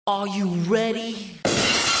Are you ready?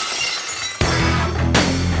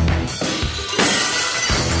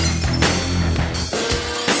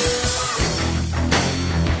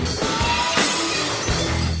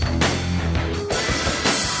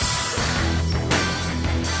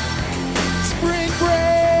 Spring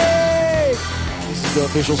Break! This is the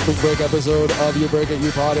official Spring Break episode of Your Break It,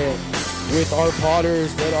 You Pod It, with our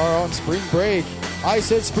potters that are on Spring Break. I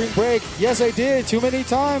said Spring Break. Yes, I did. Too many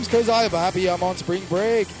times because I'm happy I'm on Spring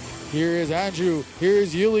Break. Here is Andrew. Here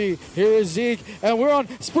is Yuli. Here is Zeke. And we're on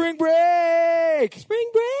Spring Break! Spring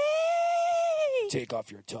break! Take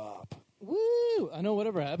off your top. Woo! I know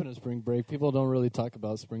whatever happened to spring break. People don't really talk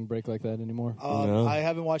about spring break like that anymore. No. I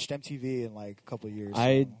haven't watched MTV in like a couple of years.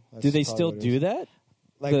 I so that's do they probably still what it do is. that?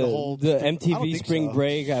 Like the whole the I don't MTV think Spring so.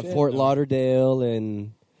 Break at Shit, Fort no. Lauderdale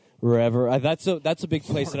and wherever. That's a big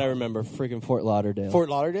place that I remember. Freaking Fort Lauderdale. Fort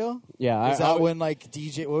Lauderdale? Yeah, Is that when like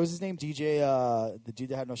DJ? What was his name? DJ, the dude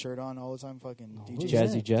that had no shirt on all the time. Fucking DJ.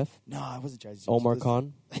 Jazzy Jeff, No, it wasn't Jazzy. Jeff. Omar It was-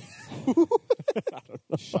 Khan.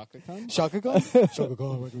 Shaka Khan? Shaka Khan. Shaka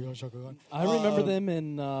Khan. Like we got Shaka Khan. I remember them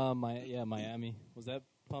in Miami. Was that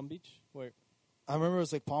Palm Beach? Where? I remember it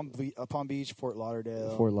was like Palm Beach, Fort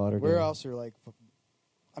Lauderdale. Fort Lauderdale. Where else are like?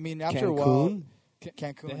 I mean, after a while, Cancun?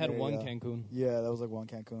 Cancun. They had there, one yeah. Cancun. Yeah, that was like one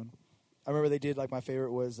Cancun. I remember they did like my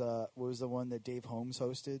favorite was what was the one that Dave Holmes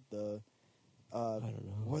hosted? The I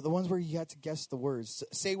don't know. the ones where you had to guess the words.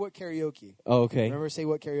 Say What Karaoke. Oh, okay. Remember Say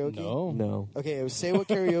What Karaoke? No. No. Okay, it was Say What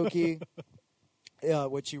Karaoke.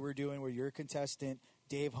 What you were doing, where you're a contestant.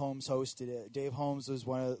 Dave Holmes hosted it. Dave Holmes was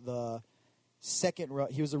one of the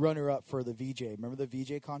he was the runner-up for the VJ. Remember the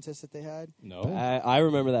VJ contest that they had? No. I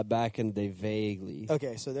remember that back in the day vaguely.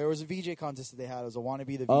 Okay, so there was a VJ contest that they had. It was a Wanna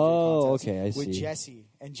Be the VJ Oh, contest. okay, I with see. Jesse.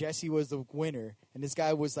 And Jesse was the winner. And this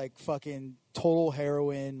guy was like fucking total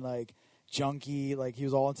heroin, like junkie. Like he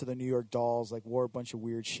was all into the New York Dolls, like wore a bunch of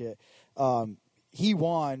weird shit. He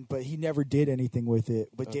won, but he never did anything with it.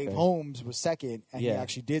 But Dave Okay. Holmes was second, and he Yeah.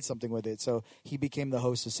 actually did something with it. So he became the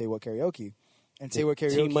host of Say What Karaoke. And Say What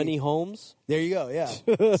Karaoke. Team Money Holmes. There you go.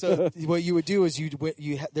 Yeah. So what you would do is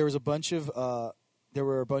there was a bunch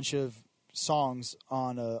of songs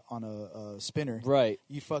on a spinner. Right.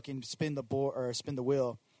 You fucking spin the board or spin the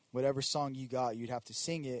wheel. Whatever song you got, you'd have to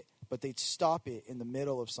sing it, but they'd stop it in the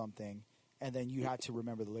middle of something, and then you had to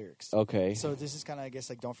remember the lyrics. Okay. So this is kind of, I guess,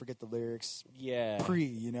 like don't forget the lyrics Yeah.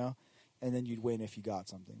 and then you'd win if you got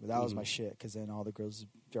something. But that was my shit, because then all the girls,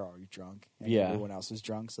 they're already drunk, and Yeah. everyone else was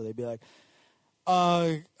drunk, so they'd be like,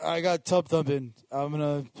 I got tub thumping.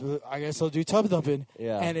 I guess I'll do tub thumping.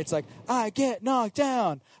 Yeah. And it's like, I get knocked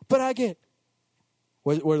down, but I get,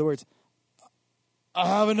 what are the words? I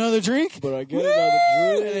have another drink, But I get Woo! another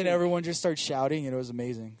drink. And then everyone just starts shouting, and it was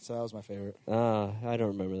amazing. So that was my favorite. I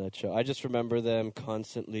don't remember that show. I just remember them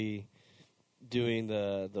constantly doing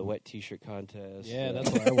the wet T-shirt contest. Yeah, that's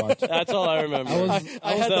what I watched. That's all I remember.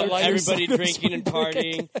 I had the lighter everybody side of drinking and Spring Break,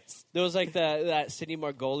 partying. There was like that Cindy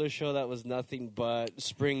Margolis show that was nothing but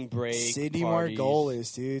spring break. Cindy parties.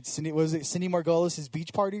 Margolis, dude. Was it Cindy Margolis'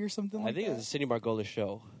 beach party or something like I think that? it was a Cindy Margolis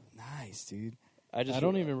show. Nice, dude. I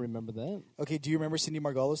don't even remember that. Okay, do you remember Cindy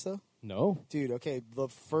Margolis, though? No. Dude, okay, the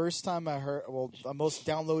first time I heard, the most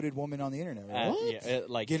downloaded woman on the internet, right?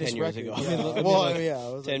 like Guinness 10 years record. ago. Yeah. Well, I mean, yeah,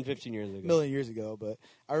 it was 10, like 15 years ago. a million years ago, but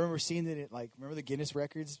I remember seeing it in, like, remember the Guinness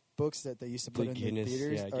records books that they used to put The in Guinness, the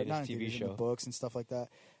theaters? yeah, Or Guinness not in TV theaters, in the show. books and stuff like that.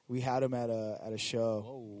 We had them at a show.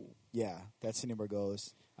 Oh. Yeah, that's Cindy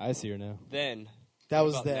Margolis. I see her now. Then, That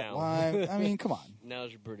was about that. now? Well, I mean, come on. now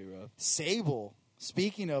it's pretty rough. Sable.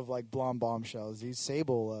 Speaking of like blonde bombshells, dude,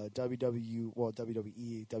 Sable,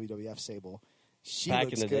 WWE, WWF Sable. She Back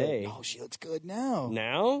looks in the good. day. Oh, she looks good now.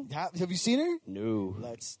 Now? Have you seen her? No.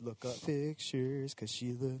 Let's look up pictures because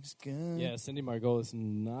she looks good. Yeah, Cindy Margolis,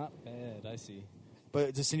 not bad. I see.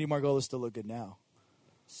 But does Cindy Margolis still look good now?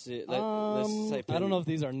 Let's type I don't in know if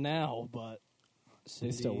these are now, but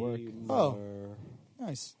they still work. Cindy Oh. Mar-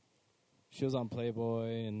 Nice. she was on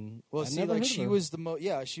Playboy, and Well, I see, never like heard of she her. was the most.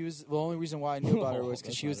 Yeah, she was the only reason why I knew about her was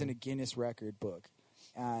because That's she was not in it. a Guinness record book,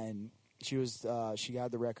 and she was she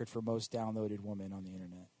had the record for most downloaded woman on the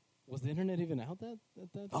internet. Was the internet even out at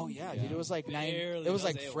that time? Oh yeah, dude, it was like Barely. It was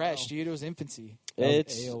That like AOL. fresh, dude. It was infancy. That was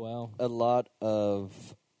It's AOL. a lot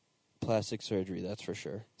of plastic surgery, that's for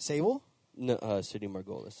sure. Sable. No, Cindy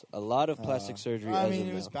Margolis. A lot of plastic surgery. I as mean, of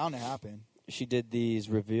it was now. bound to happen. She did these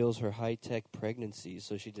reveals her high tech pregnancy.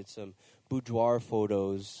 So she did some boudoir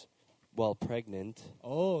photos while pregnant.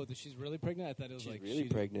 Oh, she's really pregnant. I thought it was She's like really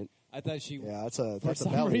pregnant. I thought she. Yeah, that's a For that's a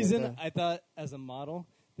some belly right reason, there. I thought as a model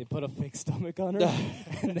they put a fake stomach on her,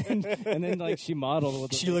 and then like she modeled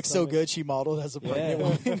with. She looks so good. She modeled as a pregnant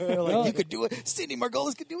woman. They're like, No. you could do it. Cindy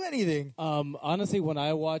Margolis could do anything. Honestly, when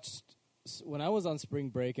I was on spring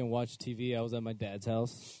break and watched TV, I was at my dad's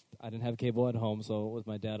house. I didn't have cable at home, so with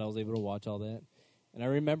my dad, I was able to watch all that. And I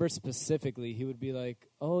remember specifically, he would be like,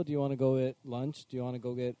 "Oh, do you want to go get lunch? Do you want to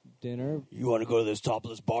go get dinner? You want to go to this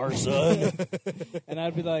topless bar, son? And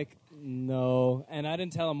I'd be like, "No." And I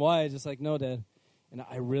didn't tell him why. I just like, "No, Dad." And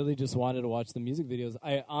I really just wanted to watch the music videos.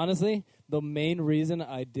 I honestly, the main reason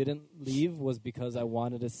I didn't leave was because I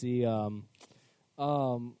wanted to see.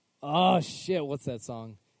 Oh shit! What's that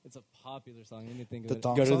song? It's a popular song. Let me think of The it.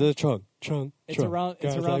 thong Go to song? the trunk. It's around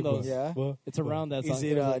those. Yeah. It's around that song. Is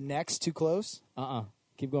it Next Too Close?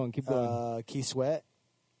 Keep going. Keep going. Keith Sweat?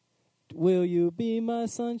 Will you be my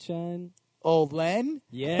sunshine? Oh, Len?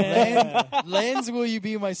 Yeah. Len's Will You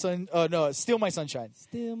Be My Sun? Oh, no, Still My Sunshine.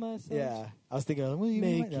 Still my sunshine. Yeah. I was thinking, Will You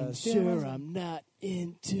Be My Making Still My sure I'm not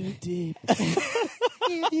in too deep.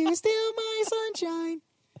 If you still my sunshine.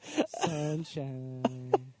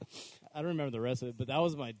 Sunshine. I don't remember the rest of it, but that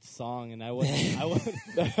was my song, and I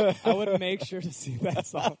would make sure to see that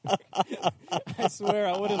song. I swear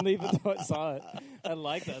I wouldn't leave until I saw it. I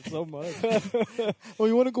like that so much. Oh,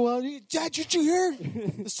 you want to go out? Dad, did you hear?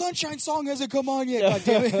 The Sunshine song hasn't come on yet. God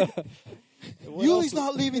damn it! Yuli's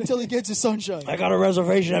not leaving until he gets his sunshine. I got a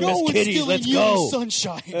reservation at No Miss one's Kitty's. stealing Let's Yuli's go.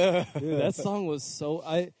 sunshine. Dude, that song was so.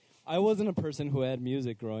 I wasn't a person who had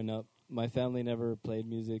music growing up. My family never played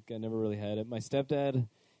music. I never really had it. My stepdad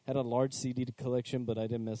had a large CD collection, but I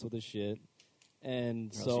didn't mess with his shit.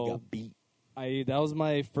 And Or else you so got beat. that was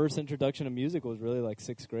my first introduction to music. Was really like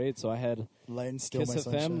 6th grade. So I had Len, Still Kiss My FM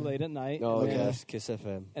Sunshine. late at night. Oh, Okay. yes, Kiss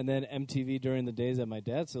FM. And then MTV during the days at my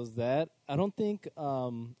dad's. So it was that. I don't think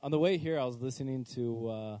on the way here I was listening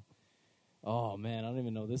to. Oh man, I don't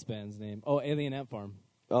even know this band's name. Oh, Alien Ant Farm.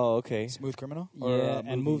 Oh, okay. Smooth Criminal? Yeah, Or,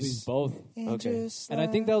 and movies both. Okay. And I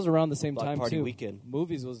think that was around the same Block time Party too. Weekend.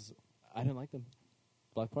 Movies was I didn't like them.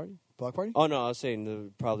 Block Party. Block Party? Oh, no, I was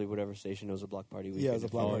saying probably whatever station it was a block party weekend. Yeah, it was a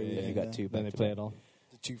if block you- party If you weekend, got yeah. two Then back they to play back. it all.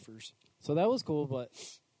 The twofers. So that was cool, but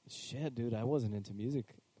shit, dude, I wasn't into music.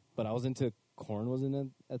 But I was into Korn was in it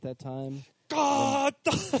at that time. God!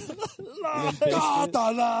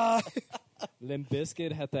 Limp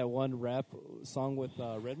Bizkit had that one rap song with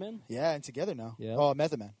Redman, Yeah, and together now. Yeah. Oh,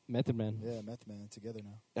 Method Man. Method Man. Yeah, Method Man, together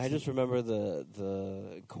now. I just remember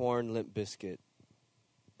the Korn Limp Bizkit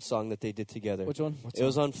song that they did together. Which one? It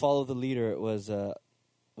was on Follow the Leader. It was it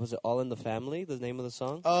All in the Family, the name of the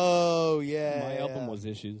song? Oh, yeah. My album was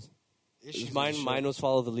Issues. Mine was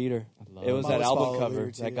Follow the Leader. I love It was Mine that was album Follow the cover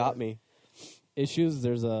Leader, too, that got yeah. me. Issues.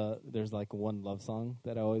 There's like one love song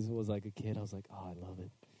that I always was like a kid. I was like, oh, I love it.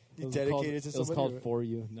 You It was dedicated called, to It was somebody, called or- For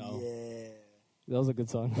You. No, Yeah. that was a good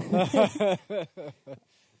song.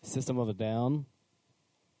 System of a Down.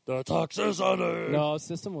 The toxicity. No,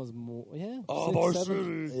 System was more. Yeah, Of 6th, our 7th.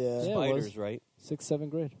 city. Yeah. Yeah, it Spiders, was. right? 6th, 7th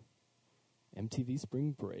grade. MTV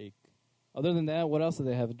Spring Break. Other than that, what else did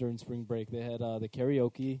they have during Spring Break? They had the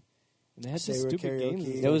karaoke, and they had just Sayra stupid karaoke. games.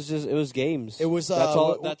 and It stuff. was games. It was,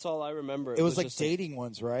 That's all I remember. It was like just dating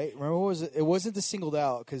ones, right? Remember what was it? It wasn't the Singled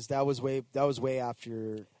Out because that was way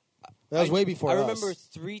after. That was way before I us. remember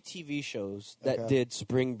 3 TV shows that Okay. did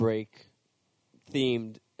spring break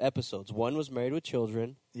themed episodes. One was Married with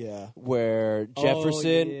Children, Yeah, where Oh,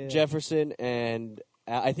 yeah. Jefferson and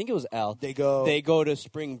I think it was Al. they go to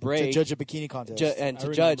spring break to judge a bikini contest. I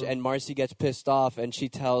judge, remember. and Marcy gets pissed off, and she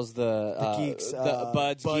tells the geeks,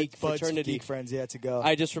 Bud's geek Bud's fraternity. geek friends, yeah, to go.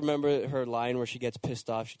 I just remember her line where she gets pissed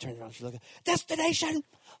off. She turns around, she's like, "Destination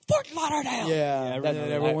Fort Lauderdale." yeah, I and remember then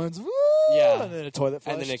that. everyone's woo, Yeah. and then a toilet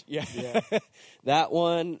flush. And then yeah. that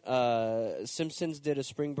one. Simpsons did a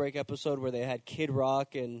spring break episode where they had Kid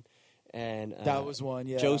Rock and That was one.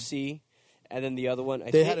 Yeah, Josie, and then the other one.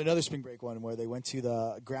 They had another spring break one where they went to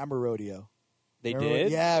the Grammar Rodeo. They Remember?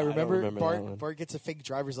 did. Yeah, I don't remember, that Bart? one. Bart gets a fake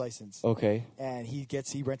driver's license, Okay. and he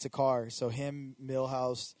rents a car. So him,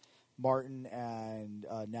 Millhouse, Martin, and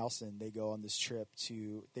Nelson, they go on this trip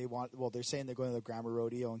to. They're saying they're going to the Grammar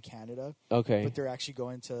Rodeo in Canada, Okay. but they're actually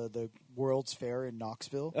going to the World's Fair in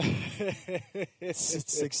Knoxville.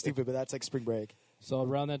 it's like stupid, but that's like spring break. So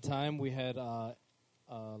around that time, we had,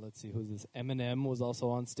 let's see, who's this? Eminem was also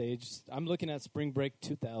on stage. I'm looking at Spring Break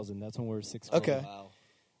 2000. That's when we were 6th grade. Okay. Wow.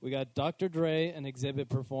 We got Dr. Dre and Exhibit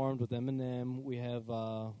performed with Eminem. We have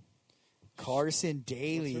Carson what's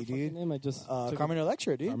Daly, her fucking dude. name? I just took Carmen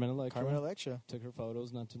Electra, dude. Carmen Electra. Carmen Electra. took her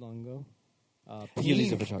photos not too long ago.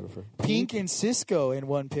 Healy's a Pink. photographer. Pink and Cisco in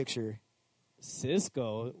one picture.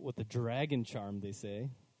 Cisco with the dragon charm, they say.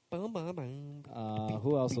 Bum, bum, bum.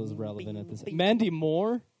 Who else was relevant at this? Mandy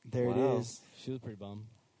Moore. There Wow. it is. She was pretty bum.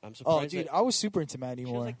 I'm Oh, surprised. dude, that- I was super into Mandy she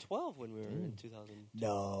was Moore. like 12 when we were in 2000.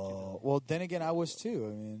 No. Well, then again, I was too.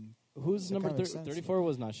 I mean, Who's That number kinda makes sense. 34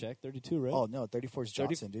 was not Shaq. 32, right? oh no, 34 is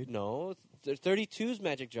Johnson, dude. No, 32's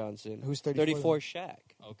Magic Johnson. Who's 34? 34 Shaq.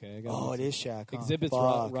 Okay. I got Oh, it. it is Shaq. Huh? Exhibits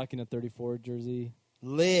Fuck. rocking a 34 jersey.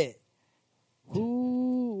 Lit,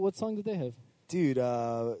 What song did they have? dude.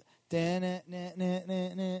 And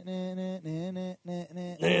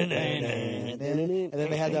then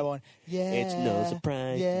they had that one. Yeah, It's no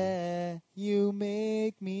surprise. Yeah, you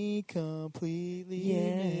make me completely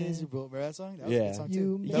Yeah. miserable. Remember that song? That was a Yeah. good song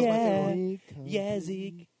too. You That was my favorite one. make Yeah, me-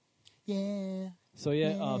 Zeke. Yeah. So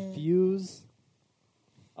yeah, Yeah. Fuse.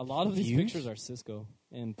 A lot of these Fuse? pictures are Cisco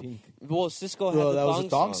and Pink. Well, Cisco had Bro, the that was a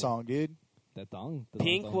thong song. song, dude. That thong. the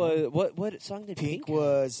Pink thong. was what song did Pink Pink have?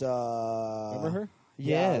 was. Remember her?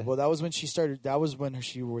 Yeah. Yeah. Well, that was when she started. That was when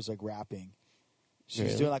she was like rapping. She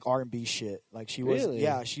was Really? doing like R&B shit. Like she was. Really?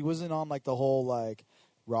 Yeah, she wasn't on like the whole like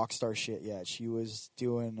rock star shit yet. She was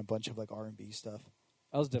doing a bunch of like R&B stuff.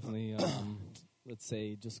 I was definitely, let's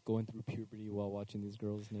say, just going through puberty while watching these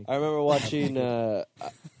girls naked. I remember watching.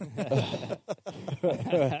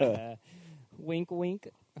 Wink, wink.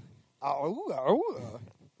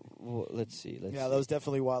 Well, let's see. Yeah, that was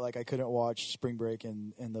definitely why like I couldn't watch Spring Break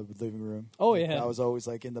in the living room. Oh, Like, yeah. I was always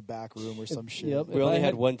like in the back room or some shit. Yep. We If only I had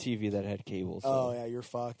had- one TV that had cable. So. Oh yeah, you're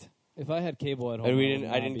fucked. If I had cable at home, And we would didn't.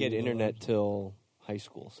 I not didn't be get able to internet watch. till high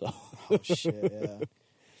school. So. Oh shit, yeah.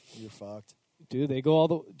 You're fucked. Dude, they go all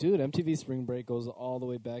the MTV Spring Break goes all the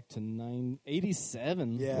way back to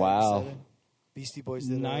 87. Yeah. Wow. 87. Beastie Boys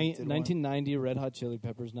did, Nine, did one. 1990 Red Hot Chili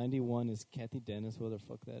Peppers. 91 is Kathy Dennis, who the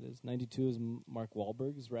fuck that is. 92 is Mark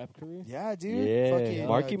Wahlberg's rap career. Yeah, dude. Yeah. Fucking,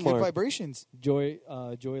 Marky Good Mark. Vibrations. Joy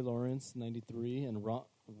Lawrence, 93, and RuPaul.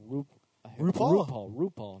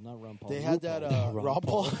 RuPaul, not Ron Paul. They had that RuPaul. Ron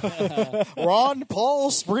Paul. Ron Paul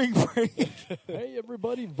Spring Break. Hey,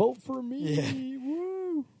 everybody, vote for me. Yeah.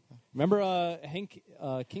 Woo. Remember Hank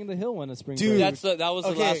King of the Hill won a Spring Dude. Break. that was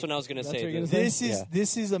the Okay. last one I was gonna That's say. what you're gonna say?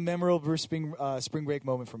 This is a memorable spring break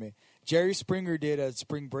moment for me. Jerry Springer did a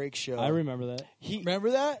Spring Break show. I remember that.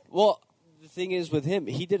 Remember that? Well, the thing is with him,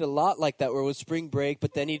 he did a lot like that, where it was spring break,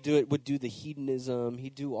 but then would do the hedonism.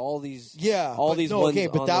 He'd do all these, Yeah, all but these no, ones. okay,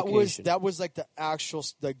 but on that location. was like the actual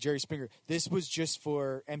like Jerry Springer. This was just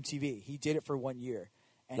for MTV. He did it for 1 year,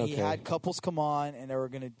 and he Okay. had couples come on, and they were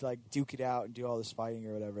gonna like duke it out and do all this fighting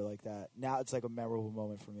or whatever like that. Now it's like a memorable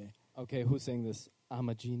moment for me. Okay, who sang this? I'm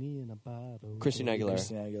a genie in a bottle. Christina Aguilera.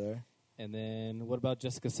 Christina Aguilera. And then what about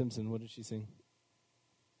Jessica Simpson? What did she sing?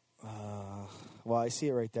 Well, I see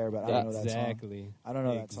it right there, but I Yeah. don't know that song. Exactly. I don't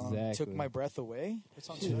know that song. Exactly. Took my breath away. What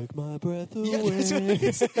song is that? Took my breath away. Yeah, that's what it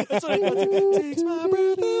is. That's what I got. Takes my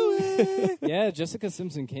breath away. Yeah, Jessica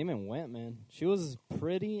Simpson came and went, man. She was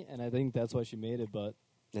pretty, and I think that's why she made it. But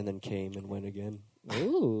And then came and went again.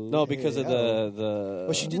 ooh, No, because of Yeah. the.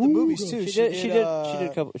 Well, she did the movies too. She did. She did a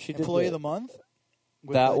uh, couple. She did Employee the- of the Month.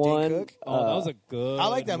 With, That Dane one. Cook. oh, that was a good. I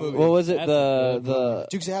like that movie. What was it? That's a good The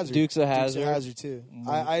Dukes of Hazzard. Dukes of Dukes Hazzard. of Hazzard too.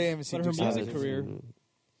 I didn't even see But her Dukes of music Hazzard. career.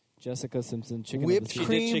 Jessica Simpson, Chicken Whipped of the She Sea.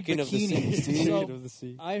 cream did Chicken of the bikinis, Sea. dude. So- Chicken of the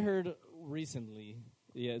Sea. I heard recently.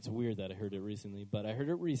 Yeah, it's weird that I heard it recently, but I heard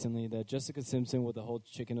it recently that Jessica Simpson with the whole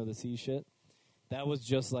Chicken of the Sea shit, that was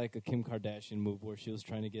just like a Kim Kardashian move where she was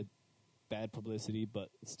trying to get bad publicity, but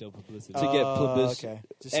still publicity. To get publicity. Okay. Any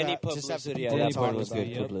just have publicity people at that talk point was about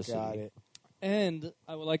good it. publicity. Got it. And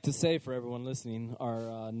I would like to say for everyone listening,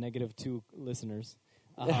 our -2 listeners,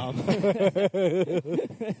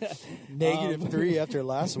 -3 after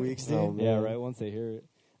last week's, dude. Oh, yeah, man. right. Once they hear it,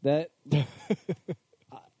 that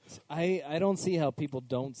I don't see how people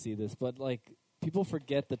don't see this, but like people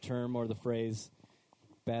forget the term or the phrase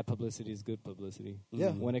 "bad publicity is good publicity."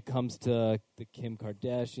 Yeah. When it comes to the Kim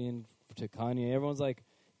Kardashian, to Kanye, everyone's like,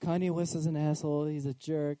 Kanye West is an asshole. He's a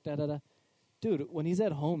jerk. Da da da. Dude, when he's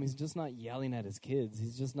at home, he's just not yelling at his kids.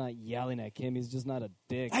 He's just not yelling at Kim. He's just not a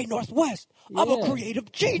dick. Hey, Northwest, I'm a Yeah.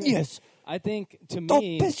 creative genius. I think, to Don't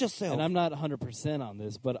me, piss yourself. and I'm not 100% on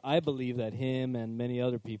this, but I believe that him and many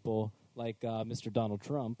other people, like Mr. Donald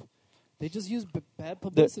Trump, they just use bad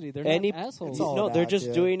publicity. They're not assholes. It's all no, an they're act, just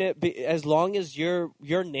yeah. doing it as long as your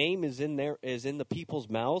name is in there, is in the people's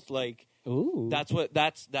mouth. Like Ooh. that's what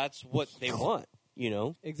they want. You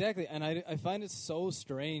know. Exactly, and I find it so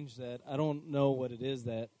strange that I don't know what it is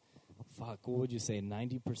that, what would you say,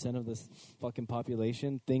 90% of this fucking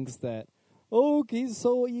population thinks that, oh, he's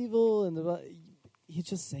so evil, and he's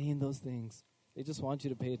just saying those things. They just want you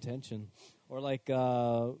to pay attention. Or like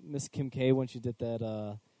Miss Kim K when she did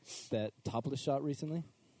that topless shot recently.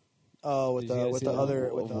 Oh, with Did you guys the see with the that? other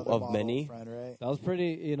Of model many? friend, right? That was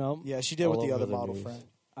pretty, Yeah, she did All with the over other the model news. friend.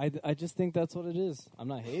 I just think that's what it is. I'm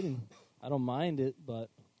not hating. I don't mind it,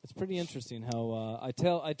 but It's pretty interesting how I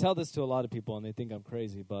tell this to a lot of people and they think I'm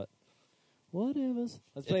crazy, but whatever.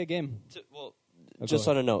 Let's play a game. Well, Oh, just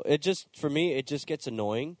go on a note, for me, it just gets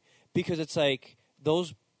annoying because it's like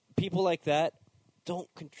those people like that don't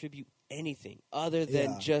contribute anything other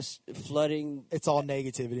than Yeah. just flooding. It's all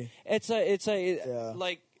negativity. It's Yeah.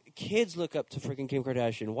 like kids look up to freaking Kim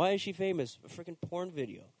Kardashian. Why is she famous? A freaking porn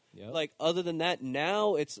video. Yep. Like other than that,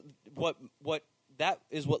 now it's what that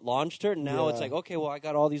is what launched her. Now it's Yeah. like, okay, well, I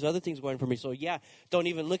got all these other things going for me. So yeah, don't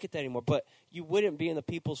even look at that anymore. But you wouldn't be in the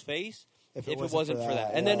people's face if it wasn't for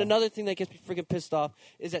that. And then yeah. another thing that gets me freaking pissed off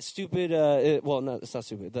is that stupid. Well, no, it's not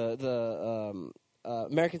stupid. The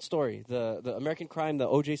American Story, the American Crime, the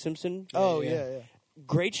O.J. Simpson. Oh Yeah. yeah.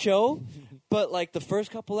 Great show, but like the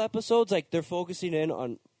first couple episodes, like they're focusing in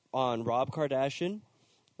on Rob Kardashian.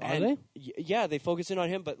 Are they? Yeah, they focus in on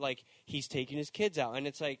him, but like he's taking his kids out, and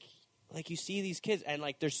it's like you see these kids, and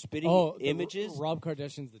like they're spitting images. Rob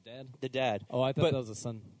Kardashian's the dad. The dad. Oh, I thought But- that was the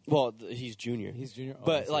son. Well, he's junior. He's junior. Oh, I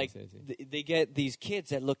But see, like I see. they get these kids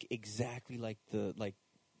that look exactly like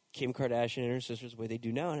Kim Kardashian and her sisters the way they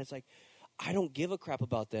do now, and it's like I don't give a crap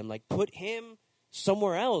about them. Like put him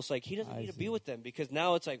somewhere else. Like he doesn't I need to see. be with them because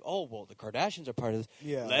now it's like, oh well, the Kardashians are part of this.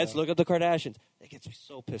 Yeah. Let's look at the Kardashians. That gets me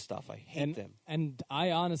so pissed off. I hate and, them. And I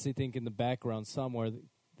honestly think in the background somewhere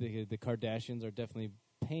the Kardashians are definitely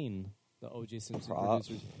paying the O.J. Simpson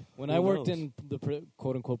producers. When Who I worked knows? in the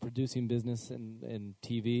quote unquote producing business and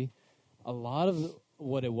TV, a lot of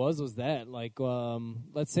what it was that like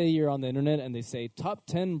let's say you're on the internet and they say top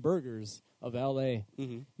 10 burgers of L.A.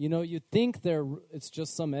 Mm-hmm. You know, you think it's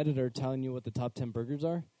just some editor telling you what the top 10 burgers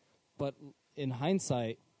are, but in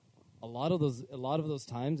hindsight, a lot of those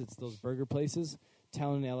times it's those burger places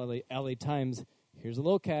telling the LA Times, here's a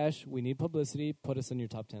little cash, we need publicity, put us on your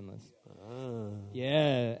top 10 list.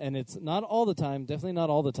 Yeah, and it's not all the time, definitely not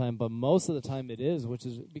all the time, but most of the time it is, which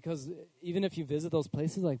is because even if you visit those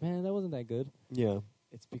places, like, man, that wasn't that good. Yeah.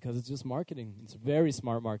 It's because it's just marketing. It's very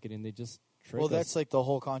smart marketing. They just trick Well, us. that's like the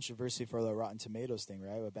whole controversy for the Rotten Tomatoes thing,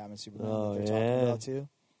 right? With Batman Superman Oh, that they're yeah. talking about too.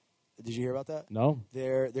 Did you hear about that? No.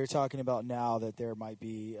 They're talking about now that there might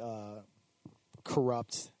be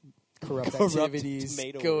corrupt Corrupt activities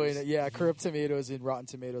tomatoes. corrupt tomatoes in Rotten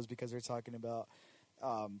Tomatoes because they're talking about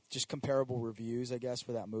just comparable reviews, I guess,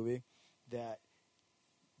 for that movie. That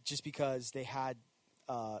just because they had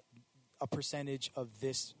a percentage of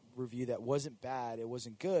this review that wasn't bad, it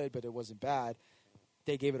wasn't good, but it wasn't bad,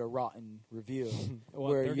 they gave it a rotten review. What,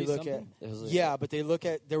 where 30 you look something? but they look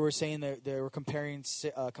at, they were saying that they were comparing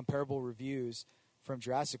comparable reviews from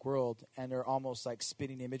Jurassic World, and they're almost like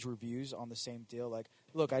spitting image reviews on the same deal. Like,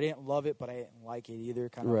 look, I didn't love it, but I didn't like it either.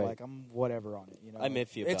 Kind of Right. like I'm whatever on it. You know, I'm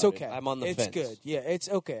iffy It's about it. okay. I'm on the it's fence. good. Yeah, it's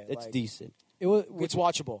okay. It's like, decent. It was. It's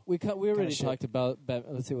watchable. We already shit. talked about.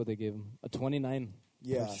 Let's see what they gave him. A 29.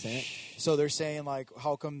 Yeah. So they're saying like,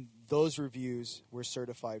 how come those reviews were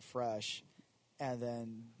certified fresh, and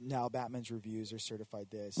then now Batman's reviews are certified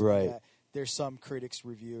this? And Right. that there's some critics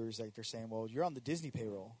reviewers like they're saying, well, you're on the Disney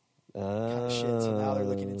payroll. Kind of shit. So now they're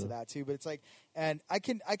looking into that too. But it's like, and I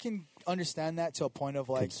can understand that to a point of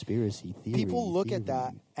like, conspiracy theory. people look at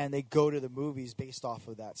that and they go to the movies based off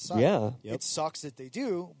of that site. Yeah. Yep. It sucks that they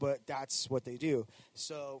do, but that's what they do.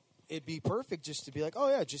 So it'd be perfect just to be like, oh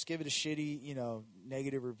yeah, just give it a shitty,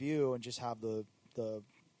 negative review and just have the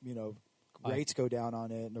rates go down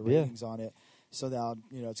on it and the Yeah. ratings on it. So now,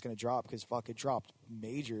 it's going to drop because fuck, it dropped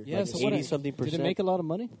major. Yeah. Like So what? 80-something Did it percent. make a lot of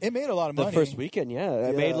money? It made a lot of The money. first weekend, yeah.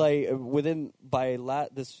 I Yeah. made like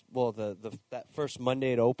that first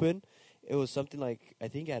Monday it opened, it was something like I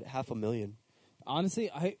think at 500,000. Honestly,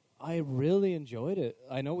 I really enjoyed it.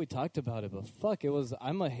 I know we talked about it, but fuck,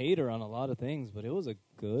 I'm a hater on a lot of things, but it was a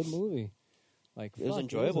good movie. Like, It was fuck,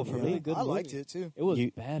 enjoyable a for really me. Good I liked movie. it too. It was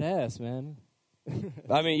You- badass, man.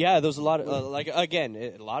 I mean, yeah, there's a lot of a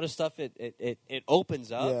lot of stuff. It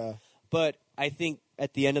opens up, Yeah. but I think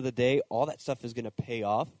at the end of the day, all that stuff is going to pay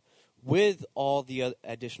off with all the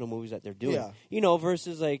additional movies that they're doing. Yeah.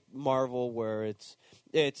 Versus like Marvel, where it's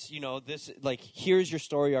this like here's your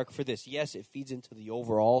story arc for this. Yes, it feeds into the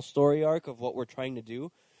overall story arc of what we're trying to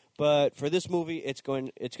do, but for this movie, it's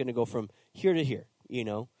going to go from here to here.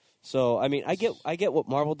 So I mean, I get what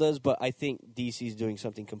Marvel does, but I think DC's doing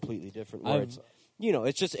something completely different. Where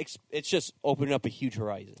it's just opening up a huge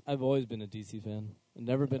horizon. I've always been a DC fan. I've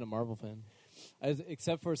never been a Marvel fan.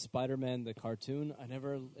 Except for Spider-Man, the cartoon, I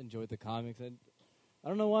never enjoyed the comics. I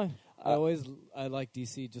don't know why. I like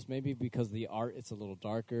DC just maybe because the art, it's a little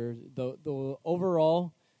darker. The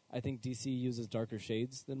overall, I think DC uses darker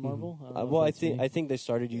shades than Marvel. I don't know if Well, I that's me. think they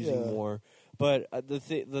started using Yeah. more, but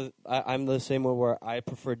I'm the same way where I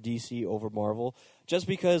prefer DC over Marvel, just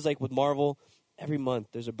because like with Marvel, every month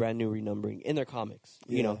there's a brand new renumbering in their comics.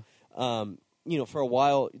 Yeah. For a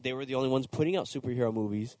while they were the only ones putting out superhero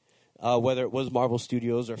movies, whether it was Marvel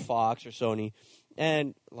Studios or Fox or Sony,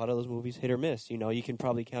 and a lot of those movies hit or miss. You can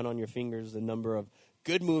probably count on your fingers the number of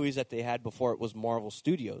good movies that they had before it was Marvel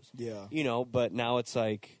Studios. Yeah. But now it's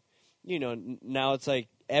like, now it's like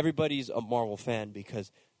everybody's a Marvel fan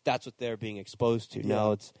because that's what they're being exposed to. Yeah.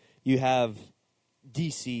 Now you have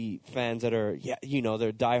DC fans that are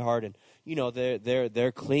they're diehard and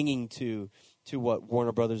they're clinging to what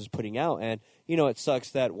Warner Brothers is putting out, and it sucks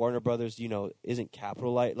that Warner Brothers isn't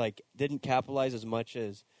didn't capitalize as much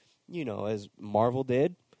as as Marvel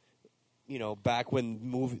did. Back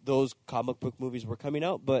when those comic book movies were coming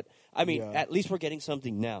out, but I mean, Yeah. at least we're getting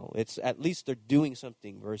something now. It's at least they're doing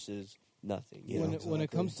something versus nothing. Yeah. When Exactly.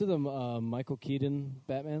 it comes to the Michael Keaton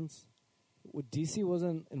Batmans, DC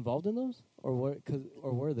wasn't involved in those, or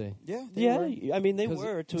were they? Yeah. Yeah, I mean they 'Cause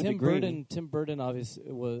were to a Tim degree. Tim Burton obviously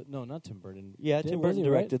was not Tim Burton. Yeah, Did- Tim was Burton he,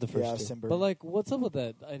 right? directed the first Yeah, two. Tim But Burton. like, what's up with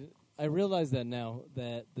that? I realize that now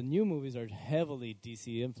that the new movies are heavily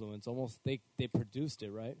DC influenced. Almost they produced it,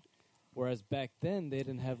 right? Whereas back then they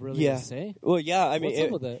didn't have really Yeah. a say. Well, yeah, I mean, What's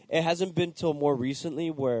up with that? it hasn't been till more recently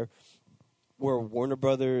where Warner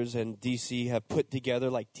Brothers and DC have put together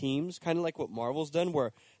like teams, kind of like what Marvel's done,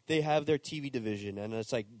 where they have their TV division, and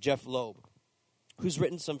it's like Jeff Loeb, who's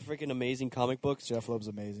written some freaking amazing comic books. Jeff Loeb's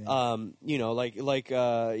amazing.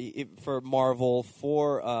 For Marvel,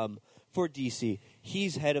 for DC,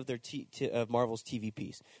 he's head of their of Marvel's TV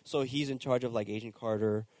piece. So he's in charge of like Agent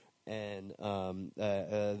Carter and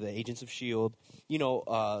the Agents of Shield.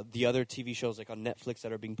 The other TV shows like on Netflix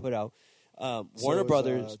that are being put out. Warner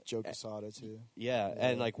Brothers, Joe Quesada too. yeah,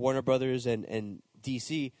 and like Warner Brothers and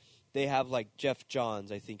DC, they have like Jeff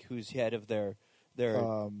Johns, I think, who's head of their their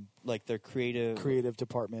Creative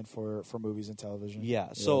department for movies and television. Yeah.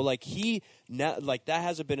 So like that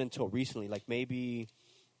hasn't been until recently. Like maybe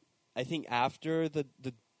I think after the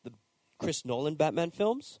Chris Nolan Batman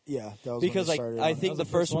films. Yeah, that was Because when like they started I on think it. the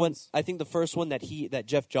first one the first one that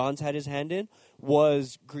Jeff Johns had his hand in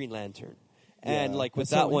was Green Lantern. And Yeah. like with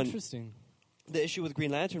That's that so one, interesting. the issue with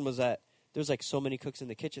Green Lantern was that there's like so many cooks in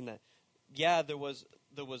the kitchen that there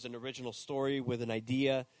was an original story with an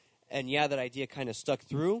idea, and that idea kind of stuck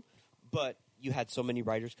through, but you had so many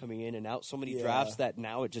writers coming in and out, so many Yeah. drafts that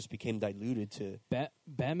now it just became diluted to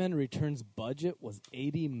Batman Returns budget was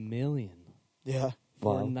 $80 million Yeah.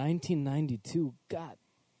 for Wow. 1992. God,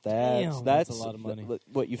 that's Damn, that's a lot of money.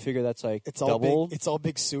 What you figure that's like It's all double. big. It's all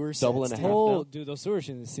big sewer double sets, and a dude. half. oh, now? dude, those sewer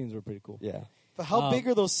scenes were pretty cool. Yeah, But how big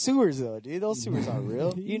are those sewers though, dude? Those sewers aren't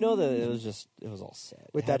real. you know that it was all set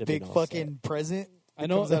With It had that to big been all fucking present. I It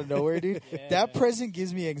know. comes out of nowhere, dude. Yeah. That present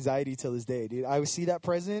gives me anxiety till this day, dude. I see that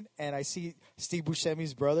present and I see Steve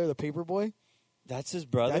Buscemi's brother, the Paperboy. set. That's his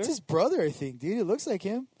brother. That's his brother, I think, dude. It looks like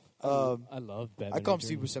him. I love Batman. I call him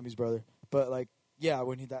Steve Returns. Buscemi's brother, but like, yeah,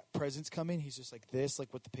 when that present's coming, he's just like this,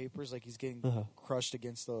 like with the papers, like he's getting Uh-huh. crushed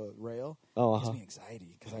against the rail. Oh, It gives uh-huh. me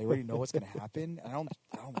anxiety because I already know what's gonna happen. And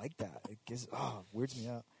I don't like that. It gives weirds me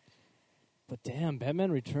out. But damn,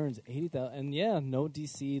 Batman Returns 80,000, and no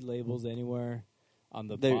DC labels anywhere on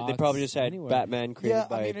the They box. probably just had anywhere. Batman created Yeah,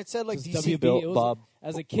 by. I mean, it said like Just DC. WB. Bill- It was- Bob.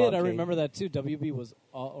 As a Bob kid, I Kane. remember that too. WB was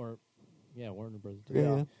Warner Brothers.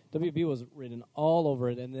 Yeah. WB was written all over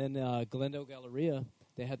it, and then Glendale Galleria,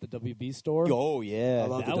 they had the WB store. Oh yeah, I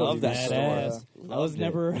love that the was WB that store, badass. yeah. I was Loved it.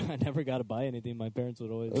 I never got to buy anything. My parents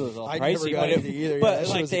would always. It was all I never pricey, got but, anything either. Yeah, but that shit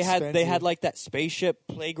like was they had expensive. like that spaceship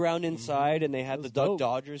playground inside, and they had It the was Duck dope.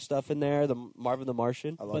 Dodgers stuff in there, the Marvin the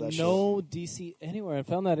Martian. I love But that no DC anywhere. I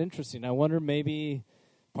found that interesting. I wonder maybe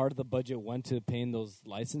part of the budget went to paying those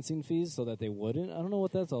licensing fees so that they wouldn't. I don't know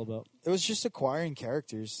what that's all about. shit. It was just acquiring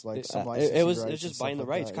characters, like some It licensing was rights just and buying the stuff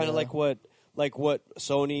rights, that, kind of yeah. like what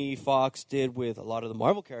Sony Fox did with a lot of the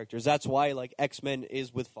Marvel characters. That's why like X-Men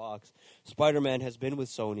is with Fox, Spider-Man has been with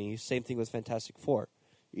Sony. Same thing with Fantastic Four.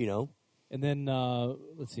 You know, And then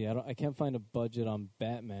let's see. I can't find a budget on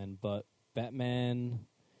Batman, but Batman.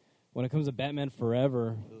 When it comes to Batman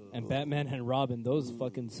Forever and Batman and Robin, those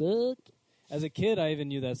fucking sucked. As a kid, I even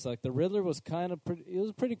knew that sucked. The Riddler was kind of pretty. It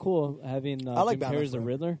was pretty cool having I like Jim Batman Carrey's the Forever.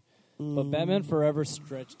 Riddler, but Batman Forever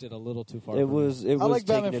stretched it a little too far. it for me. was. It I was like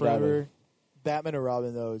Batman taking it out of- Forever. Batman and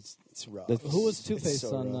Robin though, it's rough. That's- Who was It's Two Face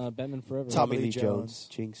so on rough. Batman Forever? Tommy Tommy Lee Lee Jones,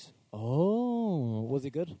 Jinx. Oh, was he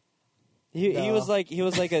good? He No. was like a I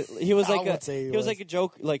won't say he was. like a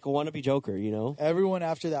joke, like a wannabe Joker, you know. Everyone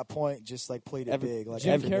after that point just like played it Every- big. Like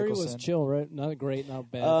Jim Anthony Carrey was Nicholson. chill, right? Not great, not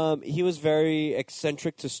bad. He was very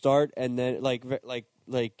eccentric to start, and then like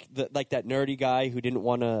that nerdy guy who didn't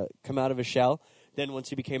want to come out of his shell. Then once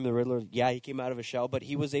he became the Riddler, he came out of a shell, but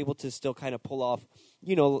he was able to still kind of pull off,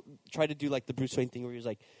 try to do like the Bruce Wayne thing where he was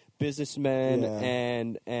like businessman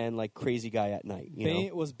and like crazy guy at night.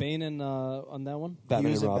 Was Bane in on that one? Batman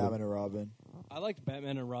he was and in Robin. Batman and Robin. I liked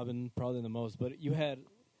Batman and Robin probably the most, but you had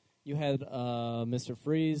Mr.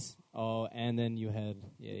 Freeze. Oh, and then you had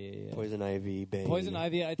Poison Ivy, Bane. Poison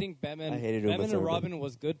Ivy. I think Batman. I hated Uma Batman and Thurman. Robin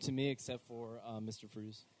was good to me, except for Mr.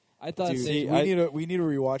 Freeze. I thought Dude, we need to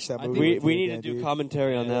rewatch that I movie. think We need to do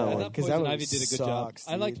commentary on that I one. thought 'Cause Poison that Ivy one did a good job. sucks,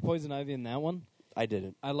 I liked dude. Poison Ivy in that one. I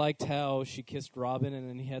didn't. I liked how she kissed Robin and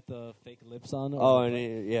then he had the fake lips on. Oh,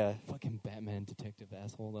 and yeah. Fucking Batman detective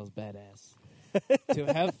asshole. That was badass. To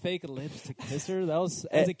have fake lips to kiss her, that was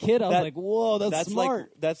as a kid. I was like, "Whoa, that's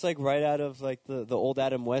smart." That's like right out of like the old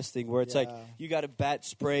Adam West thing, where it's like Yeah. you got a bat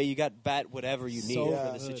spray, you got bat whatever you need So for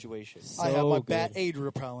the good. situation. So I have my good. Bat Aid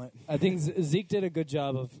repellent. I think Zeke did a good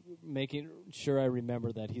job of making sure I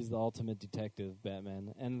remember that he's the ultimate detective,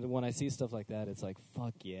 Batman. And when I see stuff like that, it's like,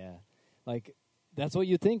 fuck yeah. Like, that's what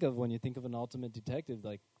you think of when you think of an ultimate detective.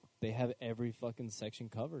 Like, they have every fucking section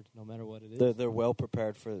covered, no matter what it is. They're well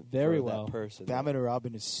prepared for Very for well. that person. Batman and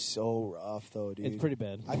Robin is so rough, though, dude. It's pretty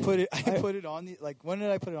bad. I put it on the when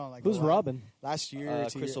did I put it on? Like Who's Robin? Last year, or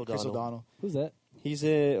 2 Chris years? Chris O'Donnell. O'Donnell. Who's that? He's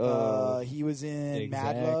in He was in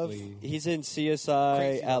Mad Love. he's in CSI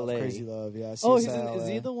Crazy LA. Love, Crazy Love, yeah. Oh, CSI is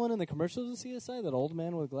he LA. the one in the commercials of CSI? That old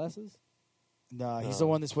man with glasses? No, he's No. the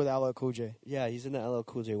one that's with LL Cool J. Yeah, he's in the LL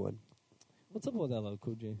Cool J one. What's up with that little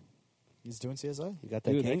Cool J? He's doing CSI. You got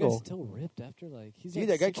that Dude, that guy's Kangle. still ripped after like he's Dude, like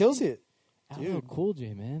that guy 60. kills it. LL Dude. Cool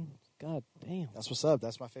J, man. God damn. That's what's up.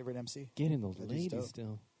 That's my favorite MC. Getting those That dude's ladies dope.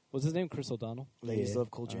 still. What's his name? Chris O'Donnell? Ladies Yeah.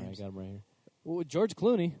 love Cool All right, I James. got him right here. Well, George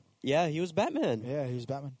Clooney. Yeah, he was Batman. Yeah, he was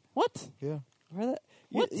Batman. What? Yeah.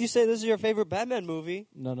 What? You say this is your favorite Batman movie?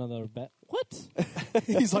 No. What?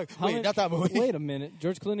 He's like, How wait, many- not that movie. Wait a minute.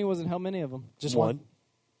 George Clooney was in how many of them? Just one.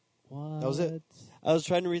 What? That was it. I was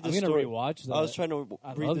trying to read the I'm gonna story. rewatch that. I was trying to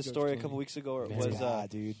I read love the George story a Clooney. couple weeks ago. It Man. was Yeah,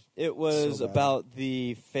 dude. it was So bad. about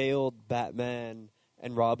the failed Batman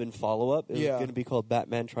and Robin follow up. It was Yeah. going to be called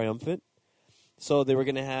Batman Triumphant. So they were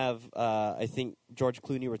going to have, I think, George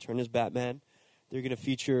Clooney return as Batman. They're going to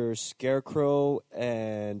feature Scarecrow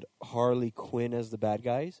and Harley Quinn as the bad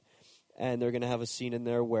guys, and they're going to have a scene in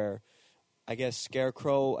there where, I guess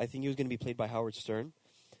Scarecrow. I think he was going to be played by Howard Stern.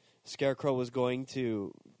 Scarecrow was going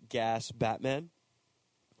to gas Batman,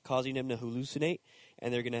 causing him to hallucinate,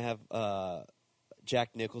 and they're going to have Jack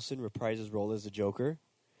Nicholson reprise his role as the Joker,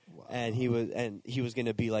 and he was going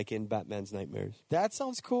to be like in Batman's nightmares. That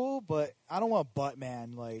sounds cool, but I don't want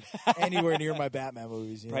Buttman like anywhere near my Batman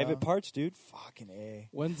movies. You Private know? Parts, dude. Fucking A.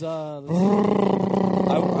 When's I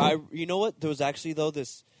you know what? There was actually though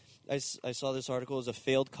this. I saw this article. It was a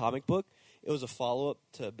failed comic book. It was a follow up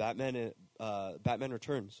to Batman. Batman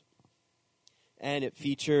Returns, and it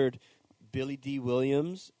featured Billy D.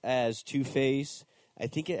 Williams as Two-Face. I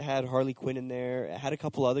think it had Harley Quinn in there. It had a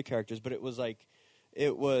couple other characters, but it was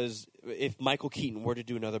if Michael Keaton were to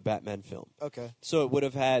do another Batman film. Okay. So it would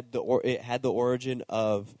have had the origin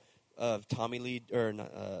of Tommy Lee or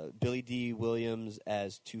Billy D. Williams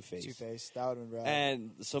as Two-Face. Two-Face. That would have been rad.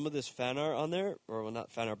 And some of this fan art on there, or well, not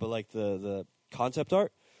fan art, but like the concept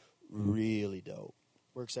art, really dope,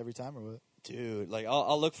 Works every time or what? dude. Like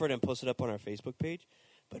I'll look for it and post it up on our Facebook page.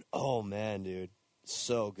 But oh man, dude,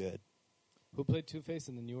 so good. Who played Two-Face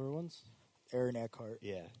in the newer ones? Aaron Eckhart.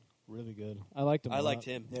 Yeah, Really good. I liked him. I a liked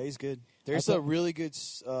lot. him. Yeah, he's good. There's thought- a really good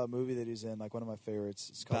movie that he's in, like one of my favorites.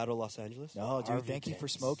 It's called Battle Los Angeles. No, dude. Harvey Thank You for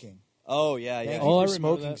Dent. Smoking. Oh yeah, yeah. Thank Oh, I You for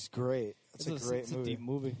remember Smoking's great. It's a great it's movie. a deep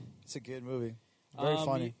movie. It's a good movie. Very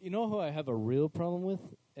funny. You know who I have a real problem with?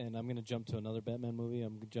 And I'm going to jump to another Batman movie.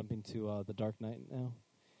 I'm jumping to The Dark Knight now.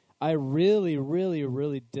 I really, really,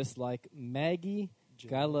 really dislike Maggie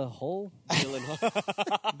Gyllenhaal.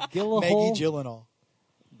 Gyllenhaal. Maggie Gyllenhaal.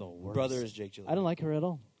 The worst. Brother is Jake Gyllenhaal. I don't like her at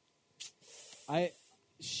all.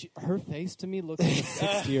 Her face to me looks like a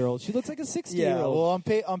 60-year-old. She looks like a 60-year-old. Yeah, well,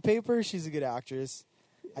 on paper, she's a good actress.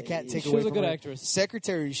 I can't take She away was a from good her. actress.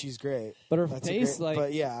 Secretary, she's great. But her That's a face, great-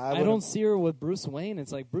 but yeah, I wouldn't- don't see her with Bruce Wayne.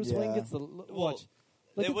 It's like Bruce Wayne Yeah. gets the watch.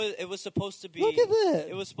 Look at- It was supposed to be. Look at that.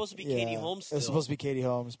 It was supposed to be Yeah, Katie Holmes. It was still. supposed to be Katie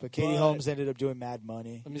Holmes, but Katie But- Holmes ended up doing Mad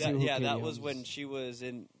Money. Let me see who Yeah, Katie that was Holmes when is. she was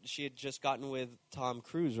in. She had just gotten with Tom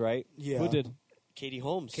Cruise, right? Yeah, Who did? Katie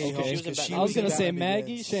Holmes. Katie Okay. Holmes, She was in 'cause she Batman. I was was gonna in say Batman Maggie.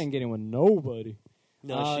 Begins. She ain't getting with nobody.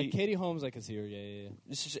 No, Katie Holmes, I can see her. Yeah.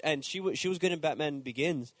 and she was good in Batman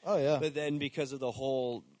Begins. Oh yeah, But then because of the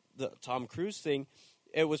whole the Tom Cruise thing,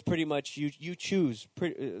 it was pretty much you choose.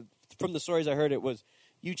 From the stories I heard, it was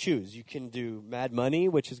you choose. You can do Mad Money,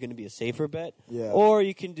 which is going to be a safer bet, Yeah. or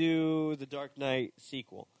you can do the Dark Knight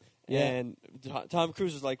sequel. Yeah. And Tom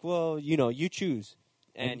Cruise was like, well, you choose.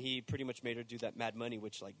 And he pretty much made her do that Mad Money,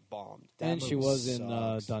 which like bombed. And she movie was in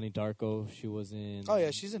sucks. Donnie Darko. She was in. Oh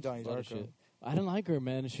yeah, she's in Donnie a lot of Darko. shit. I don't like her,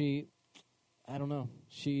 man. I don't know.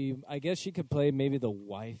 I guess she could play maybe the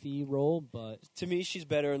wifey role, but To me, she's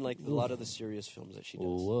better in like a lot of the serious films that she does.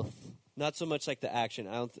 woof. Not so much like the action.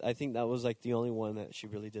 I think that was like the only one that she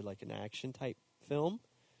really did like an action type film.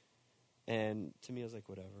 And to me, I was like,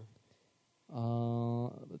 whatever.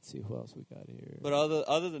 Let's see who else we got here. But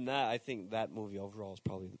other than that, I think that movie overall is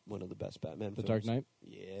probably one of the best Batman The films. Dark Knight.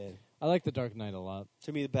 Yeah. I like The Dark Knight a lot.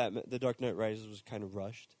 To me, the Dark Knight Rises was kind of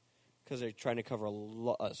rushed because they're trying to cover a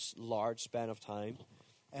large span of time.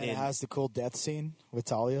 And it has the cool death scene with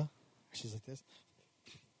Talia. She's like this.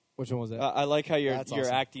 Which one was that? I like how you're That's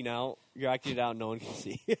awesome. acting out. You're acting it out. No one can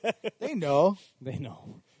see. They know. They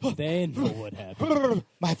know. They know what happened.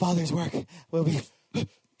 My father's work will be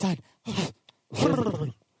done.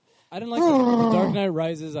 I didn't like the Dark Knight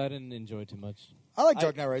Rises. I didn't enjoy too much. I like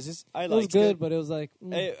Dark Knight Rises. I It was liked good, it. but it was like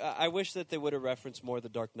I wish that they would have referenced more of the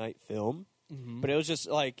Dark Knight film. Mhm. But it was just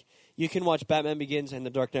like you can watch Batman Begins and The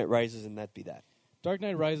Dark Knight Rises, and that'd be that. Dark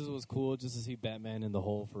Knight Rises was cool just to see Batman in the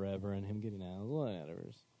hole forever and him getting out. Whatever.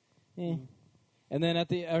 And then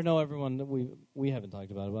I know everyone we haven't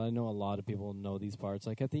talked about it, but I know a lot of people know these parts.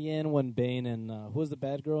 Like at the end when Bane and who was the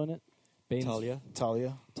bad girl in it? Bane's Talia.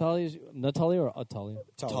 Natalia or Atalia?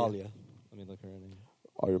 Talia. Let me look her name.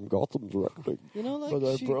 I am Gotham's reckoning. You know, like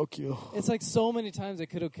But I she- broke you. It's like so many times they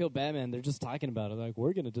could have killed Batman. They're just talking about it. Like,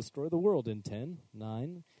 we're going to destroy the world in 10,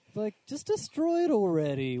 9. It's like, just destroy it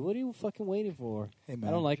already. What are you fucking waiting for? Hey, man.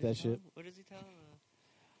 I don't like that shit. What does he tell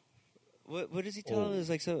him? What does he tell him? It's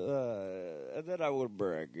like and then I would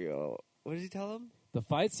break you. What does he tell him? The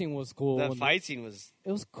fight scene was cool. That when fight scene was.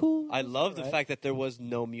 It was cool. I love the Alright. fact that there was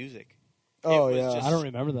no music. Oh, It was yeah. just- I don't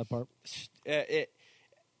remember that part.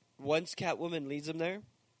 Once Catwoman leads him there,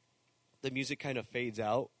 the music kind of fades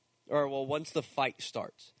out. Or once the fight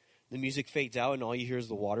starts, the music fades out and all you hear is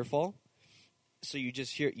the waterfall. So you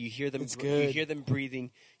just hear them. It's You good. hear them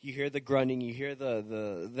breathing. You hear the grunting. You hear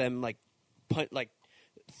them like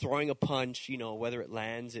throwing a punch. Whether it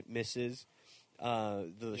lands, it misses.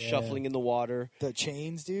 The shuffling in the water. The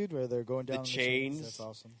chains, dude, where they're going down The the chains. That's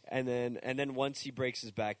awesome. And then once he breaks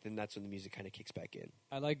his back, then that's when the music kind of kicks back in.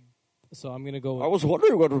 I like. So I'm going to go I with was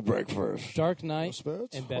wondering what would break first. Dark Knight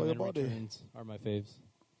Respect and for your Batman body. Returns are my faves.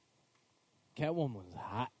 Catwoman was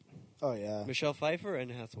hot. Oh, yeah. Michelle Pfeiffer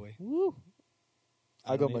and Hathaway Woo.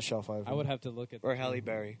 I go mean, Michelle Pfeiffer. I would have to look at or Halle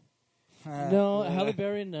Berry. No, Halle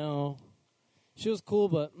Berry, no. She was cool,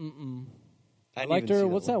 but I liked her.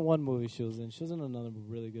 What's that one movie she was in? She was in another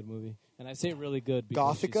really good movie. And I say really good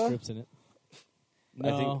because she Gothica? strips in it. I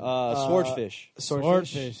think No. Swordfish.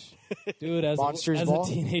 Swordfish. Dude, as Monsters a Ball?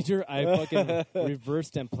 teenager, I fucking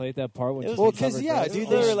reversed and played that part when It was- she Well, was 'cause, covered yeah, dress. dude,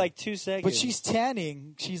 There they- were like 2 seconds. But she's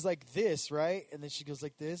tanning. She's like this, right? And then she goes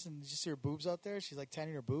like this, and you just see her boobs out there. She's like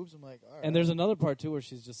tanning her boobs. I'm like, all right. And there's another part, too, where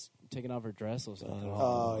she's just taking off her dress or something.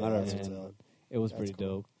 Oh, yeah, I don't that's know. what's man. up. It was That's pretty cool.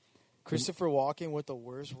 dope. Christopher Walken with the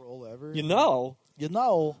worst role ever. You know. You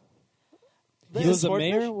know. He was the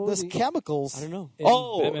Swordfish? mayor? What was There's he? chemicals. I don't know.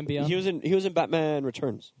 In Batman Beyond? he was in Batman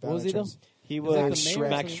Returns. What was he, though? Returns. He Is was that the mayor or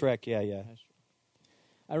Max something? Shrek. Yeah.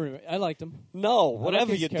 I remember. I liked him. No, like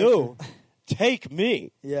whatever his you character. do, take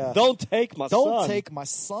me. Yeah. Don't take my Don't son. take my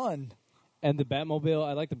son. And the Batmobile,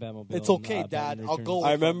 I like the Batmobile. It's in, okay, Dad. Batman I'll Returns. go.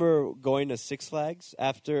 I remember going to Six Flags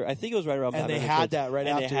after. I think it was right around. And they Batman had Returns, that right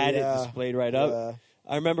and after. they had yeah. it displayed right Yeah. up.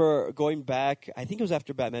 I remember going back. I think it was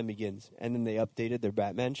after Batman Begins, and then they updated their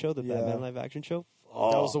Batman show, the Yeah. Batman live action show.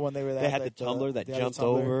 That was the one they were. They had the tumbler that jumped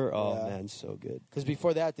over. Oh Yeah. man, so good. Because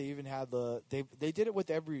before that, they even had they did it with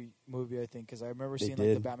every movie, I think. Because I remember They seeing like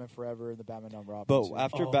did. the Batman Forever and the Batman on Robin. But too.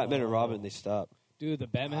 after Batman and Robin, they stopped. Dude, the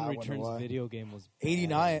Batman I wonder Returns why. video game was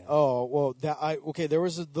 89. badass. Oh well, there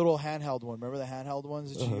was a little handheld one. Remember the handheld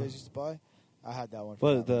ones that Uh-huh. you guys used to buy? I had that one.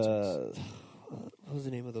 For What Batman Returns. what was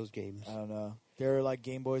the name of those games? I don't know. They were like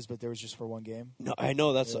Game Boys, but they was just for one game. No, I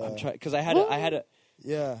know that's. Yeah. I'm trying because I had a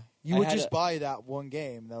Yeah, you I would had just a- buy that one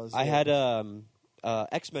game. That was. I it. had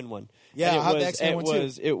X-Men one. Yeah, and I have the was, X-Men it one, too.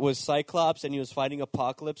 was it was Cyclops, and he was fighting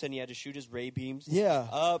Apocalypse, and he had to shoot his ray beams. Yeah.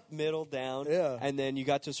 Up, middle, down. Yeah. And then you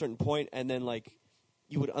got to a certain point, and then like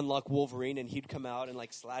you would unlock Wolverine, and he'd come out and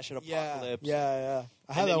like slash at Yeah, Apocalypse. yeah.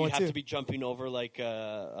 I had And then that you'd one have too. to be jumping over like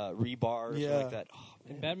rebar or something Yeah. like that. Oh,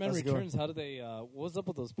 In man. Batman That's a good Returns, how did they? What was up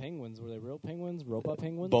with those penguins? Were they real penguins? Robot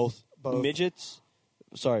penguins? Both Both. midgets.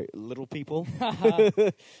 Sorry, little people,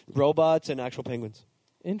 robots, and actual penguins.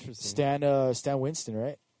 Interesting. Stan Winston,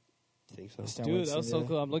 right? I think so. Stan Dude, Winston, that was so yeah.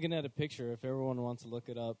 cool. I'm looking at a picture. If everyone wants to look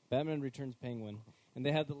it up, Batman Returns penguin. And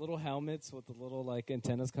they had the little helmets with the little like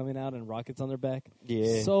antennas coming out and rockets on their back.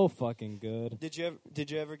 Yeah. So fucking good. Did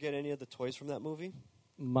you ever get any of the toys from that movie?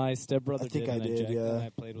 My stepbrother I think did, I and did, jacked yeah. them, and I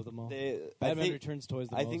played with them all. I Batman think, Returns toys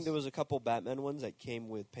the I most. think there was a couple Batman ones that came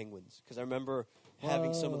with penguins because I remember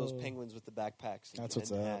having some of those Whoa. penguins with the backpacks. That's and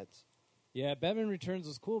what's up. hats. Yeah, Batman Returns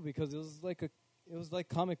was cool because it was like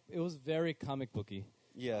comic. It was very comic booky.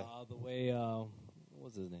 Yeah, The way what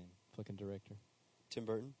was his name? Fucking director. Tim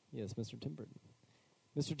Burton. Yes, Mr. Tim Burton.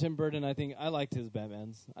 Mr. Tim Burton, I think I liked his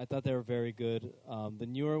Batmans. I thought they were very good. The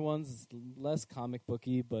newer ones, is less comic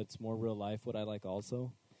booky, but it's more real life. What I like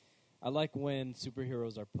also, I like when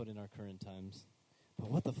superheroes are put in our current times.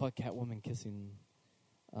 But what the fuck, Catwoman kissing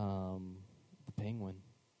the Penguin?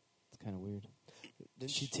 It's kind of weird.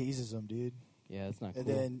 She teases him, dude. Yeah, it's not And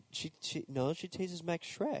cool. then, She tases Max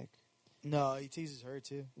Shrek. no, he teases her,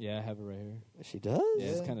 too. Yeah, I have it right here. She does. Yeah,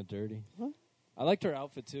 it's Yeah. kind of dirty. What? I liked her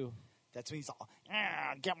outfit too. That's when he's all,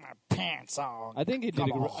 get my pants on. I think he did.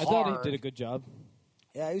 Come I thought he hard. did a good job.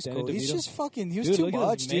 Yeah, he was Danny cool. He's DeVito. just fucking, he was Dude, too look at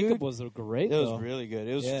much, his makeup dude. was great. It was though. really good.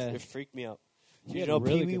 It was. Yeah. It freaked me out. He You had know,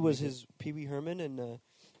 really Pee Wee good was makeup. his Pee Wee Herman, and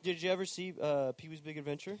did you ever see Pee Wee's Big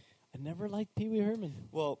Adventure? I never liked Pee Wee Herman.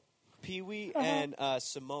 Well, Pee Wee and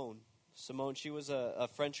Simone. Simone, she was a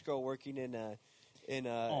French girl working in a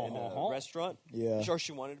restaurant. Yeah. Sure,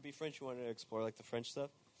 she wanted to be French. She wanted to explore like the French stuff.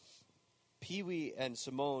 Pee Wee and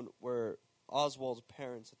Simone were Oswald's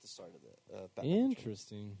parents at the start of the Batman.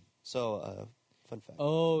 Interesting. So, fun fact.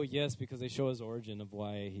 Oh yes, because they show his origin of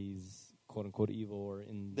why he's quote unquote evil or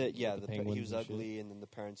in The the Penguins he was and shit. ugly, and then the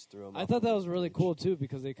parents threw him. I off thought of that the was really bridge. cool too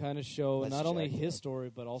because they kind of show That's not only jacked his up. story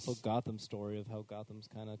but also Gotham's story of how Gotham's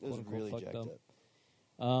kind of It was quote unquote really fucked jacked up.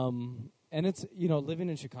 up. And it's living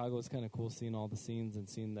in Chicago is kind of cool seeing all the scenes and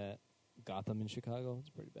seeing that Gotham in Chicago. It's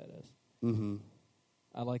pretty badass. Mm-hmm.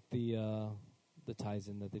 I like the ties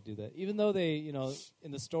in that they do that. Even though they,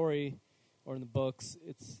 in the story or in the books,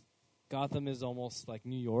 it's Gotham is almost like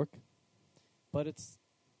New York, but it's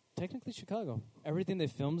technically Chicago. Everything they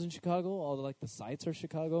filmed in Chicago, all the sites are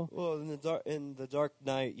Chicago. Well, in the Dark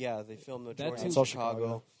Knight, yeah, they filmed the That's in in all Chicago.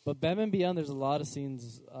 Chicago. But Batman Beyond, there's a lot of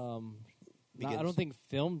scenes. I Begins. don't think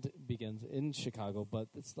filmed begins in Chicago, but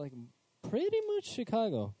it's like pretty much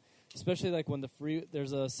Chicago. Especially like when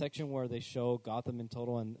there's a section where they show Gotham in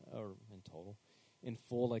full,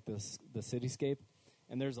 like the cityscape,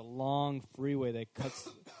 and there's a long freeway that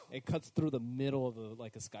cuts through the middle of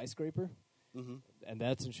a skyscraper, Mm-hmm. and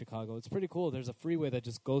that's in Chicago. It's pretty cool. There's a freeway that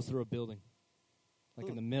just goes through a building, like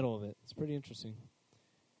in the middle of it. It's pretty interesting.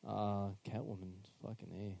 Catwoman,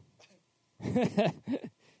 fucking A.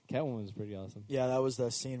 Catwoman's pretty awesome. Yeah, that was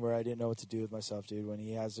the scene where I didn't know what to do with myself, dude. When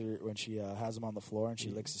she has him on the floor and she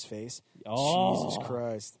licks his face. Oh, Jesus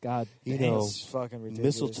Christ. God, You damn. know, It's fucking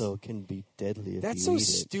ridiculous. Mistletoe can be deadly if That's you so eat it,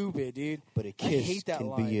 stupid, dude. but a I kiss hate that can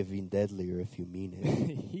line. be even deadlier if you mean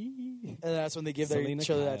it. And that's when they give Selena each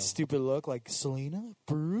other Kyle. that stupid look, like, Selena?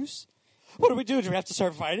 Bruce? What do we do? Do we have to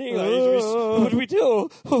start fighting? What do we do?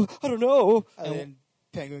 Oh, I don't know. And then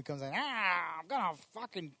Penguin comes in, I'm gonna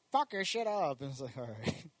fucking fuck your shit up. And it's like, all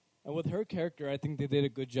right. And with her character, I think they did a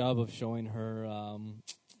good job of showing her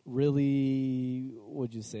really,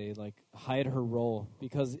 would you say, like, hide her role.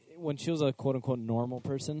 Because when she was a quote-unquote normal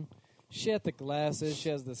person, she had the glasses, she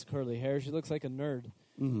has this curly hair, she looks like a nerd.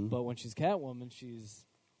 Mm-hmm. But when she's Catwoman, she's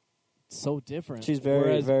so different. She's very,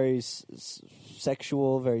 Whereas very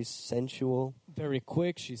sexual, very sensual. very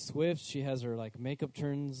quick, she's swift, she has her, like, makeup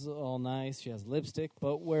turns all nice, she has lipstick.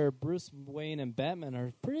 But where Bruce Wayne and Batman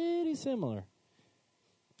are pretty similar.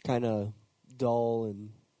 Kind of dull and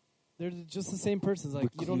They're just the same person. It's like,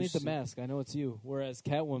 you don't need the Reclusive. mask. I know it's you. Whereas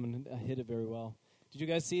Catwoman hit it very well. Did you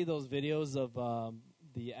guys see those videos of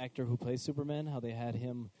the actor who plays Superman? How they had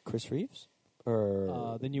him, Chris Reeves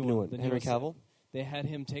or the new one, the Henry newest- Cavill. They had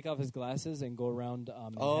him take off his glasses and go around.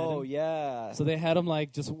 Manhattan. Oh yeah. So they had him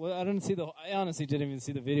like just. Well, I didn't see the. I honestly didn't even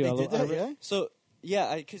see the video. They did that, yeah? So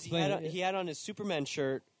yeah, because Explain it. he had on his Superman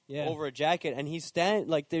shirt Yeah. over a jacket, and he's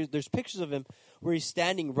there's pictures of him where he's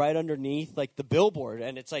standing right underneath like the billboard,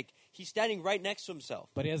 and it's like he's standing right next to himself.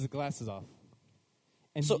 But he has the glasses off.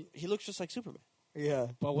 And So he looks just like Superman. Yeah.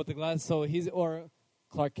 but with the glasses, so he's or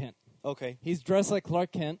Clark Kent. Okay. He's dressed like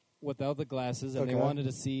Clark Kent without the glasses, and they Okay. wanted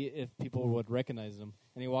to see if people would recognize him.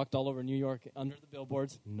 And he walked all over New York under the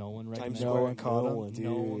billboards. No one recognized Times him. No Square, one caught him, one. dude.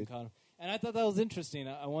 No one caught him. And I thought that was interesting.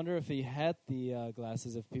 I wonder if he had the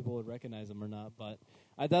glasses, if people would recognize him or not. But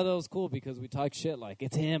I thought that was cool because we talk shit like,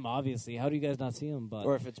 it's him, obviously. How do you guys not see him? But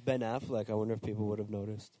Or if it's Ben Affleck, I wonder if people would have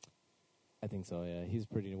noticed. I think so, yeah. He's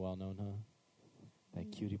pretty well known, huh?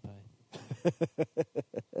 That cutie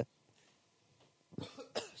pie.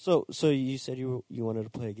 So you said you wanted to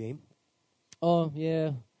play a game? Oh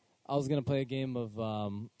yeah, I was gonna play a game of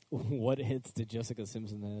what hits did Jessica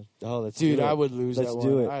Simpson have? Oh, let's Dude, do it. I would lose Let's that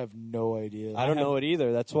do one. it. I have no idea. I don't know it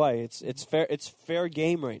either. That's why it's fair. It's fair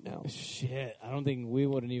game right now. Shit, I don't think we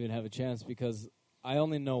wouldn't even have a chance because I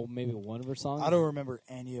only know maybe one of her songs. I don't remember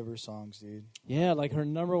any of her songs, dude. Yeah, like her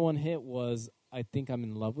number one hit was "I Think I'm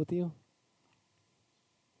in Love with You."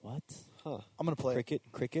 What? Huh? I'm gonna play.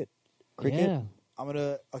 Cricket. Yeah. I'm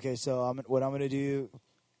gonna. Okay, so what I'm gonna do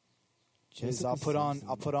is Jessica I'll put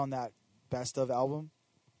Simpson. on that best of album,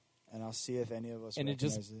 and I'll see if any of us And it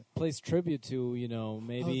recognize just it. plays tribute to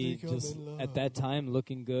maybe think I'm just in love. at that time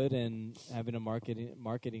looking good and having a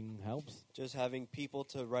marketing helps. Just having people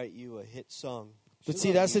to write you a hit song. But She's see,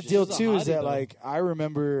 a- that's the she's deal a too. Is hottie, that though. like I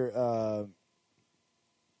remember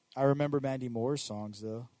Mandy Moore's songs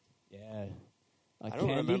though. Yeah. Like I don't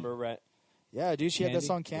Candy? remember. Yeah, dude, she had that Candy?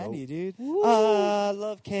 song "Candy," dude. I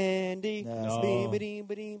love candy. No. Beam, ba-deem,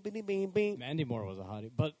 ba-deem, ba-deem, beam, beam. Mandy Moore was a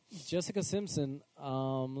hottie, but Jessica Simpson.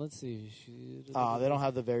 Let's see. They don't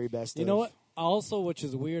have the very best. You know what? Also, which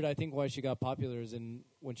is weird, I think why she got popular is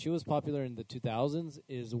when she was popular in the 2000s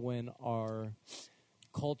is when our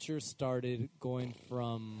culture started going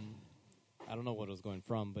from, I don't know what it was going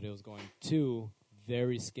from, but it was going to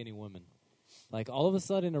very skinny women. Like all of a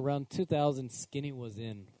sudden around 2000, skinny was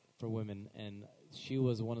in for women, and she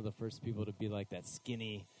was one of the first people to be like that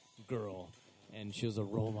skinny girl, and she was a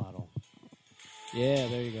role model. Yeah,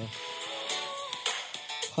 there you go.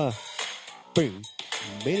 Huh. Boom.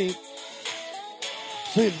 Minute.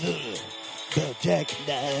 The Jack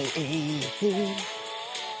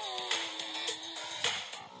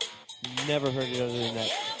Never heard it other than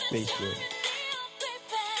that bass riff.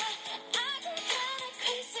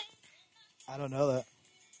 I don't know that.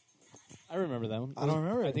 I remember that one. I don't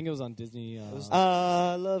remember I it. think it was on Disney.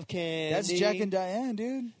 I love candy. That's Jack and Diane,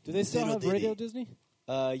 dude. Do they still Little have Diddy. Radio Disney?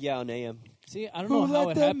 Yeah, on AM. See, I don't Who know how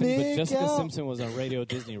let it them happened, but make Jessica out? Simpson was on Radio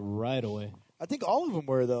Disney right away. I think all of them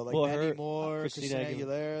were though. Like Well, Mandy her- Moore, Christina Christina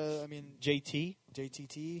Aguilera. I mean, JT.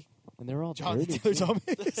 JTT, And they're all Jonathan dirty. Taylor too.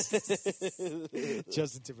 Thomas,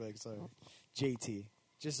 Justin Timberlake. Sorry, JT,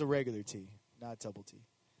 just a regular T, not double T,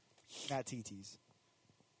 not TTs.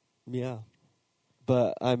 Yeah.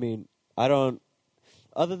 But, I mean, I don't...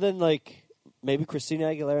 Other than, like, maybe Christina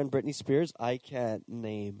Aguilera and Britney Spears, I can't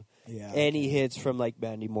name Yeah, any hits from, like,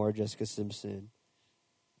 Mandy Moore, Jessica Simpson,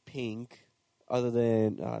 Pink, other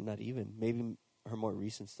than... not even. Maybe her more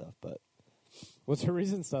recent stuff, but... What's her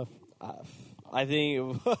recent stuff? I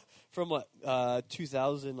think from,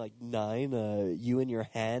 2009, You in Your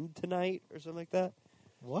Hand Tonight, or something like that.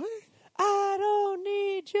 What? I don't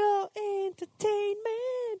need your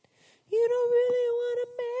entertainment. You don't really want to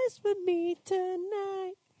mess with me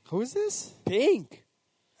tonight. Who is this? Pink.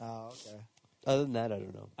 Oh, okay. Other than that, I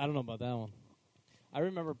don't know. I don't know about that one. I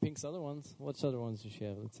remember Pink's other ones. What other ones does she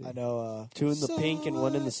have? Let's see. I know. Two in the pink and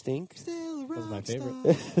one in the stink. Still a That was my rock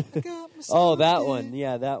favorite. star. I got my Oh, that something. one.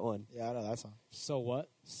 Yeah, that one. Yeah, I know that song. So what?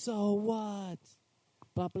 So what?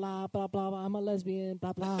 Blah, blah, blah, blah, blah. I'm a lesbian.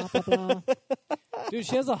 Blah, blah, blah, blah. Dude,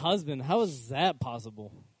 she has a husband. How is that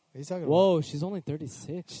possible? What are you talking about? Whoa, she's only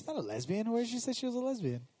 36. She's not a lesbian. Where did she say she was a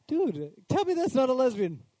lesbian? Dude, tell me that's not a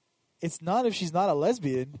lesbian. It's not if she's not a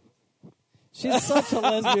lesbian. She's such a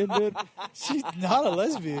lesbian, dude. She's not a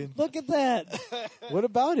lesbian. Look at that. What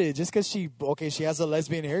about it? Just because she has a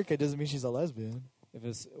lesbian haircut doesn't mean she's a lesbian. If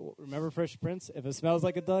it's remember Fresh Prince? If it smells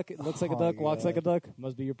like a duck, it looks like a Oh, duck, walks God. like a duck,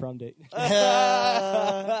 must be your prom date.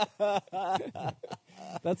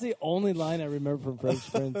 That's the only line I remember from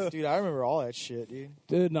Fresh Prince. Dude, I remember all that shit, dude.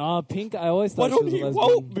 Dude, nah, Pink. I always Why thought she don't was a he lesbian.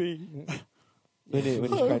 want me? when he's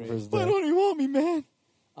crying for his Why dad. don't you want me, man?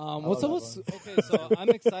 What's love up that with, okay, so I'm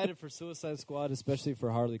excited for Suicide Squad, especially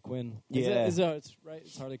for Harley Quinn. Yeah. It's right?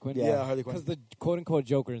 It's Harley Quinn? Yeah, Harley Quinn. Because the quote-unquote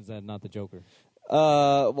Joker is that not the Joker.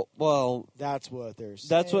 Well, That's what they're saying.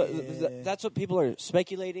 that's what that's what people are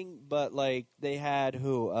speculating. But like they had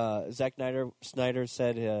Zack Snyder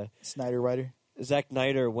said Snyder Writer. Zack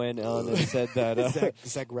Snyder went on and said that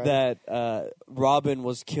Zack Writer. that Robin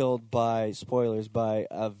was killed by spoilers by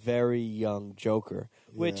a very young Joker.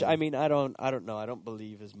 Which Yeah. I mean I don't know. I don't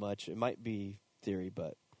believe as much. It might be theory,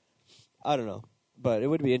 but I don't know. But it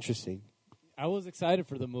would be interesting. I was excited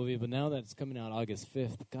for the movie, but now that it's coming out August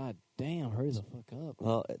 5th, god damn, hurry the fuck up.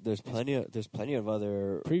 Well, there's plenty of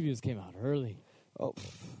other. Previews came out early. Oh,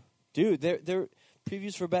 dude, their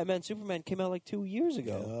previews for Batman Superman came out like 2 years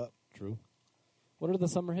ago. True. What are the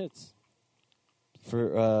summer hits?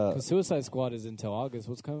 For 'Cause Suicide Squad is until August.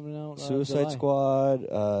 What's coming out? Suicide July?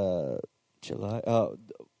 Squad, July.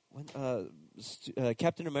 When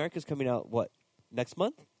Captain America's coming out what next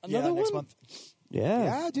month? Another yeah, next one? month.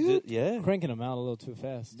 Yeah, dude. Yeah. Cranking them out a little too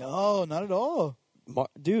fast. No, not at all.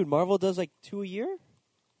 Dude, Marvel does like 2 a year.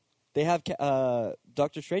 They have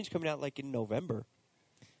Doctor Strange coming out like in November.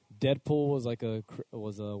 Deadpool was like a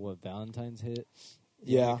Valentine's hit.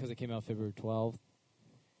 Yeah. Because it came out February 12th.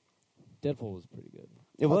 Deadpool was pretty good.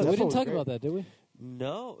 It was. We Deadpool didn't was talk great. about that, did we?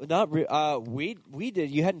 No, not we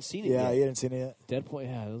did. You hadn't seen it Yeah, yet. you hadn't seen it yet. Deadpool,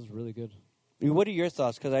 yeah, it was really good. What are your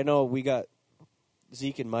thoughts? Because I know we got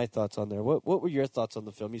Zeke and my thoughts on there. What were your thoughts on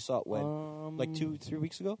the film? You saw it when? Like 2-3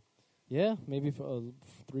 weeks ago? Yeah, maybe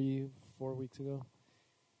 3-4 weeks ago.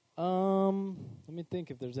 Let me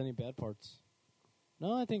think if there's any bad parts.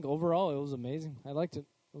 No, I think overall it was amazing. I liked it.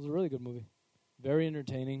 It was a really good movie. Very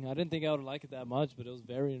entertaining. I didn't think I would like it that much, but it was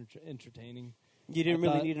very entertaining. You didn't I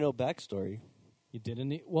really thought- need to know backstory. You didn't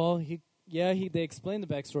need... Well, they explained the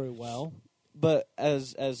backstory well. But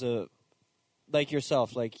as a like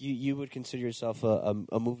yourself, like you would consider yourself a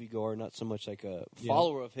moviegoer, not so much like a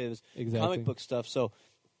follower of his Exactly. comic book stuff. So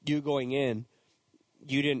you going in,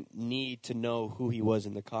 you didn't need to know who he was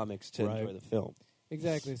in the comics to Right. enjoy the film.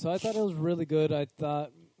 Exactly. So I thought it was really good. I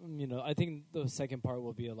thought, I think the second part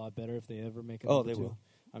will be a lot better if they ever make it. Oh, they will.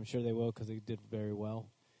 I'm sure they will because they did very well.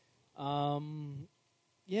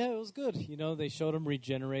 Yeah, it was good. They showed him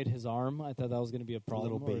regenerate his arm. I thought that was going to be a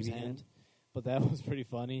problem. Little or his baby hand. But that was pretty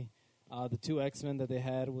funny. The 2 X-Men that they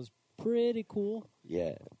had was pretty cool.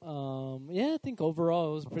 Yeah. Yeah, I think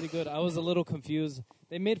overall it was pretty good. I was a little confused.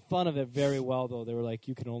 They made fun of it very well, though. They were like,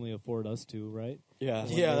 you can only afford us to, right? Yeah.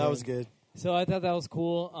 Yeah, that was good. So I thought that was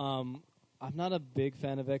cool. I'm not a big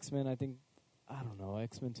fan of X-Men. I think,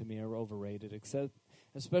 X-Men to me are overrated,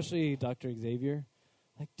 especially Dr. Xavier.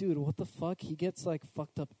 Like, dude, what the fuck? He gets,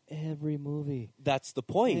 fucked up every movie. That's the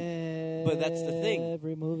point. But that's the thing.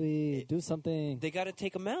 Every movie. Do something. They got to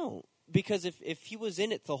take him out. Because if he was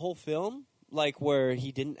in it the whole film, like where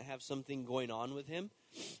he didn't have something going on with him,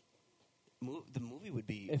 the movie would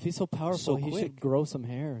be... If he's so powerful, so he quick. should grow some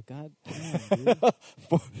hair. God damn,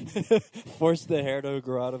 dude. Force the hair to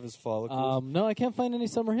grow out of his follicles. No, I can't find any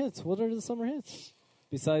summer hits. What are the summer hits?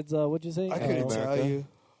 Besides, what'd you say? I couldn't tell America. you.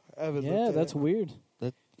 I haven't looked Yeah, at that's it. weird.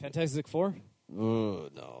 That- Fantastic Four? No,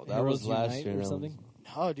 that Heroes was last Unite year. or that something?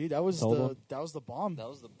 No, dude, that was Solo? the bomb.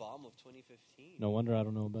 was the bomb of 2015. No wonder I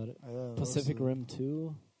don't know about it. Yeah, that was Pacific the- Rim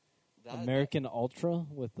 2? That, American Ultra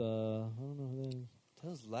with I don't know who that is. That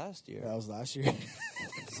was last year. That was last year.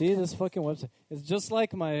 See this fucking website. It's just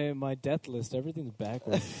like my death list. Everything's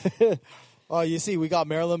backwards. Oh, you see, we got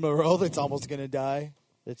Marilyn Monroe that's almost gonna die.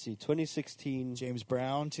 Let's see, 2016. James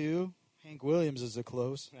Brown too. Hank Williams is a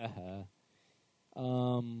close.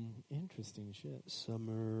 Interesting shit.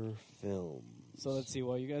 Summer film. So let's see.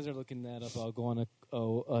 While you guys are looking that up, I'll go on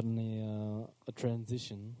a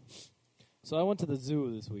transition. So I went to the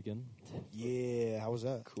zoo this weekend. Yeah, how was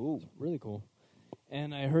that? Cool. Really cool.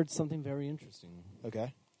 And I heard something very interesting.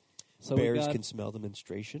 Okay. So Bears we got, can smell the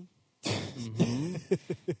menstruation.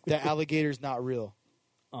 The alligator's not real.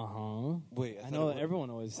 Wait, I know everyone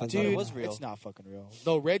always I says thought it Dude, was real. it's not fucking real.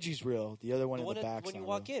 No, Reggie's real. The other one The in one the back's when you not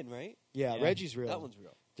walk real. in, right? Yeah, Yeah. Reggie's real. That one's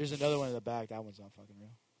real. There's another one in the back. That one's not fucking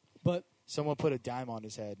real. But Someone put a dime on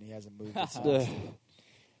his head and he hasn't moved. It Ugh. since.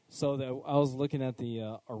 so I was looking at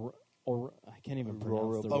the I can't even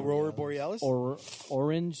pronounce the word. Aurora Borealis.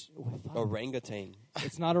 Orange. fuck. Orangutan.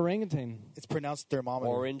 It's not orangutan. It's pronounced thermometer.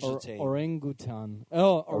 Orangutan. Orangutan.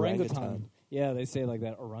 Oh, orangutan. Orangutan. Yeah, they say it like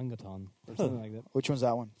that. Orangutan or something like that. Which one's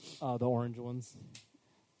that one? The orange ones.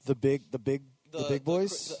 The big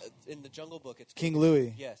boys. In the Jungle Book, it's King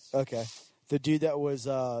Louis. Yes. Okay. The dude that was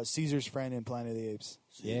Caesar's friend in Planet of the Apes.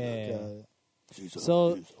 Yeah. Like,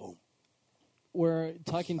 So we're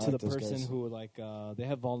talking I to like the those person guys. who they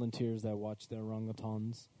have volunteers that watch the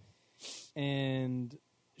orangutans, and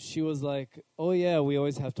she was like, "Oh yeah, we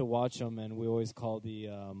always have to watch them, and we always call the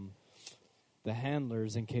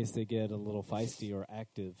handlers in case they get a little feisty or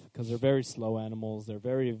active because they're very slow animals. They're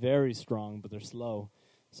very very strong, but they're slow.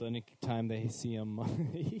 So anytime they see them,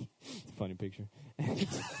 it's a funny picture.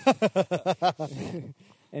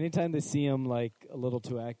 Anytime they see them like a little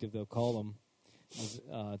too active, they'll call them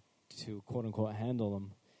to quote unquote handle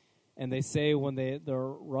them. And they say when the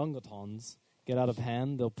orangutans get out of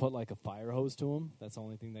hand, they'll put like a fire hose to them. That's the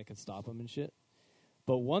only thing that can stop them and shit.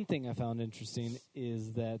 But one thing I found interesting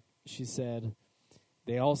is that she said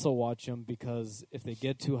they also watch them because if they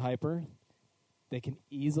get too hyper, they can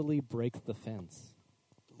easily break the fence.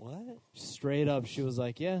 What? Straight up, she was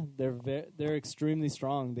like, "Yeah, they're extremely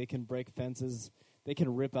strong. They can break fences. They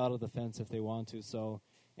can rip out of the fence if they want to. So,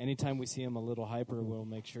 anytime we see them a little hyper, we'll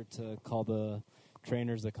make sure to call the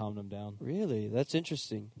trainers to calm them down." Really? That's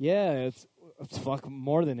interesting. Yeah, it's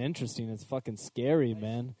more than interesting. It's fucking scary,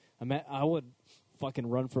 man. I fucking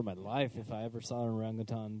run for my life if I ever saw an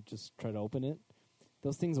orangutan just try to open it.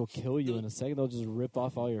 Those things will kill you in a second. They'll just rip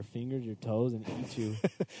off all your fingers, your toes, and eat you.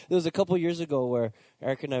 There was a couple years ago where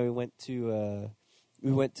Eric and I went to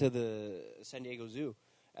the San Diego Zoo,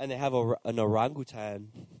 and they have an orangutan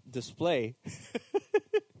display.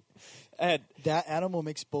 And That animal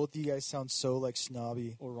makes both you guys sound so like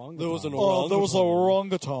snobby. Orangutan. there was an Oh, there was an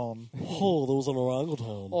orangutan. orangutan. Oh, there was an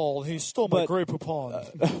orangutan. Oh, he stole my But- Grey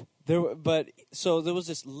Poupon. So there was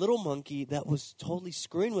this little monkey that was totally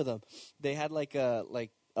screwing with him. They had like a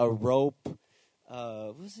rope.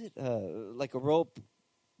 What was it? Like a rope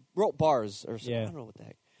bars or something. Yeah. I don't know what the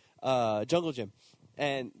heck. Jungle gym.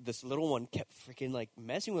 And this little one kept freaking like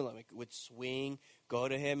messing with him. Like would swing, go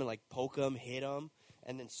to him and like poke him, hit him,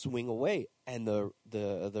 and then swing away. And the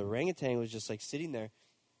orangutan was just like sitting there,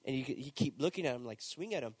 and he keep looking at him, like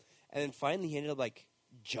swing at him, and then finally he ended up like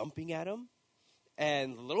jumping at him,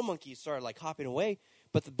 and the little monkey started like hopping away,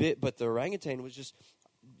 but the orangutan was just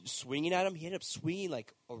swinging at him. He ended up swinging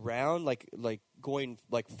like around, like going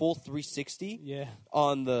like full 360 Yeah.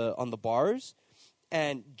 on the bars,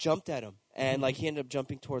 and jumped at him. And like he ended up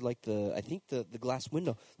jumping toward like I think the glass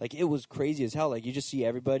window. Like it was crazy as hell. Like you just see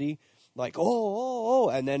everybody like oh,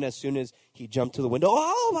 and then as soon as he jumped to the window,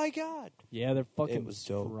 oh my god! Yeah, they're fucking was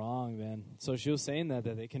dope. strong, man. So she was saying that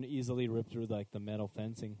they can easily rip through like the metal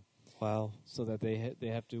fencing, Wow. so that they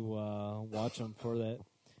have to watch them for that.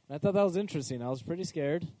 And I thought that was interesting. I was pretty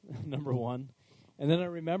scared, number one, and then I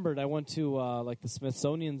remembered I went to like the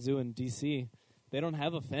Smithsonian Zoo in D.C. They don't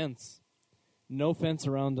have a fence, no fence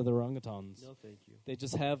around the orangutans. No, thank you. They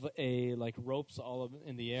just have a like ropes all up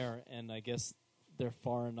in the air, and I guess they're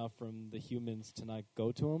far enough from the humans to not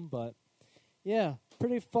go to them. But yeah,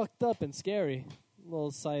 pretty fucked up and scary.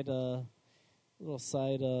 Little side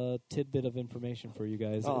tidbit of information for you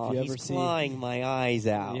guys. Oh, if you ever he's see, flying my eyes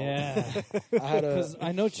out. yeah, I had because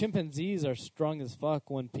I know chimpanzees are strong as fuck.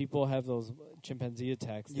 When people have those chimpanzee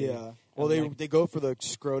attacks, Yeah. Well, and they go for the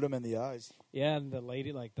scrotum and the eyes. yeah, and the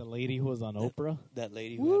lady who was on Oprah. That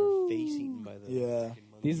lady who had her face eaten by the Yeah. freaking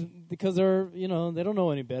monkey. These because they're they don't know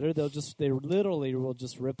any better. They literally will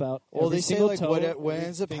just rip out. Well, every they say single like toe, what every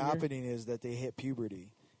ends up finger. happening is that they hit puberty,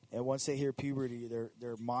 and once they hit puberty,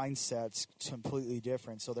 their mindset's completely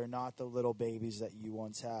different. So they're not the little babies that you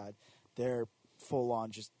once had. They're full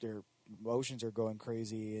on, just their emotions are going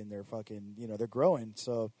crazy, and they're fucking they're growing.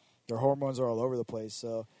 So their hormones are all over the place.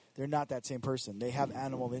 So they're not that same person. They have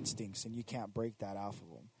animal instincts, and you can't break that off of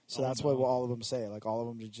them. So Oh, that's no. what all of them say. Like all of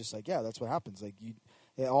them are just like, yeah, that's what happens. Like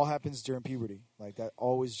it all happens during puberty. Like that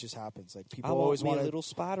always just happens. Like people always want a to. little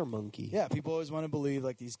spider monkey. Yeah, people always want to believe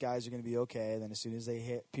like these guys are going to be okay, and then as soon as they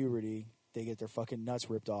hit puberty, they get their fucking nuts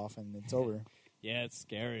ripped off, and it's over. Yeah, it's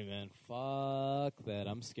scary, man. Fuck that.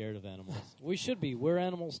 I'm scared of animals. We should be. We're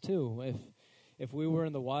animals too. If we were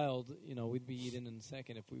in the wild, we'd be eaten in a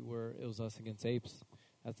second. If it was us against apes.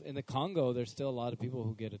 In the Congo, there's still a lot of people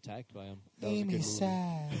who get attacked by them. Amy's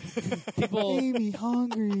sad. People, Amy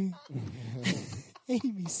hungry.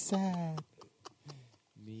 Amy sad.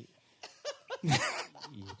 meat.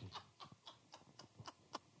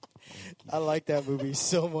 I like that movie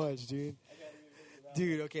so much, dude.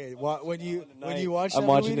 Dude, okay. When you watch that I'm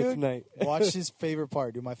watching movie, it dude, tonight. watch his favorite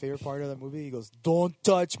part. Dude, my favorite part of that movie, he goes, "Don't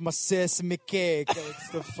touch my sesame cake." It's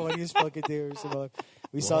the funniest fucking thing I've ever seen in my life.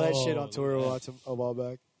 We saw that shit on tour a while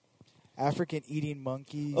back. African eating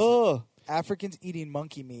monkeys. Oh, Africans eating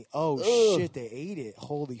monkey meat. Oh Ugh. shit, they ate it.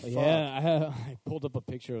 Holy fuck. Yeah, I pulled up a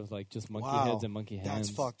picture of like just monkey Wow. heads and monkey hands. That's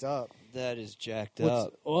fucked up. that is jacked What's-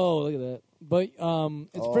 up. Oh, look at that. But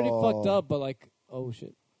it's pretty fucked Oh. up. But like, oh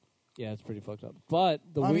shit. Yeah, it's pretty fucked up. But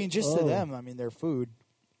I mean, just to them. I mean, their food.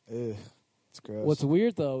 Ugh, it's gross. What's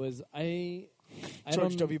weird though is I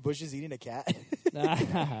George don't W. Bush is eating a cat.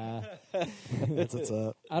 That's what's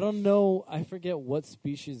up. I don't know. I forget what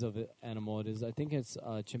species of animal it is. I think it's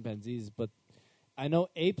chimpanzees, but I know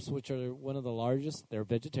apes, which are one of the largest. They're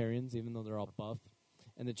vegetarians, even though they're all buff.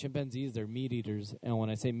 And the chimpanzees, they're meat eaters. And when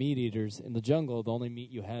I say meat eaters, in the jungle, the only meat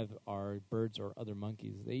you have are birds or other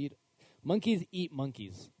monkeys. Monkeys eat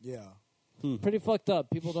monkeys. Yeah. Pretty fucked up.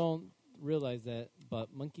 People don't realize that,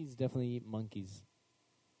 but monkeys definitely eat monkeys.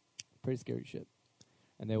 Pretty scary shit.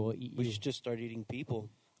 And they will eat We you. should just start eating people.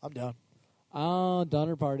 I'm down.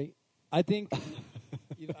 Donner Party. I think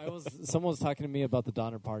someone was talking to me about the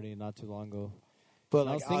Donner Party not too long ago. But And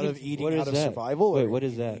I like was out of thinking- eating What out is of that? survival? Wait, or what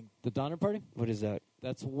is that? eating- The Donner Party? What is that?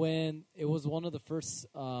 That's when it was one of the first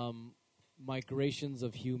migrations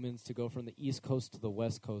of humans to go from the East Coast to the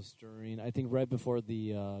West Coast during, I think, right before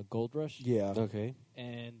the gold rush. Yeah. Okay.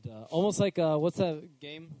 And almost like, what's that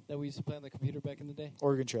game that we used to play on the computer back in the day?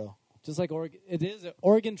 Oregon Trail. Just like it is.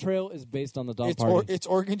 Oregon Trail is based on the dog party. It's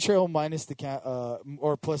Oregon Trail minus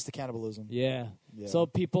or plus the cannibalism. Yeah. Yeah. So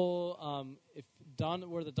people, if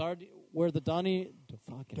where the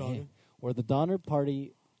Donner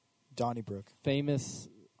Party Donnybrook. famous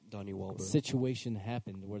Donnie Wahlberg. situation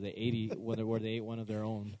happened where they ate where they ate one of their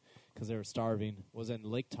own because they were starving was in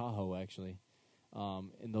Lake Tahoe actually,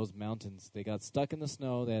 in those mountains. They got stuck in the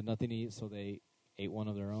snow. They had nothing to eat, so they ate one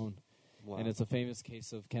of their own. Wow. And it's a famous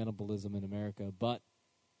case of cannibalism in America. But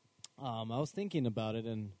I was thinking about it,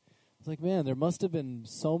 and I was like, man, there must have been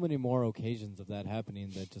so many more occasions of that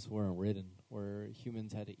happening that just weren't written, where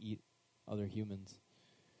humans had to eat other humans.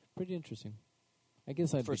 Pretty interesting. I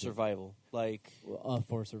guess I'd for be survival. Like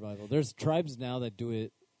for survival. There's tribes now that do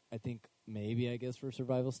it. I think maybe I guess for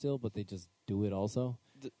survival still, but they just do it also.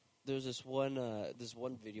 there's this one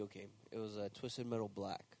video game. It was Twisted Metal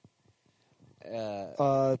Black.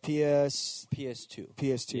 PS2.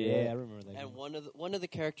 PS2. Yeah, right? I remember that. And game. one of the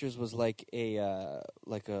characters was like a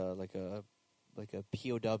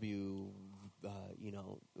POW,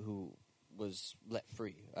 who was let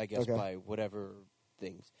free, I guess, Okay. by whatever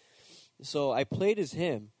things. So I played as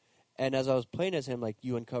him, and as I was playing as him, like,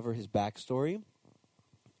 you uncover his backstory,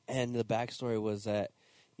 and the backstory was that,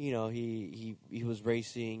 he was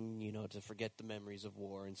racing, to forget the memories of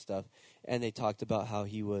war and stuff, and they talked about how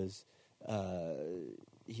he was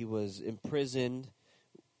imprisoned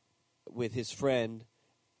with his friend,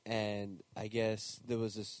 and I guess there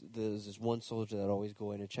was this one soldier that always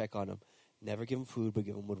go in and check on him, never give him food, but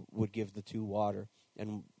would give the two water,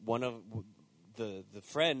 and one of the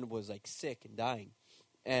friend was like sick and dying,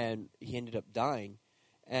 and he ended up dying,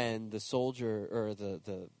 and the soldier or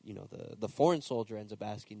the foreign soldier ends up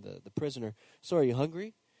asking the prisoner, "So are you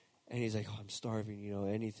hungry?" And he's like, "Oh, I'm starving,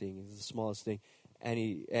 anything, it's the smallest thing." And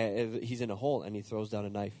he's in a hole, and he throws down a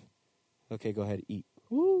knife. "Okay, go ahead, eat."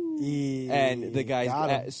 And the guy,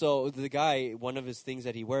 one of his things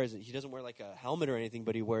that he wears, he doesn't wear like a helmet or anything,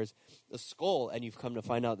 but he wears a skull, and you've come to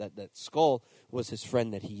find out that skull was his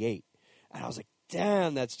friend that he ate. And I was like,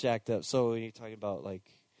 damn, that's jacked up. So when you're talking about like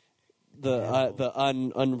the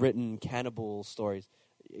unwritten cannibal stories,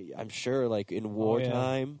 I'm sure like in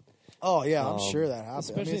wartime. Oh yeah, I'm sure that happened.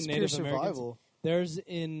 especially it's Native pure Americans. survival. There's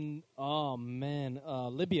in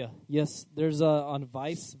Libya. Yes, there's on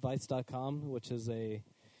Vice.com, which is it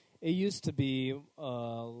used to be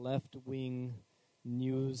a left-wing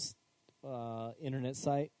news internet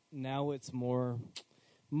site. Now it's more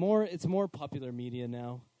popular media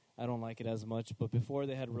now. I don't like it as much, but before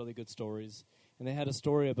they had really good stories. And they had a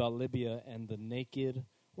story about Libya and the naked,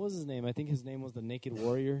 what was his name? I think his name was the Naked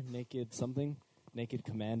Warrior, Naked something, Naked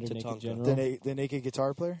Commander, Tatanka. Naked General. The naked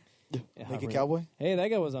guitar player, Yeah, naked right. cowboy, Hey, that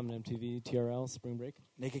guy was on MTV, TRL, Spring Break.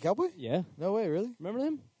 naked cowboy. Yeah. No way, really? Remember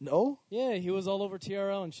him? No. Yeah, he was all over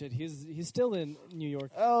TRL and shit. He's still in New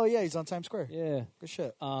York. Oh yeah, he's on Times Square. Yeah. Good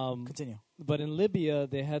shit. Um, Continue. but in Libya,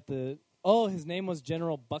 they had his name was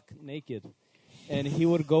General Buck Naked. And he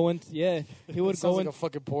would go into, he would Sounds go like in, a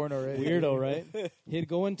fucking porn already. weirdo, right? He'd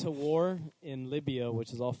go into war in Libya,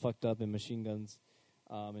 which is all fucked up in machine guns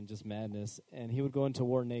and just madness. And he would go into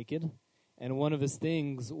war naked. And one of his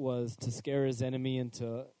things was to scare his enemy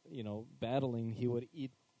into, battling. He would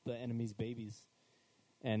eat the enemy's babies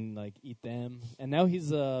and, like, eat them. And now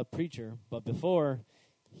he's a preacher. But before,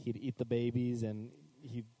 he'd eat the babies and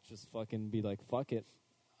he'd just fucking be like, fuck it.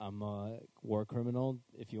 I'm a war criminal.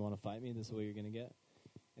 If you want to fight me, this is what you're going to get.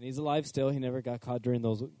 And he's alive still. He never got caught during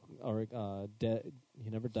those, he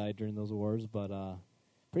never died during those wars, but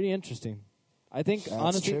pretty interesting. I think, That's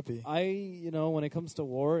honestly, trippy. when it comes to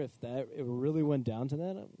war, if it really went down to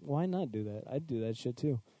that, why not do that? I'd do that shit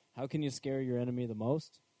too. How can you scare your enemy the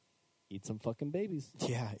most? Eat some fucking babies.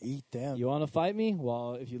 Yeah, eat them. You want to fight me?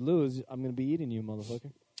 Well, if you lose, I'm going to be eating you,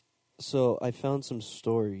 motherfucker. So I found some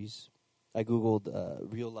stories. I googled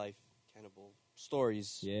real life cannibal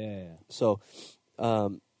stories. Yeah. So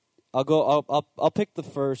I'll go. I'll pick the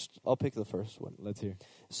first. I'll pick the first one. Let's hear.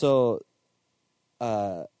 So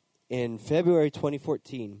in February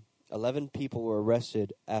 2014, 11 people were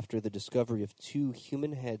arrested after the discovery of 2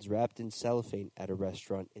 human heads wrapped in cellophane at a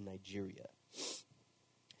restaurant in Nigeria.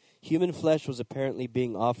 Human flesh was apparently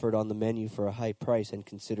being offered on the menu for a high price and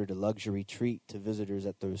considered a luxury treat to visitors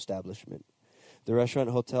at the establishment. The restaurant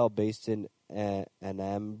hotel based in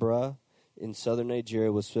Anambra in southern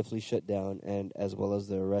Nigeria was swiftly shut down, and as well as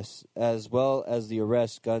the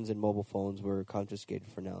arrest, guns and mobile phones were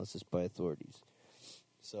confiscated for analysis by authorities.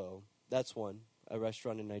 So that's one. A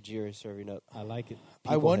restaurant in Nigeria serving up. I like it.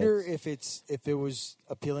 I wonder heads. if it was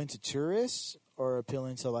appealing to tourists or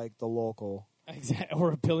appealing to like the local.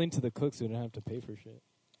 Or appealing to the cooks who don't have to pay for shit.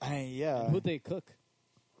 Yeah. And who'd they cook?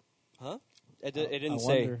 Huh? It didn't I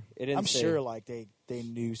say. wonder. It didn't I'm say. sure like they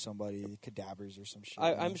knew somebody, cadavers or some shit.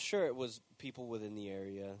 I'm sure it was people within the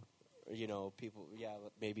area. You know, people. Yeah,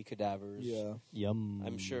 maybe cadavers. Yeah. Yum.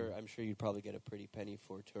 I'm sure you'd probably get a pretty penny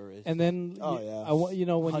for tourists. And then, Oh, yeah.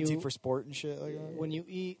 when Hunting you for sport and shit like that. when you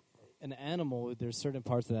eat an animal, there's certain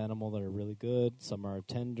parts of the animal that are really good. Some are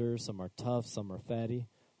tender, some are tough, some are fatty.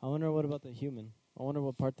 I wonder what about the human. I wonder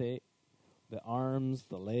what part they ate. The arms,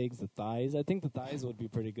 the legs, the thighs. I think the thighs would be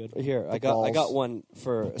pretty good. Here, I balls. got one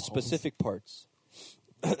for specific parts.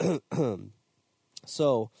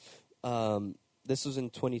 So, this was in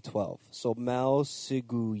 2012. So Mao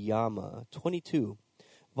Sugiyama, 22,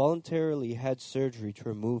 voluntarily had surgery to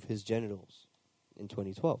remove his genitals in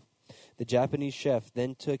 2012. The Japanese chef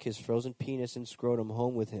then took his frozen penis and scrotum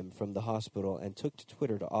home with him from the hospital and took to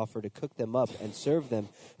Twitter to offer to cook them up and serve them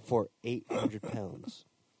for 800 pounds.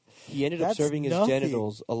 He ended up That's serving his nothing.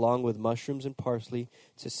 genitals along with mushrooms and parsley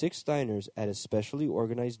to 6 diners at a specially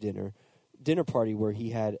organized dinner party where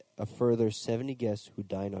he had a further 70 guests who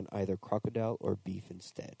dined on either crocodile or beef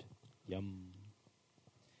instead. Yum.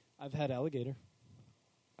 I've had alligator.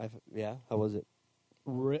 How was it?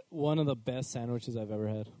 One of the best sandwiches I've ever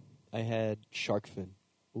had. I had shark fin.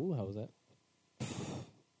 Ooh, how was that?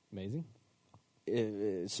 Amazing.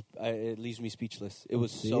 It leaves me speechless. It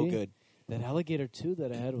was so See? good. That alligator too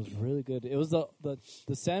that I had was really good. It was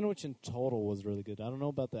the sandwich in total was really good. I don't know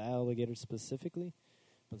about the alligator specifically,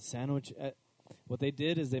 but the sandwich. What they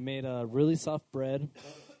did is they made a really soft bread,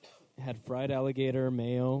 had fried alligator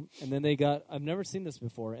mayo, and then they got. I've never seen this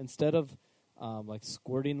before. Instead of like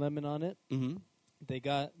squirting lemon on it, Mm-hmm. they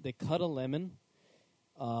cut a lemon.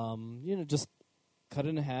 Just cut it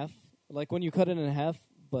in half. Like when you cut it in half.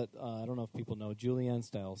 But I don't know if people know julienne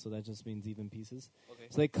style, so that just means even pieces. Okay.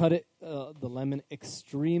 So they cut it, the lemon,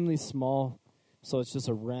 extremely small, so it's just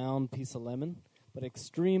a round piece of lemon, but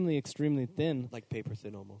extremely, extremely thin, Like paper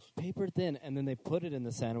thin almost. paper thin, and then they put it in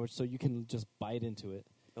the sandwich so you can just bite into it.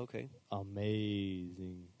 Okay.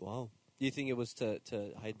 Amazing. Wow. Do you think it was to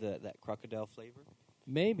hide that crocodile flavor?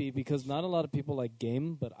 Maybe, because not a lot of people like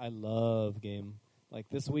game, but I love game. Like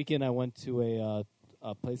this weekend I went to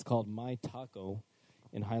a place called My Taco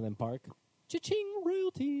in Highland Park. Cha-ching,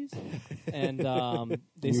 royalties. And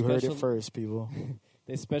You heard it first, people.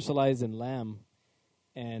 they specialize in lamb.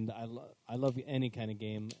 And I love any kind of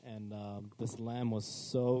game. And this lamb was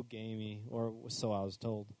so gamey, or so I was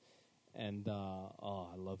told. And,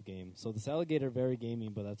 I love game. So this alligator, very gamey,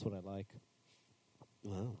 but that's what I like.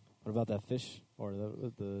 Wow. What about that fish? Or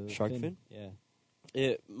the Shark fin?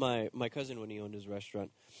 Yeah. My cousin, when he owned his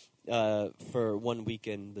restaurant, for one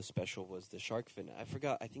weekend, the special was the shark fin. I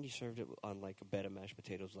forgot. I think he served it on like a bed of mashed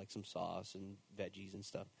potatoes, like some sauce and veggies and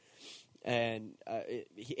stuff. And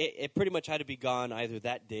it pretty much had to be gone either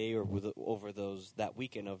that day or over that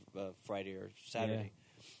weekend of Friday or Saturday.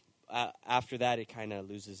 After that, it kind of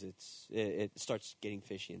loses it starts getting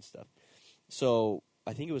fishy and stuff. So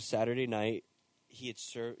I think it was Saturday night. He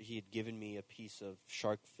had given me a piece of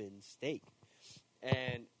shark fin steak,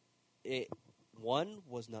 and it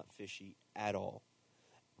was not fishy at all,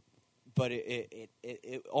 but it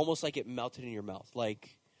almost like it melted in your mouth.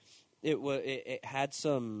 Like it had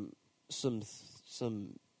some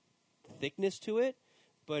thickness to it,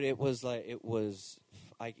 but it was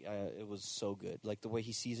so good. Like the way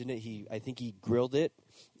he seasoned it, I think he grilled it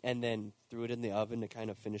and then threw it in the oven to kind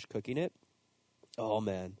of finish cooking it. Oh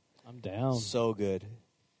man, I'm down. so good.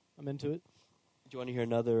 I'm into it. Do you want to hear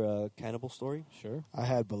another cannibal story? Sure. I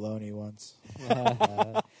had bologna once.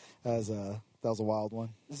 That was a wild one.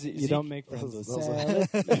 You don't make friends with Those are- salad.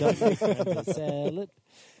 You don't make friends with salad.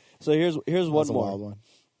 So here's That one was a more. wild one.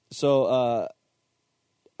 So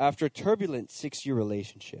after a turbulent 6-year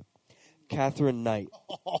relationship, Catherine Knight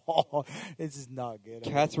This is not good.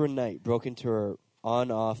 Catherine Knight broke into her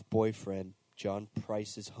on-off boyfriend John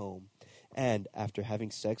Price's home, and after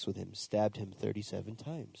having sex with him, stabbed him 37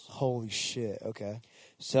 times. Holy shit. Okay.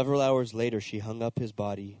 Several hours later, she hung up his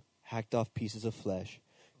body, hacked off pieces of flesh,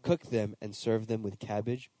 cooked them, and served them with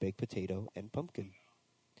cabbage, baked potato, and pumpkin.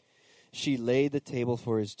 She laid the table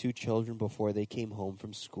for his 2 children before they came home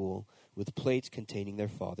from school with plates containing their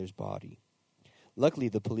father's body. Luckily,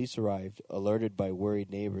 the police arrived, alerted by worried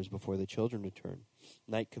neighbors before the children returned.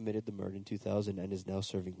 Knight committed the murder in 2000 and is now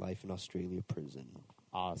serving life in Australia prison.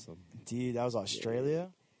 Awesome. Dude, that was Australia?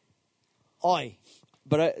 Oi.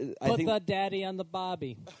 But I Put think the daddy on the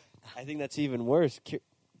bobby. I think that's even worse.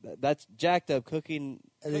 That's jacked up cooking.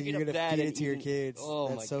 And then cooking you're up going to that feed and it to your eating- kids. Oh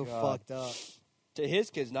That's my so God. fucked up. To his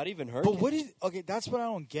kids, not even her. But kids. what did... Okay, that's what I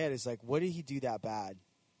don't get is, like, what did he do that bad?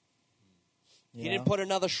 He You didn't know? put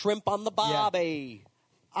another shrimp on the bobby.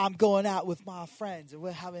 I'm going out with my friends and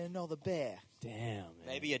we're having another beer. Damn. Man.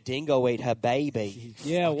 Maybe a dingo ate her baby.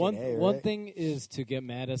 Yeah, Fucking one A, one right? thing is to get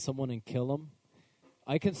mad at someone and kill them.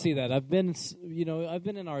 I can see that. I've been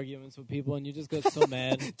in arguments with people, and you just get so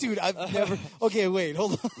mad. Dude, I've never. Okay, wait,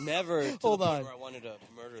 hold on. Never. To Hold the point on. Where I wanted to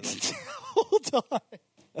murder them. Hold on.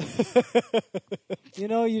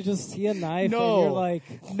 You just see a knife, No. and you're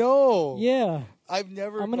like, No. yeah, I've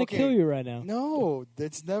never. I'm gonna okay. kill you right now. No,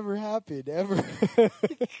 that's never happened ever.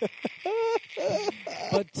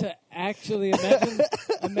 But to actually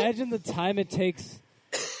imagine the time it takes.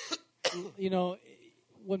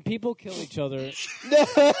 When people kill each other,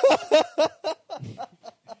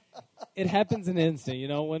 it happens in an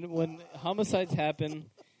instant. When homicides happen,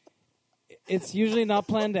 it's usually not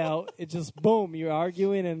planned out. It just boom, you're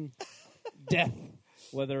arguing and death.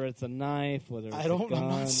 Whether it's a knife, whether it's I a don't.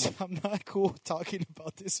 gun. I'm not cool talking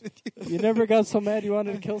about this with you. You never got so mad you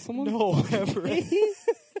wanted to kill someone? No, ever.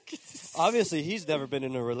 Obviously, he's never been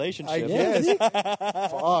in a relationship. I guess.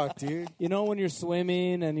 Fuck, dude. When you're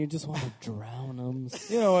swimming and you just want to drown them.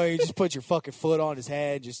 You just put your fucking foot on his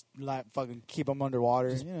head, just fucking keep him underwater.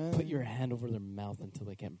 Just put your hand over their mouth until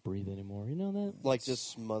they can't breathe anymore. You know that? Like,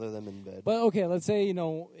 just smother them in bed. But okay, let's say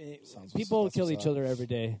Sounds- people that's kill what's each up. other every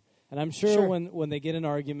day, and I'm sure, Sure. when they get in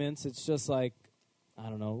arguments, it's just like, I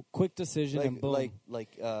don't know, quick decision and boom.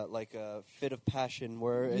 like a fit of passion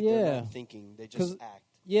where they're Yeah. not thinking, they 'Cause- just act.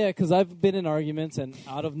 Yeah, because I've been in arguments and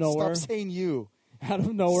out of nowhere, Stop saying you.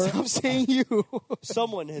 Stop saying you.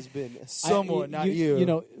 Someone has been. Someone, not you.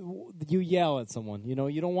 You yell at someone. You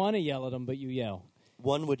don't want to yell at them, but you yell.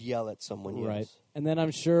 One would yell at someone. Yes. Right. And then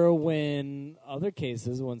I'm sure when other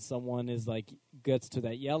cases, when someone is gets to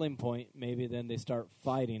that yelling point, maybe then they start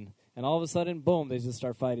fighting, and all of a sudden, boom, they just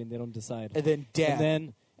start fighting. They don't decide. And then death.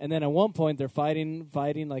 And then at one point they're fighting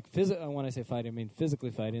like when I say fighting, I mean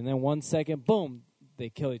physically fighting. And then 1 second, boom, they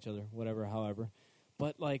kill each other, whatever, however.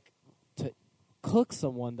 But to cook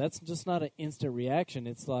someone, that's just not an instant reaction.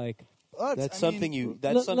 It's like, That's let something you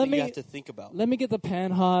me- have to think about. let me get the pan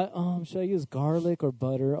hot. Should I use garlic or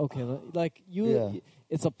butter? Okay, Yeah.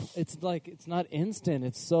 it's not instant.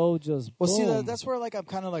 It's so just. Well, see, boom. that's where I'm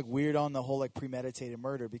kind of weird on the whole premeditated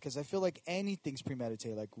murder, because I feel like anything's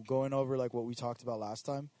premeditated. Going over what we talked about last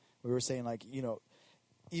time, we were saying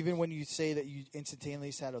even when you say that you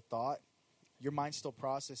instantaneously had a thought, your mind's still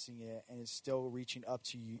processing it and it's still reaching up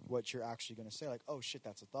to you what you're actually going to say. Oh shit,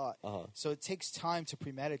 that's a thought. Uh-huh. So it takes time to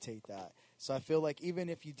premeditate that. So I feel even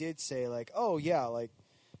if you did say oh yeah,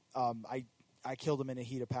 I killed him in a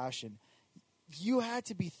heat of passion, you had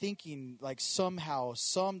to be thinking somehow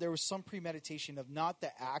there was some premeditation of not the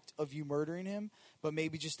act of you murdering him, but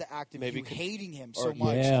maybe just the act of Maybe you hating him or so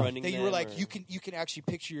much confronting that you were them, or- you can actually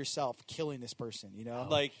picture yourself killing this person.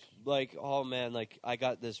 Oh man, I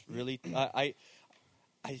got this really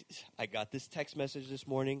I got this text message this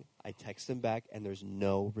morning. I text them back and there's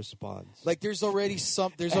no response. There's already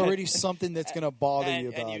something that's gonna bother you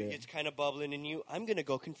about it. It's kind of bubbling in you. I'm gonna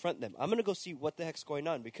go confront them. I'm gonna go see what the heck's going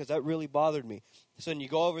on, because that really bothered me. So when you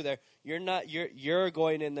go over there, you're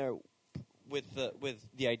going in there with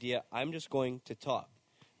the idea, I'm just going to talk.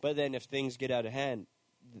 But then if things get out of hand,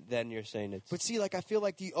 then you're saying it's. But see, I feel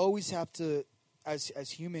you always have to, as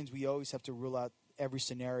humans, we always have to rule out every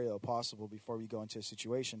scenario possible before we go into a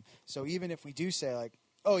situation. So even if we do say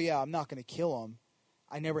oh yeah, I'm not going to kill him,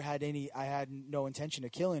 I had no intention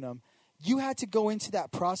of killing him. You had to go into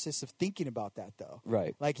that process of thinking about that though.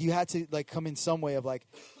 Right. You had to come in some way of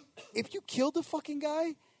if you killed the fucking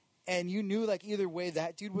guy and you knew either way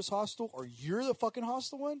that dude was hostile or you're the fucking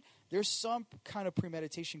hostile one, there's some kind of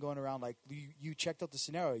premeditation going around. You checked out the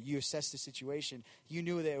scenario, you assessed the situation, you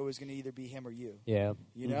knew that it was going to either be him or you. Yeah.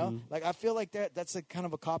 You know? I feel that's kind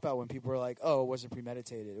of a cop-out when people are oh, it wasn't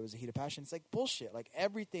premeditated, it was a heat of passion. It's bullshit.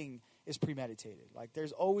 Everything is premeditated.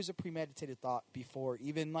 There's always a premeditated thought before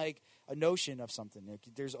even a notion of something.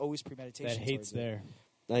 There's always premeditation. That hate's towards it. there.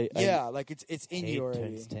 It's in Hate you already.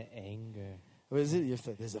 turns to anger. What is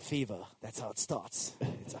it? There's a fever. That's how it starts.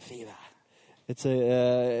 It's a fever. It's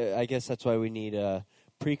I guess that's why we need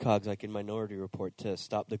precogs like in Minority Report to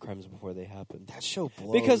stop the crimes before they happen. That show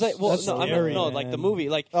blows. Because That's scary, no, man. the movie,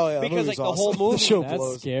 Oh, yeah, the because movie's the awesome. whole The movie, show That's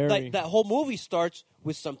blows. scary. that whole movie starts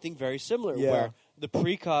with something very similar, Yeah. where the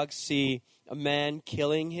precogs see a man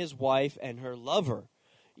killing his wife and her lover.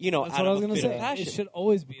 That's out what I of was a going to fit of say. passion. It should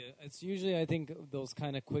always be. It's usually, I think, those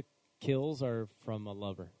kind of quick kills are from a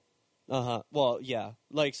lover. Well, yeah,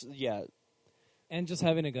 And just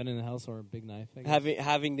having a gun in the house or a big knife. I guess.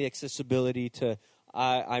 having the accessibility to.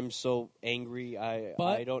 I'm so angry. I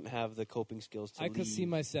But don't have the coping skills to. I could see leave.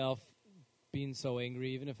 myself being so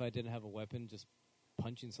angry, even if I didn't have a weapon, just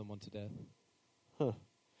punching someone to death. Huh.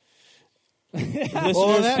 Listeners,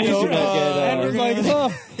 on that please do note, not get. Andrew's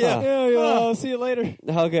like, I'll see you later.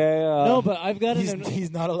 Okay. No, but I've got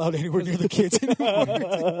he's not allowed anywhere near the kids anymore.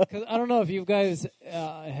 Because I don't know if you guys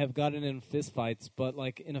have gotten in fist fights, but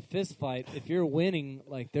like in a fist fight, if you're winning,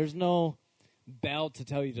 like there's no bell to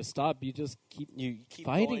tell you to stop. You just keep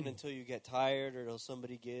fighting going until you get tired or until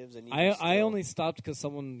somebody gives. And I only stopped because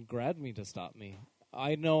someone grabbed me to stop me.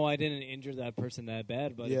 I know I didn't injure that person that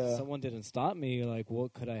bad, but if someone didn't stop me, like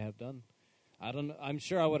what could I have done? I don't. I'm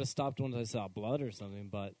sure I would have stopped once I saw blood or something,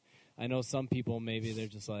 but I know some people maybe they're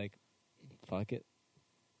just like, fuck it,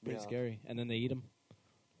 pretty scary, and then they eat them.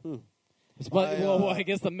 But I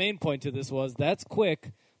guess the main point to this was that's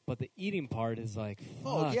quick. But the eating part is like, fuck.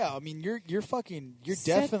 Oh yeah, I mean you're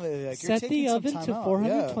definitely like you're set taking the some oven time to out.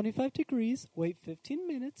 425 degrees. Wait 15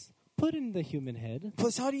 minutes. Put in the human head.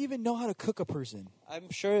 Plus, how do you even know how to cook a person? I'm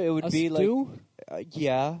sure it would A be stew?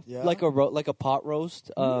 Yeah, like a pot roast.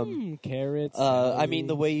 Carrots. I mean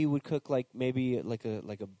the way you would cook like maybe like a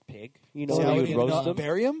pig. You know, See how you we would can roast them.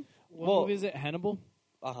 bury him? What movie is it? Hannibal.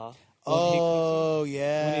 Oh when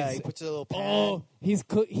yeah, he's- he puts a little pan. Oh, he's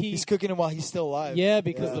He's cooking him while he's still alive. Yeah,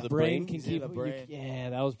 because Yeah. the The brain brain? can Yeah, keep. the brain. Yeah,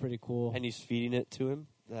 that was pretty cool. And he's feeding it to him.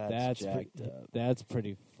 That's jacked up. That's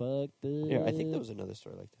pretty fucked up. Yeah, I think there was another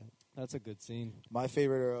story like that. That's a good scene, My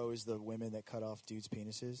favorite are always the women that cut off dudes'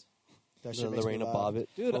 penises. That shit The makes Lorena me laugh. Bobbitt.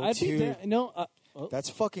 dude. Oh, I'd be dude. down. No, That's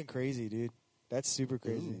fucking crazy, dude. That's super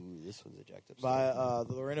crazy. Ooh, this one's a jacked up story.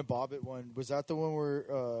 The Lorena Bobbitt one, was that the one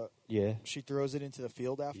where Yeah. she throws it into the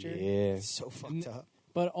field after? Yeah. It's so fucked up.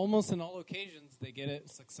 but almost in all occasions they get it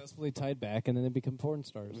successfully tied back, and then they become porn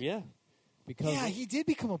stars. Yeah. Because Yeah, he did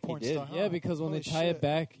become a porn did. star. Huh? yeah, because when Holy they tie shit. it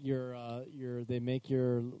back, they make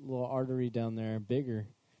your little artery down there bigger,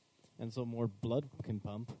 and so more blood can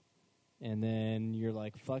pump. And then you're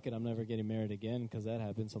like, "Fuck it, I'm never getting married again because that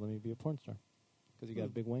happened. So let me be a porn star because you got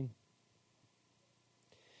a big wing."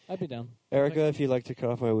 I'd be down. Erica, if you'd like to cut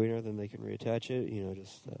off my wiener, then they can reattach it. You know,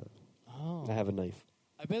 just Oh, I have a knife.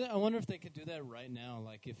 I wonder if they could do that right now.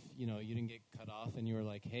 Like if you didn't get cut off and you were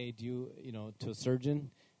like, "Hey, do you to a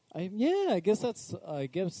surgeon?" I guess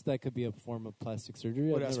that could be a form of plastic surgery.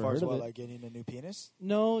 What, I've as never far as heard of what, it. like getting a new penis?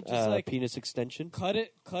 No, just like penis extension. cut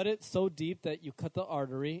it so deep that you cut the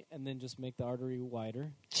artery and then just make the artery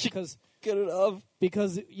wider. Because Get it off.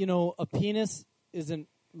 a penis isn't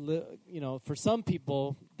for some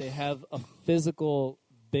people they have a physical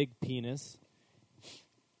big penis.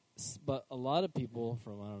 But a lot of people,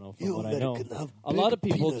 from I don't know, from what I know, a lot of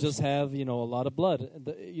people just have a lot of blood.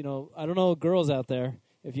 I don't know, girls out there,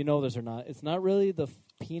 if you know this or not. It's not really the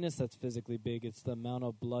penis that's physically big; it's the amount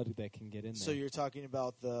of blood that can get in there. So you're talking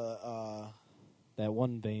about the... that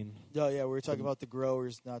one vein. Oh, yeah, we were talking about the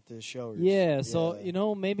growers, not the showers. Yeah. So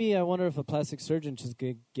maybe I wonder if a plastic surgeon just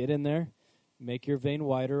could get in there, make your vein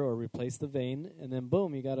wider, or replace the vein, and then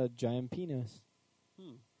boom, you got a giant penis.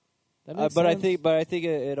 That makes But sense. I think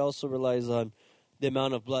it also relies on the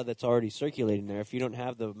amount of blood that's already circulating there. If you don't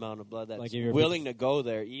have the amount of blood that's Like if you're willing to go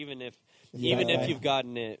there, even if Yeah. you've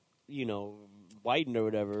gotten it, widened or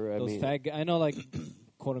whatever. Those I know, like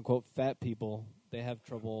quote unquote fat people, they have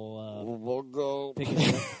trouble we'll go. picking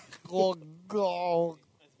it up. Go.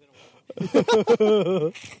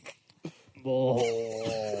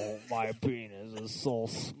 Oh, my penis is so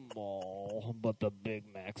small, but the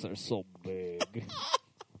Big Macs are so big.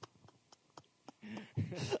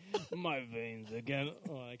 My veins again.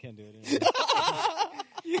 Oh, I can't do it anymore.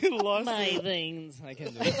 You lost My veins. I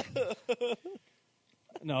can't do it.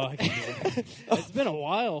 No, I can't do it. It's been a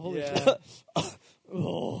while. Holy shit.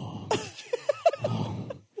 Oh.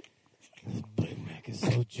 This Big Mac is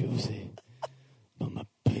so juicy, but my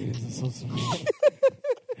penis is so small.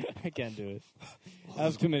 I can't do it. I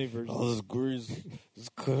have too many versions. All this grease is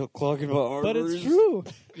clogging my arteries. But it's true.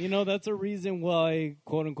 That's a reason why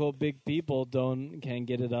quote unquote big people can't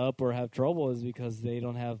get it up or have trouble is because they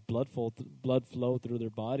don't have blood flow through their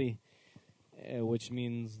body, which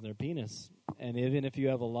means their penis. And even if you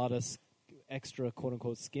have a lot of extra quote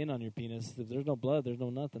unquote skin on your penis, if there's no blood, there's no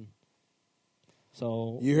nothing.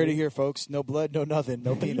 So You heard it here, folks. No blood, no nothing,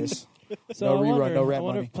 no penis. So No I rerun, wonder, no rat I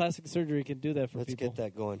wonder money. if plastic surgery can do that for Let's people. get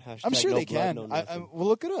that going. Hashtag I'm sure no they blood, can. no I nothing. we'll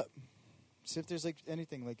look it up. See if there's like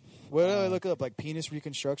anything like what do I look up? Like penis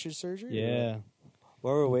reconstruction surgery? Yeah.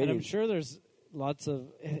 While we're And waiting, I'm sure there's lots of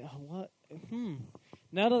what.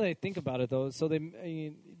 Now that I think about it, though, so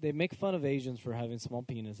they make fun of Asians for having small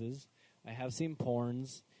penises. I have seen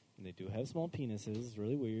porns, and they do have small penises. It's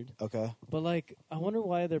really weird. Okay. But I wonder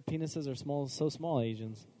why their penises are so small.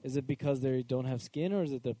 Asians, is it because they don't have skin, or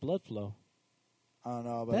is it their blood flow? I don't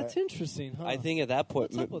know, but That's interesting. Huh? I think at that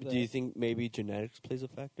point, What's up with do you that? think maybe genetics plays a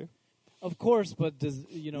factor? Of course, but does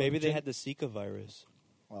Maybe they had the Zika virus.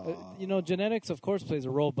 Genetics, of course, plays a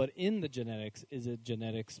role, but in the genetics, is it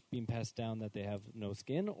genetics being passed down that they have no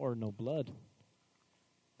skin or no blood?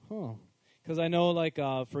 Huh. Because I know,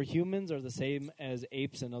 for humans are the same as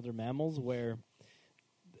apes and other mammals, where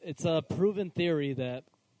it's a proven theory that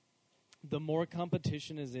the more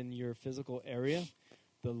competition is in your physical area,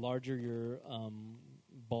 the larger your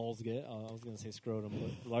balls get. I was going to say scrotum,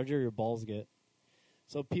 but the larger your balls get.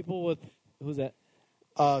 So people with... Who's that?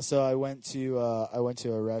 So I went to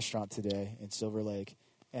a restaurant today in Silver Lake,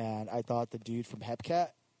 and I thought the dude from Hepcat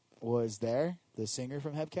was there. The singer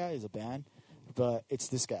from Hepcat is a band, but it's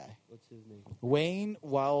this guy, What's his name? Wayne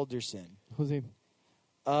Wilderson. Who's he?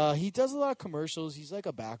 He does a lot of commercials. He's like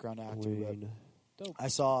a background actor. but Wayne. Dope. I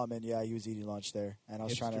saw him, and yeah, he was eating lunch there, and I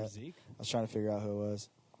was trying to figure out who it was.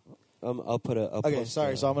 I'll put a. I'll Okay, post,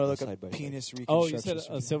 sorry. So I'm gonna look side up by side. penis Oh, reconstruction. you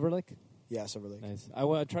said Silver Lake? Yeah, Silver Lake. Nice.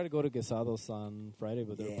 I tried to go to Guisados on Friday,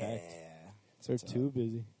 but they're packed. They're too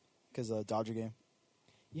busy. Because of the Dodger game.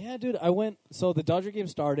 Yeah, dude. I went. So the Dodger game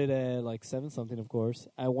started at 7-something, of course.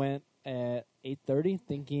 I went at 8:30,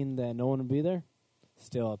 thinking that no one would be there.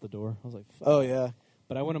 Still out the door. I was like, fuck. Oh yeah.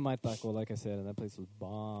 But I went to My Taco, like I said, and that place was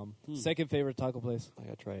bomb. Second favorite taco place. I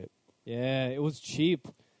gotta try it. Yeah, it was cheap.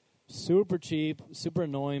 Super cheap. Super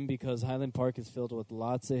annoying because Highland Park is filled with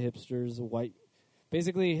lots of hipsters, white.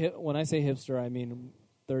 Basically, when I say hipster, I mean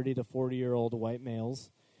 30 to 40-year-old white males.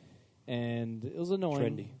 And it was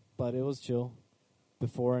annoying. Trendy. But it was chill.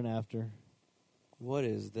 Before and after. What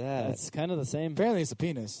is that? It's kind of the same. Apparently it's a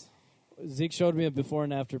penis. Zeke showed me a before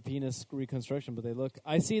and after penis reconstruction, but they look...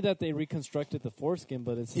 I see that they reconstructed the foreskin,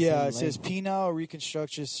 but it's the Yeah, same it says length. penile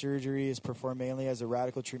reconstruction surgery is performed mainly as a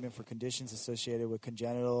radical treatment for conditions associated with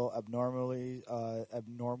congenital abnormalities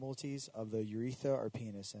of the urethra or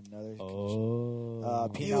penis and other conditions. Oh.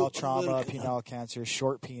 Penile trauma, penile cancer,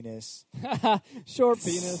 short penis. Short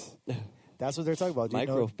penis. That's what they're talking about. Dude.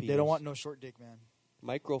 Micro No, penis. they don't want no short dick, man.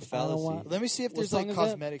 Microfallacy. Let me see if What there's song like is that?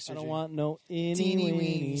 cosmetic surgery. I don't want no Teeny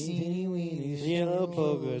weenies. weenies, teeny weenies. Yellow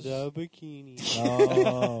polka dot bikini.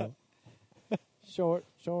 Oh.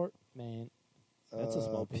 short, man. That's a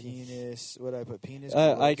small penis. What did I put? Penis.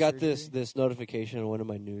 I got surgery? this notification on one of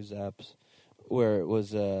my news apps where it was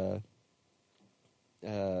the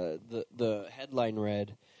headline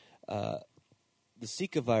read the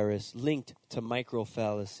Zika virus linked to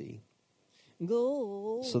microfallacy.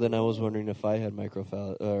 Go. So then I was wondering if I had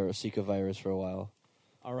Zika virus for a while.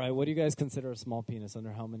 All right, what do you guys consider a small penis?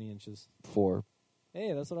 Under how many inches? 4.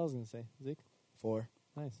 Hey, that's what I was going to say. Zeke? 4.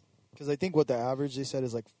 Nice. Because I think what the average they said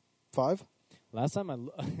is like 5. Last time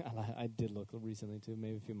I did look recently, too,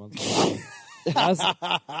 maybe a few months ago.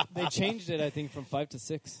 They changed it, I think, from 5 to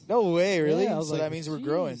 6. No way, really. Yeah, I was so like, that means we're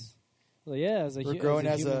growing. "Jeez." Well, yeah, We're growing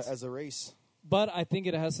as humans. a race. But I think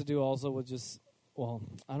it has to do also with just, well,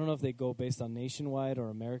 I don't know if they go based on nationwide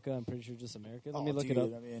or America. I'm pretty sure just America. Let me look it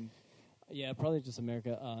up. I mean, Yeah, probably just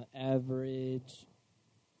America. Average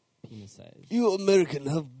penis size. You American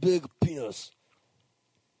have big penis.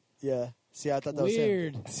 yeah. See, I thought that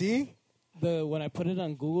Weird. was him. See, When I put it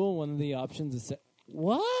on Google, one of the options is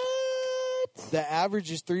what? the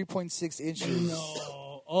average is 3.6 inches.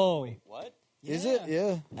 No. Oh, What? Is it?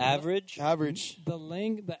 Yeah. Average? Average.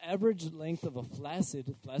 the average length of a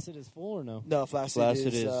flaccid. Flaccid is full or no? No, flaccid,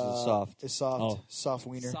 Flaccid is, is soft. Is soft. Oh. Soft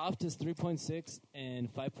wiener. Soft is 3.6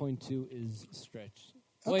 and 5.2 is stretched.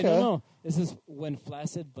 Wait, Okay. no. This is when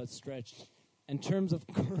flaccid but stretched. In terms of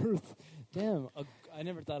girth, damn, I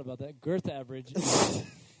never thought about that. Girth average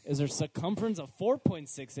is there circumference of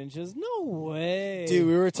 4.6 inches? No way, Dude,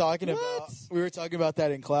 we were talking What? about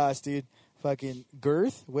that in class, dude. Fucking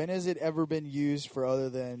girth. When has it ever been used for other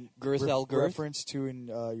than Girth L girth? reference to in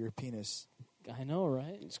your penis? I know,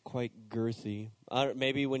 right? It's quite girthy.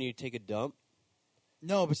 Maybe when you take a dump.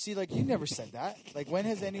 No, but see, like you never said that. Like, when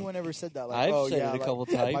has anyone ever said that? Like, I've oh said yeah, it a like, couple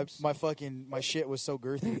times. My shit was so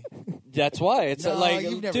girthy. That's why it's No, like,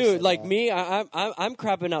 you've never dude, said like that. me, I'm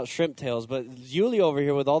crapping out shrimp tails, but Yuli over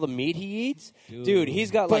here with all the meat he eats, dude, he's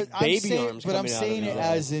got But like baby I'm saying, arms. But I'm coming out saying of it his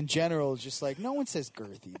ass. as in general, just like no one says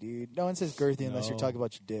girthy, dude. No one says girthy unless you're No. talking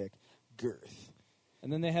about your dick. Girth.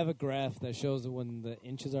 And then they have a graph that shows that when the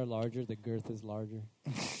inches are larger, the girth is larger.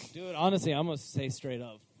 Dude, honestly, I'm gonna say straight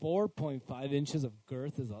up, 4.5 inches of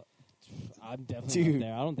girth is I'm definitely Dude. not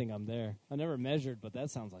there. I don't think I'm there. I never measured, but that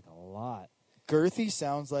sounds like a lot. Girthy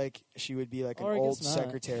sounds like she would be like an Or I guess old not.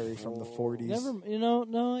 secretary from the 40s. Never,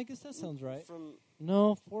 no, I guess that sounds right.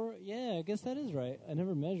 No, I guess that is right. I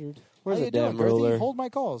never measured. Where's How the you doing, damn Girthy? ruler? Hold my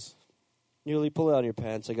calls. Yuli, pull it out of your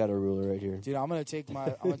pants. I got a ruler right here. Dude, I'm gonna take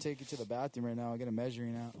you to the bathroom right now. I'm gonna measure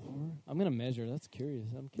you out. I'm gonna measure. That's curious.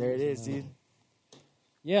 I'm There it curious is, about dude.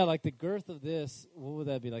 Yeah, like the girth of this, what would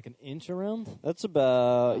that be, like an inch around? That's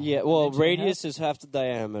about Well, inch and a radius is half the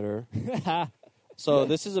diameter, so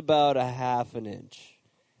this is about a half an inch.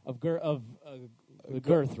 of the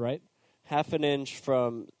girth, right? Half an inch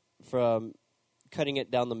from cutting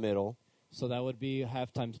it down the middle. So that would be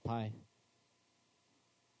half times pi,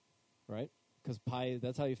 right? Because pi,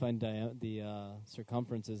 that's how you find the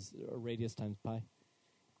circumference is radius times pi.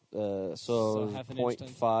 So half an inch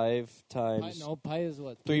 0.5 times. Pi is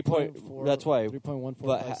what? 3.4. That's why. 3.1456.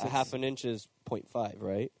 But half an inch is 0.5,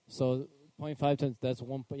 right? So 0.5 times, that's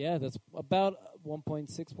 1. Yeah, that's about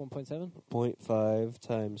 1.6, 1.7. 0.5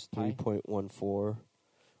 times Pi? 3.14,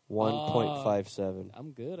 1.57.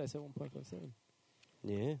 I'm good. I said 1.57.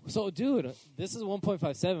 Yeah. So, dude, this is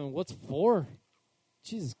 1.57. What's 4?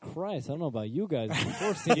 Jesus Christ. I don't know about you guys.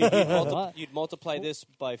 4 seems a lot. You'd multiply this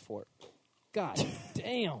by 4. God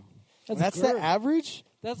damn. That's girth. the average?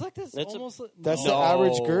 That's like this. That's almost. That's no. the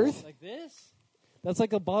average girth? Like this? That's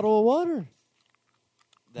like a bottle of water.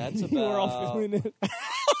 That's about. We're all feeling it.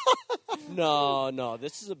 No.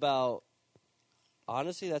 This is about.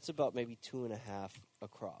 Honestly, that's about maybe 2.5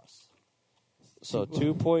 across. So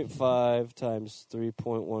 2.5 times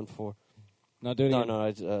 3.14. No, dude. No.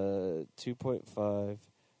 It's 2.5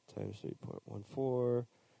 times 3.14.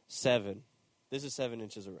 7. This is 7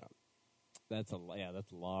 inches around. That's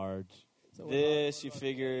that's large. So This you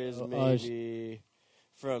figure is maybe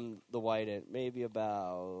from the white end, maybe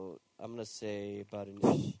about. I'm gonna say about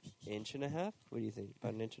an inch and a half. What do you think?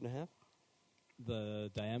 About an inch and a half?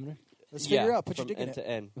 the diameter. Let's figure out. Put from your dick in end it. to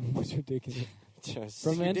end. What's your dick in it? Just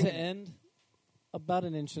From end dick to in it. end, about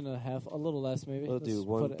an inch and a half, a little less maybe. we'll Let's do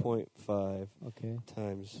put it- 1.5 Okay.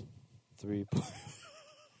 times 3. There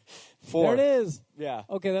 4. it is. Yeah.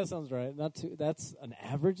 Okay, that sounds right. Not too. That's an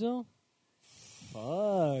average though.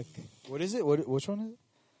 Fuck. What is it? Which one is it?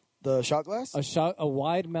 The shot glass? A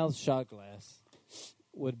wide mouth shot glass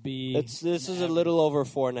would be. This is an a average. little over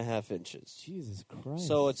 4.5 inches. Jesus Christ.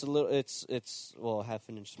 So it's a little. It's half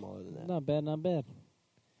an inch smaller than that. not bad. Not bad.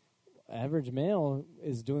 Average male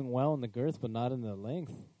is doing well in the girth, but not in the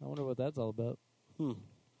length. I wonder what that's all about.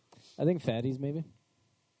 I think fatties maybe.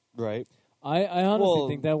 Right. I honestly Well-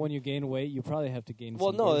 think that when you gain weight, you probably have to gain. Well,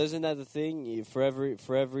 some no, girth. isn't that the thing? For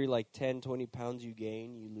every like 10, 20 pounds you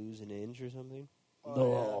gain, you lose an inch or something.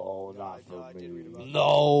 No, not for me.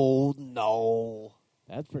 No.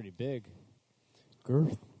 That's pretty big.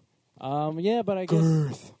 Girth. Yeah, but I guess.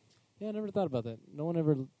 Girth. Yeah, I never thought about that. No one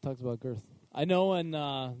ever talks about girth. I know, and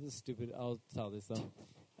this is stupid. I'll tell this though.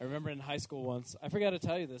 I remember in high school once. I forgot to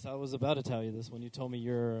tell you this. I was about to tell you this when you told me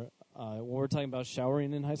when we were talking about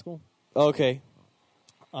showering in high school. Okay.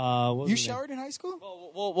 What was You his name? showered in high school?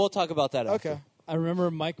 Well, we'll talk about that after. Okay. I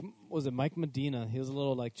remember Mike. Was it Mike Medina? He was a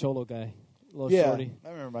little like cholo guy, a little Yeah. shorty. I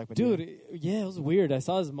remember Mike Medina. Dude, yeah, it was weird. I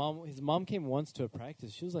saw his mom. His mom came once to a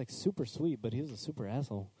practice. She was like super sweet, but he was a super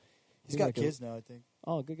asshole. He's He was got like kids now, I think.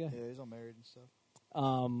 Oh, good guy. Yeah, he's all married and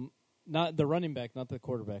stuff. Not the running back, not the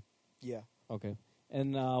quarterback. Yeah. Okay.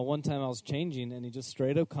 And one time I was changing, and he just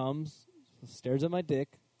straight up comes, stares at my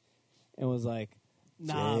dick, and was like,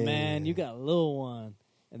 "Nah, Yeah. man, you got a little one."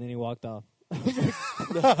 And then he walked off. I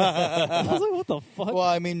was like, "What the fuck?" Well,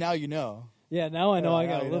 I mean, now you know. Yeah, now I know I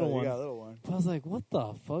got a you little know one. You got a little one. But I was like, "What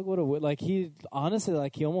the fuck? What a like he honestly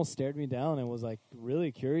like he almost stared me down and was like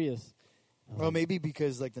really curious." I was Well, like, maybe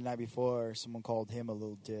because like the night before, someone called him a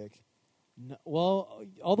little dick. no, well,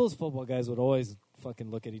 all those football guys would always fucking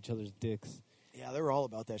look at each other's dicks. Yeah, they were all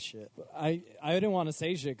about that shit. But I didn't want to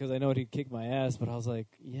say shit because I know he'd kick my ass, but I was like,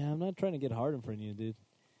 "Yeah, I'm not trying to get hard in front of you, dude."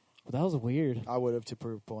 But that was weird. I would have to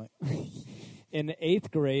prove a point. In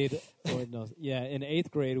 8th grade, in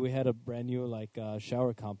 8th grade, we had a brand new like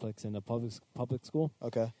shower complex in a public school,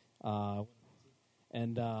 Okay.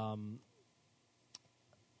 and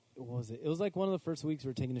what was it? It was like one of the first weeks we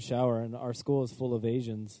were taking a shower, and our school is full of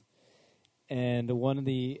Asians, and one of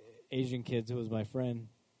the Asian kids who was my friend,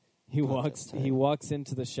 he walks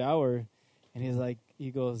into the shower, and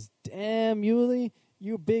he goes, "Damn, Yuli,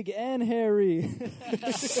 you big and hairy."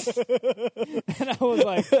 And I was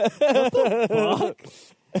like, "What the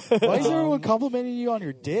fuck?" Why is everyone complimenting you on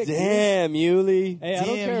your dick? dude? Damn, Yuli. Hey, I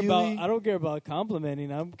Damn, Yuli. don't care about complimenting.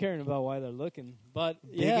 I'm caring about why they're looking. But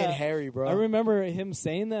Big yeah, and hairy, bro. I remember him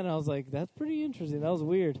saying that, and I was like, "That's pretty interesting. That was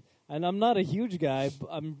weird." And I'm not a huge guy.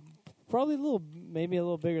 I'm probably maybe a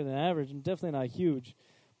little bigger than average. I'm definitely not huge,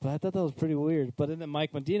 but I thought that was pretty weird. But in the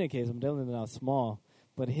Mike Medina case, I'm definitely not small.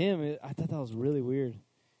 But him, I thought that was really weird.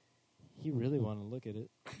 He really wanted to look at it.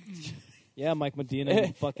 Yeah, Mike Medina,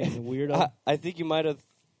 you fucking weirdo. I think you might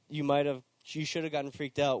have you should have gotten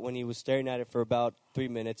freaked out when he was staring at it for about 3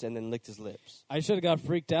 minutes and then licked his lips. I should have got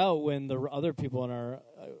freaked out when the other people in our.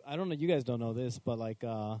 I don't know. You guys don't know this, but like,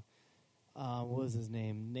 what was his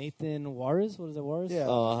name? Nathan Juarez. What is it, Juarez? Yeah.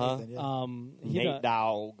 Uh-huh. Nathan, yeah. Nate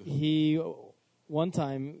Dogg. He one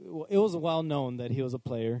time it was well known that he was a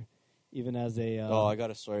player, even as a. I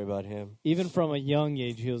got a story about him. Even from a young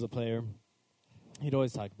age, he was a player. He'd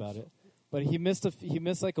always talk about it, but he missed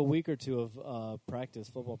like a week or two of practice,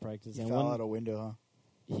 football practice, He and fell one, out a window,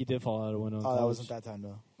 he did fall out a window. in huh? Oh, that college. wasn't that time,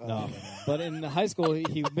 though. No, but in high school,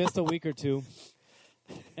 he missed a week or two,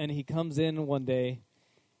 and he comes in one day,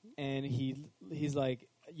 and he's like,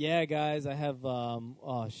 "Yeah, guys, I have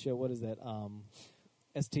what is that?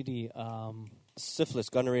 STD, Syphilis,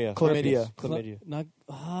 gonorrhea. Chlamydia.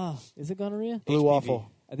 Chlamydia. Is it gonorrhea? Blue HPV.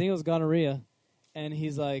 waffle. I think it was gonorrhea." And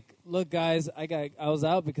he's like, "Look, guys, I was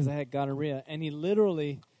out because I had gonorrhea," and he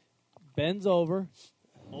literally bends over,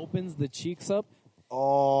 opens the cheeks up,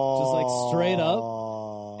 Oh. just like straight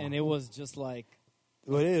up, and it was just like.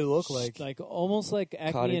 What did it look like? Like almost like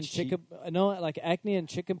acne Cottage and chicken. No, like acne and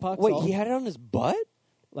chicken pox. Wait, all- he had it on his butt?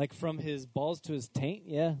 like from his balls to his taint.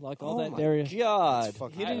 Yeah, like all Oh that my area. God. That's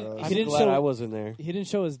fucking He didn't- gross. he I'm didn't glad show- I wasn't there. He didn't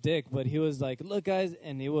show his dick, but he was like, "Look, guys,"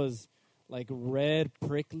 and it was like red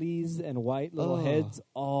pricklies and white little Ugh. heads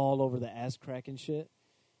all over the ass crack and shit.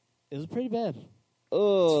 It was pretty bad.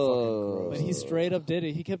 Oh, But he straight up did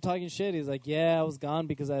it. He kept talking shit. He's like, "Yeah, I was gone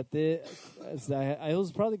because I did. I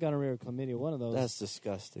was probably gonorrhea or chlamydia, one of those." That's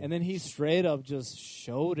disgusting. And then he straight up just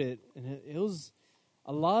showed it. And it was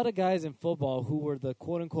a lot of guys in football who were the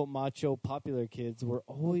quote unquote macho popular kids were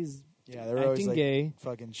always Yeah, they were always acting like gay.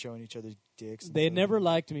 fucking showing each other's dicks. and They stuff. never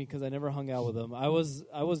liked me because I never hung out with them. I was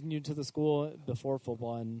new to the school before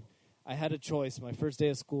football, and I had a choice. My first day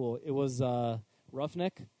of school, it was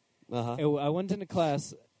Roughneck. Uh-huh. I went into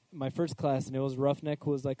class, my first class, and it was Roughneck,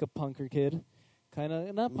 who was like a punker kid. Kind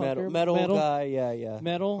of, not punker. Metal guy, yeah.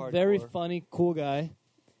 Metal, very Hardcore. funny, cool guy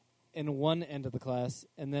in one end of the class,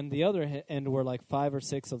 and then the other end were like 5 or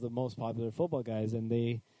 6 of the most popular football guys, and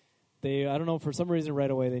they I don't know, for some reason right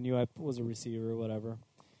away they knew I was a receiver or whatever,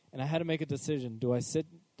 and I had to make a decision: do I sit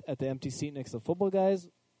at the empty seat next to football guys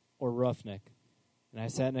or Roughneck? And I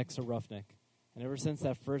sat next to Roughneck, and ever since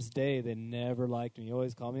that first day, they never liked me.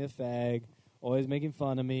 Always called me a fag, always making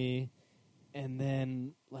fun of me. And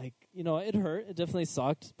then, like, you know, it hurt. It definitely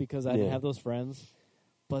sucked because I didn't Yeah. have those friends.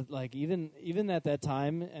 But, like, even at that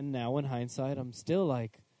time and now in hindsight, I'm still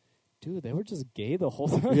like, dude, they were just gay the whole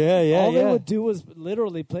time. All they would do was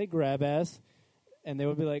literally play grab ass. And they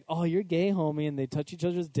would be like, "Oh, you're gay, homie," and they touch each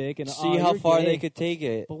other's dick and See "Oh, how you're far gay." they could take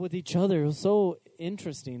it. But with each other, it was so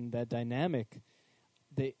interesting, that dynamic.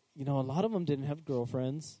 They, you know, a lot of them didn't have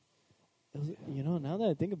girlfriends. It was, you know, now that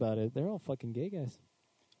I think about it, they're all fucking gay guys.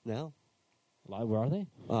 No? Where are they?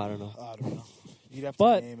 Oh, I don't know. I don't know. You'd have to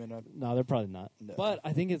But- name it. No, they're probably not. No. But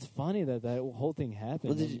I think it's funny that whole thing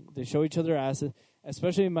happened. Well, did And they show each other asses,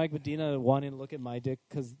 especially Mike Medina wanting to look at my dick,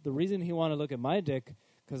 because the reason he wanted to look at my dick,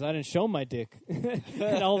 because I didn't show my dick,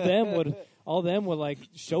 and all them would like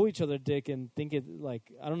show each other dick and think it, like,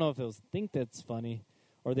 I don't know if it was think that's funny,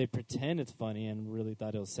 or they pretend it's funny and really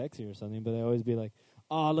thought it was sexy or something, but they always be like,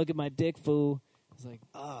 "Oh, look at my dick, fool." It's like,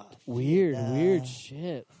 weird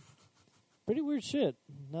shit. Pretty weird shit,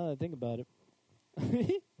 now that I think about it.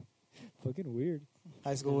 Fucking weird.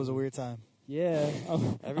 High school was a weird time. Yeah,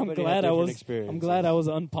 I'm Everybody glad had I different was. experiences. I'm glad I was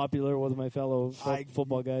unpopular with my fellow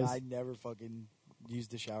football guys. I never fucking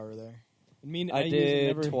used the shower there. I usually did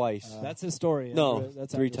never, twice. That's his story. No,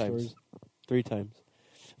 That's 3 Andrew's times. stories. 3 times.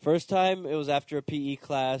 First time, it was after a PE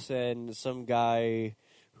class, and some guy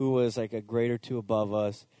who was like a grade or 2 above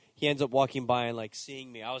us, he ends up walking by and like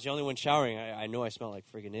seeing me. I was the only one showering. I know I smelled like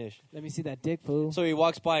friggin' ish. Let me see that dick, fool. So he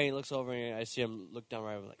walks by and he looks over, and I see him look down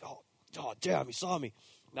right. I'm like, oh, damn, he saw me.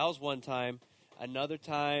 That was one time. Another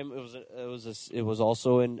time, it was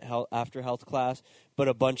also in after health class, but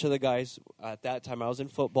a bunch of the guys at that time I was in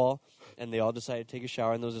football, and they all decided to take a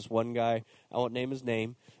shower. And there was this one guy, I won't name his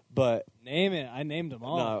name, but Name it. I named them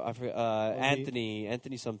all. no, I forgot,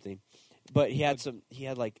 Anthony something. But he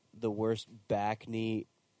had like the worst back knee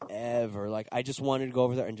ever. Like I just wanted to go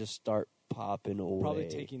over there and just start popping away. Probably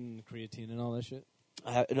taking creatine and all that shit.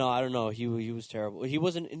 No, I don't know. He was terrible. He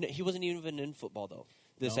wasn't even in football though.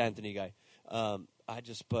 This No. Anthony guy.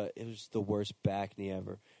 But it was the worst back knee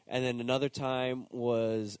ever. And then another time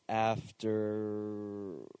was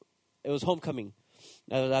after it was homecoming.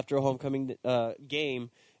 That was after a homecoming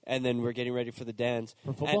game, and then we're getting ready for the dance.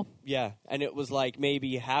 For football? And it was like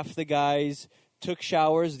maybe half the guys took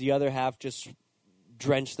showers, the other half just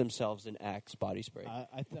drenched themselves in Axe body spray.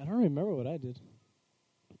 I don't remember what I did.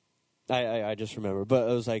 I just remember, but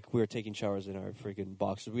it was like we were taking showers in our freaking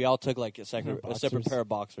boxers. We all took like a separate Boxers. pair of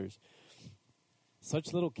boxers.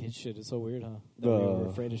 Such little kid shit. It's so weird, huh? That we were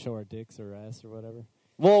afraid to show our dicks or ass or whatever.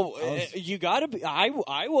 Well, you gotta be. I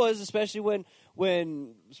was, especially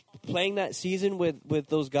when playing that season with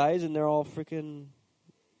those guys, and they're all freaking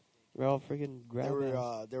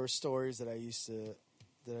grab. There were stories that I used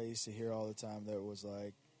to hear all the time. That was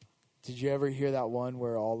like, did you ever hear that one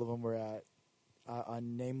where all of them were at a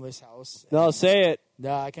nameless house? No, say it.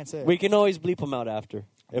 No, I can't say it. We can always bleep them out after.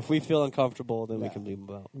 If we feel uncomfortable, then we can bleep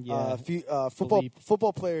them out. Yeah.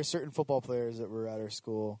 Football players, certain football players that were at our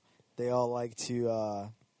school, they all like to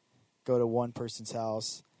go to one person's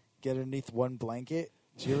house, get underneath one blanket.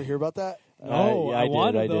 Did you ever hear about that? No, I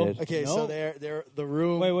did. Okay, No. so they're the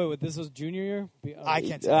room. Wait. This was junior year. I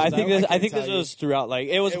can't tell. I you. think this tell you. was throughout. Like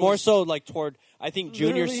it was more so like toward I think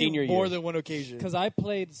junior Literally senior year. more than one occasion. Because I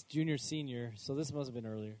played junior senior, so this must have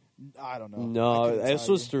been earlier. I don't know. No, I couldn't this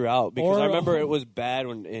tell was you. throughout because I Or- remember it was bad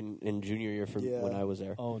when in junior year when I was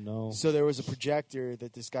there. Oh no. So there was a projector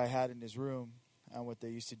that this guy had in his room, and what they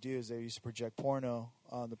used to do is they used to project porno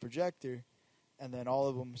on the projector, and then all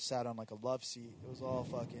of them sat on like a love seat. It was all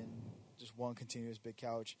fucking just one continuous big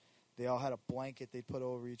couch. They all had a blanket they'd put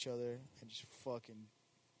over each other and just fucking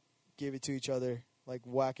give it to each other, like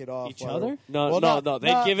whack it off. Each other? No,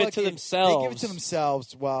 they give it to themselves. They give it to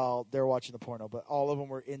themselves while they're watching the porno, but all of them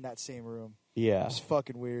were in that same room. Yeah. It's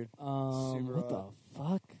fucking weird. Super What the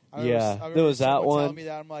fuck? Yeah, there was that someone one. telling me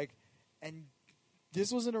that. I'm like, and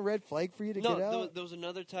this wasn't a red flag for you to No, get out? there was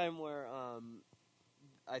another time where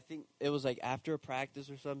I think it was like after a practice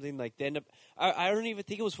or something. Like they end up. I don't even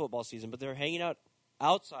think it was football season, but they were hanging out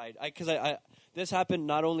outside. Because this happened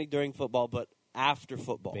not only during football but after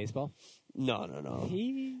football. Baseball. No.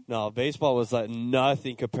 No, baseball was like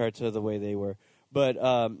nothing compared to the way they were. But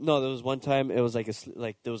no, there was one time it was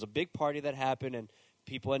like there was a big party that happened and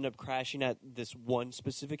people ended up crashing at this one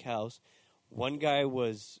specific house. One guy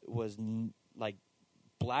was like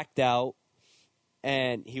blacked out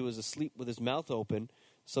and he was asleep with his mouth open.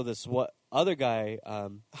 So this other guy,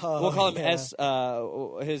 we'll call him S.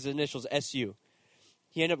 His initials SU.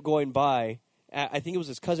 He ended up going by. I think it was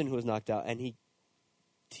his cousin who was knocked out, and he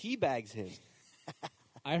teabags him.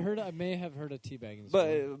 I may have heard a teabagging.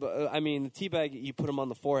 But I mean, the teabag you put him on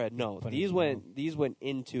the forehead. No, Put these his went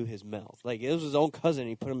into his mouth. Like it was his own cousin.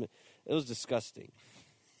 He put him. It was disgusting.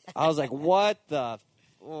 I was like, what the?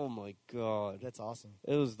 Oh my god, That's awesome.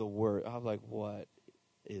 it was the worst. I was like, what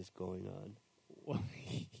is going on?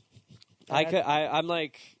 I'm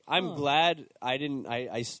like, I'm glad I didn't.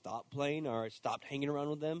 I stopped playing or I stopped hanging around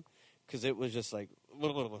with them because it was just like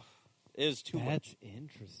it was too much. That's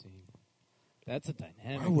interesting. That's a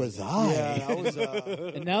dynamic. Where was I? Yeah, that was.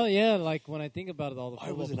 And now, like when I think about it, all the Why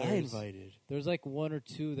football wasn't I players, invited? there's like one or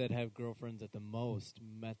two that have girlfriends at the most.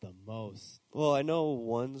 Well, I know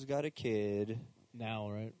one's got a kid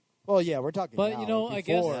Now, right? Well, yeah, we're talking. But, now, you know, like I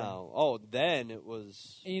guess- before. now. Oh, then it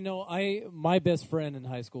was. And, you know, my best friend in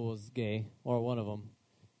high school was gay, or one of them,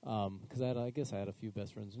 because I guess I had a few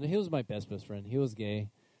best friends. And he was my best friend. He was gay,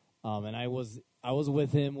 and I was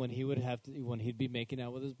with him when he'd be making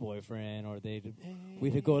out with his boyfriend, or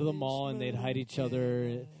we'd go to the mall and they'd hide each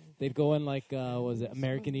other. They'd go in like was it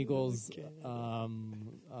American Eagles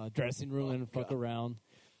dressing room and fuck around.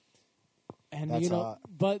 And That's you know, hot.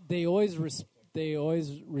 but they always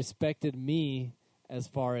respected me as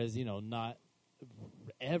far as, you know, not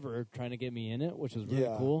ever trying to get me in it, which was really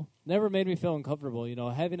Yeah. cool. Never made me feel uncomfortable. You know,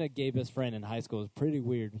 having a gay best friend in high school is pretty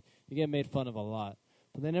weird. You get made fun of a lot.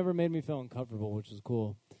 But they never made me feel uncomfortable, which is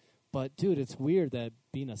cool. But, dude, it's weird that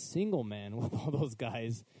being a single man with all those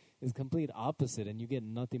guys is complete opposite, and you get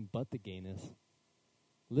nothing but the gayness.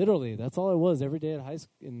 Literally, that's all it was. Every day at high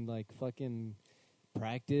school, in, like, fucking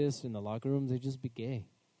practice, in the locker rooms, they'd just be gay.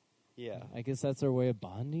 Yeah. I guess that's their way of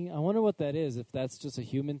bonding. I wonder what that is. If that's just a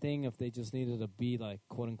human thing, if they just needed to be like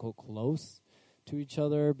quote unquote close to each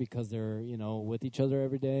other because they're, you know, with each other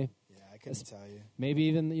every day. Yeah, I couldn't tell you. Maybe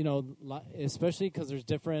even, you know, especially because there's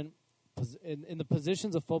different in the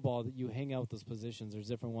positions of football that you hang out with those positions. There's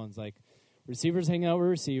different ones, like receivers hang out with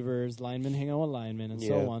receivers, linemen hang out with linemen, and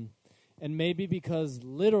so on. And maybe because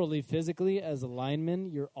literally, physically, as a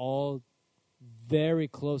lineman, you're all very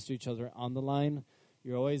close to each other on the line.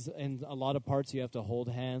 You're always, in a lot of parts, you have to hold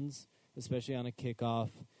hands, especially on a kickoff,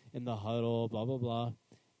 in the huddle, blah, blah, blah.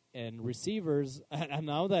 And receivers, and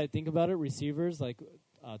now that I think about it, receivers, like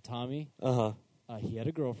Tommy, he had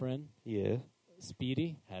a girlfriend. Yeah.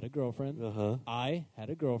 Speedy had a girlfriend. I had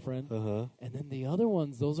a girlfriend. Uh-huh. And then the other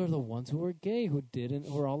ones, those are the ones who were gay, who didn't,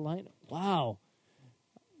 who were all line. Wow.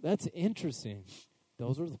 That's interesting.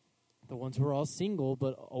 Those were The ones who are all single,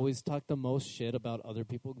 but always talk the most shit about other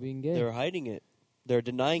people being gay. They're hiding it. They're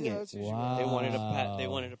denying Yeah, it. that's usually Wow. They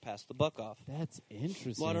wanted to pass the buck off. That's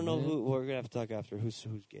interesting. Well, I don't know man. who we're gonna have to talk after. Who's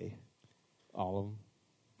gay? All of them.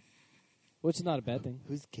 Which is not a bad thing.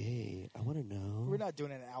 Who's gay? I want to know. We're not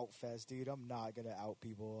doing an out fest, dude. I'm not gonna out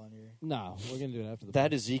people on here. No, we're gonna do it after the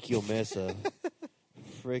That Ezekiel Mesa,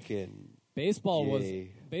 freaking baseball gay.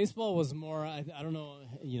 was more. I don't know,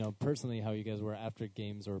 personally how you guys were after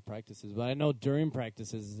games or practices, but I know during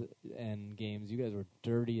practices and games, you guys were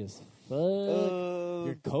dirty as fuck.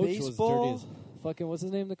 Your coach baseball? was dirty as fucking. What's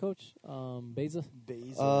his name? The coach, Beza.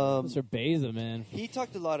 Beza. Mr. Beza, man. He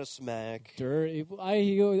talked a lot of smack. Dirty.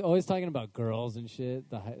 He was always talking about girls and shit.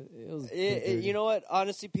 It was. dirty. You know what?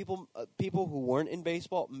 Honestly, people who weren't in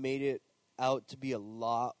baseball made it out to be a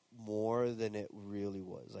lot more than it really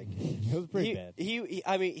was. Like It was pretty bad.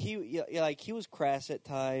 He was crass at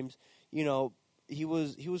times. You know, he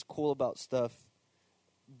was cool about stuff,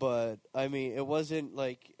 but I mean, it wasn't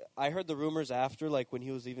like I heard the rumors after, like when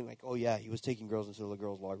he was leaving, like, oh yeah, he was taking girls into the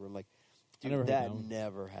girls' locker room. Like, I never dude, heard that that one.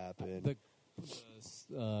 never happened.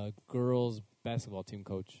 The girls basketball team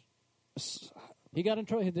coach. He got in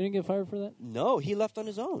trouble. He didn't get fired for that. No, he left on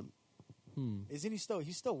his own. Isn't he still?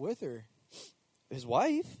 He's still with her. His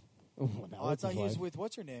wife? Oh, I thought he was with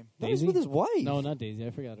what's her name? No, he's Daisy? with his wife. No, not Daisy. I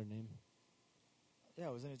forgot her name. Yeah,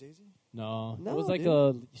 wasn't it Daisy? No, No, it was like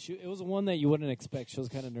dude. it was one that you wouldn't expect. She was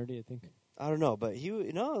kind of nerdy, I think. I don't know, but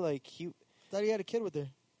Thought he had a kid with her.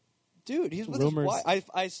 dude, he's with Rumors. his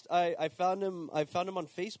wife. I found him on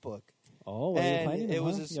Facebook. Oh, what And finding him, it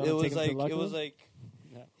was huh? his, You it wanna was take him to the like locker it was room? like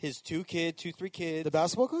Yeah. his 3 kids. The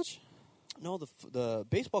basketball coach? No, the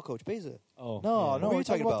baseball coach Beza. Oh No, yeah. no, What are we're you talking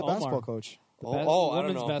talking about the about? basketball Omar. coach. The I don't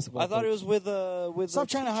women's know. basketball I thought it coach. was with. Stop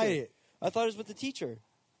the trying to hide teacher. it. I thought it was with the teacher.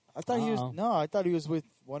 I thought he was. Uh-oh. No, I thought he was with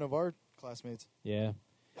one of our classmates. Yeah,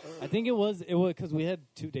 I think it was because we had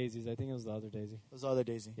 2 Daisies. I think it was the other Daisy. It was the other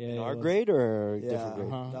Daisy. Yeah, In it our was. grade or Yeah. different grade?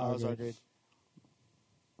 Uh-huh. No, Our it was our grade. grade.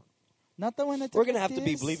 Not the one that. We're took gonna our have to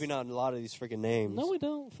be kiss? bleeping out a lot of these freaking names. No, we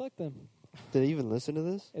don't. Fuck them. Did they even listen to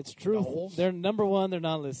this? It's true. No. They're number one. They're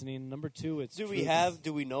not listening. Number two, it's Do truth.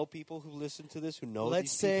 we know people who listen to this who know?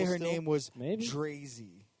 Let's these say people her still? name was Maybe.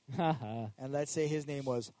 Drazy, Haha. and let's say his name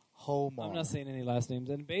was Homar. I'm not saying any last names.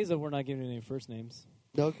 And Beza, we're not giving any first names.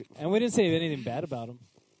 Okay. And we didn't say anything bad about him.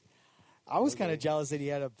 I was kind of jealous that he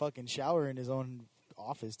had a fucking shower in his own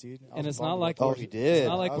office, dude. I And was it's bummed not about like that. Oh, he did. It's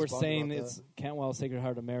not like I was we're bummed saying about it's Cantwell Sacred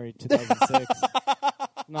Heart of Mary 2006.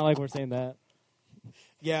 Not like we're saying that.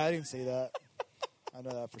 Yeah, I didn't say that. I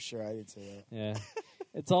know that for sure. I didn't say that. Yeah.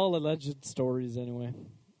 It's all alleged stories anyway.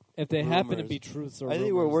 If they happen to Rumors. be truths or I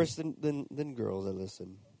think we're rumors, worse than girls that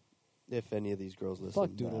listen. If any of these girls listen.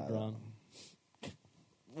 Fuck Doodle Drawn.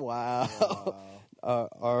 Wow. Wow.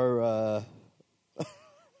 Our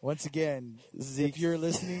Once again, Zeke. if you're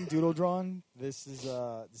listening, Doodle Drawn, this is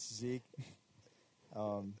Zeke.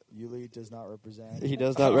 Yuli does not represent. he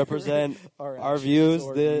does not represent our actions views.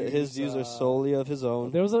 or His views are uh, solely of his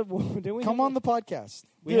own. There was a didn't we Come have on the podcast.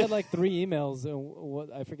 we had like 3 emails and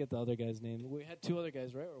what I forget the other guy's name. We had 2 other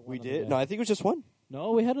guys, right? Or one We other did. guy? No, I think it was just one.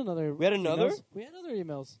 No, we had another. We had another? emails. We had other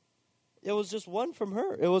emails. It was just one from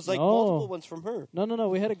her. It was like No. multiple ones from her. No.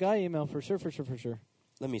 We had a guy email for sure.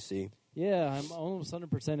 Let me see. Yeah, I'm almost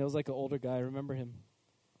 100%. It was like an older guy. I remember him.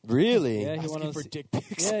 Really? Yeah, he Asking wanted for to dick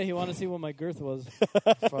pics. Yeah, he wanted to see what my girth was.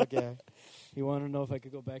 Fuck yeah. He wanted to know if I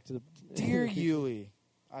could go back to the. Dear Yuli,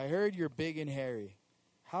 I heard you're big and hairy.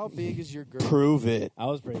 How big is your girl? Prove it. I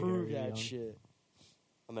was pretty Prove hairy, that young. shit.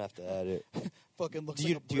 I'm gonna have to add it. Fucking looks Do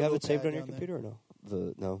you like a do you have Brillo it saved pad on your down there. computer or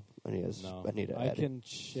no? No. I need to I add it. can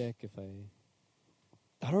check if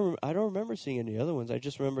I. I don't remember seeing any other ones. I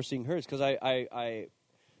just remember seeing hers because I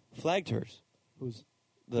flagged hers. Who's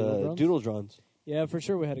The Doodle Doodle Drons. Yeah, for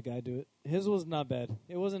sure we had a guy do it. His was not bad.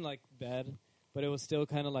 It wasn't like bad, but it was still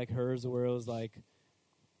kind of like hers where it was like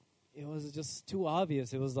it was just too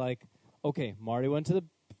obvious. It was like, okay, Marty went to the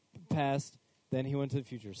past, then he went to the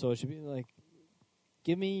future. So it should be like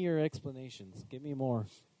give me your explanations. Give me more.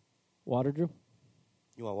 Water, Drew?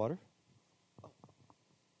 You want water?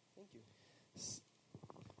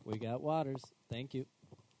 We got waters. Thank you.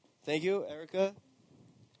 Thank you, Erica.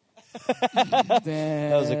 That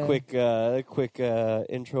That was a quick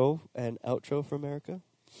intro and outro from Erica.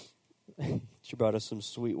 She brought us some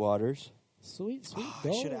sweet waters. Sweet I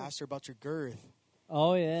gold. should have asked her about your girth.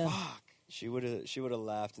 Oh yeah. Fuck. She would have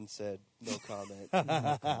laughed and said no comment.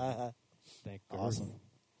 Thank God. Awesome.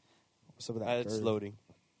 What's up with that It's girth? loading.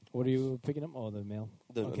 What are you picking up? Oh, the mail.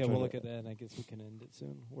 I'm Okay, trying we'll to- look at that, and I guess we can end it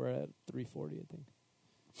soon. We're at 3:40, I think.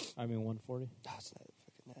 I mean 1:40. Oh, it's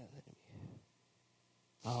not fucking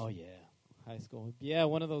that. Oh yeah. High school. Yeah,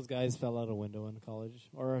 one of those guys fell out a window in college,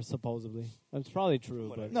 or supposedly. It's probably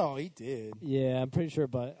true, but No, he did. yeah, I'm pretty sure.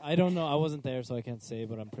 But I don't know. I wasn't there, so I can't say.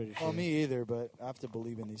 But I'm pretty sure. Well, me either, but I have to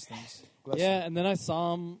believe in these things. Bless Yeah, him. and then I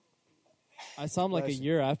saw him. Like a Bless him.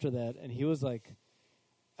 year after that, and he was like,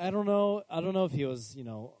 I don't know if he was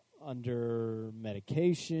under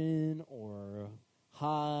medication or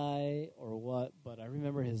high or what, but I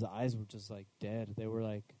remember his eyes were just like dead. They were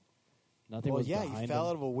like nothing was behind he fell him.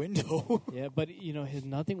 out of a window. Yeah, but his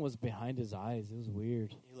nothing was behind his eyes. It was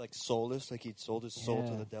weird. He like soulless, like he'd sold his soul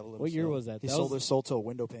to Yeah. the devil. What year himself. was that? He That sold was- his soul to a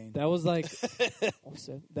window pane. That was like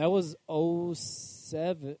 07. That was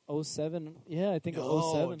 07. Yeah, I think it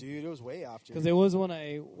was 07. Dude, it was way after. Because it was when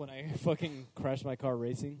I fucking crashed my car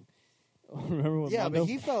racing. Remember when? Yeah, Mondo? but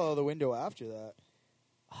he fell out of the window after that.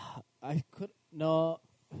 I could no.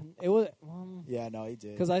 It was Yeah, no, he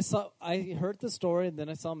did. because I heard the story and then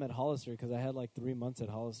I saw him at Hollister because I had like 3 months at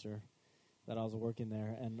Hollister that I was working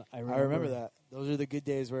there and I remember that. Those are the good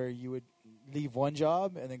days where you would leave one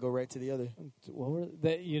job and then go right to the other. What were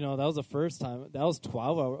that? That was the first time. That was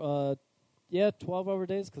 12-hour. 12-hour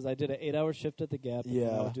days because I did an 8-hour shift at the Gap. And then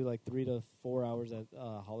I Yeah. would do like 3 to 4 hours at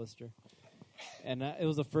Hollister, and it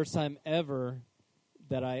was the first time ever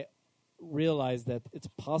that I realized that it's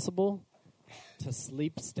possible to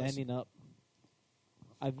sleep standing up.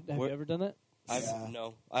 Have you ever done that?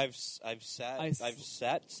 I've slept.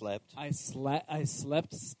 I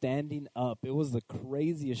slept standing up. It was the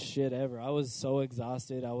craziest shit ever. I was so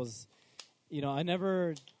exhausted. I was, I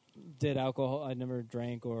never did alcohol. I never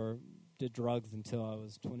drank or did drugs until I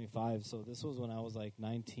was 25. So this was when I was like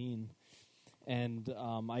 19. And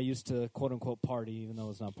I used to, quote unquote, party, even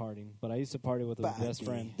though it's not partying. But I used to party with my best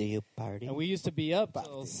friend. Do you party? And we used to be up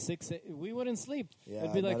till 6 We wouldn't sleep. Yeah,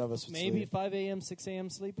 It'd be like none of us would maybe sleep. 5 a.m., 6 a.m.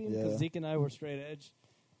 sleeping because Yeah. Zeke and I were straight edge.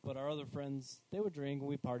 But our other friends, they would drink and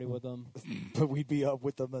we'd party with them. But we'd be up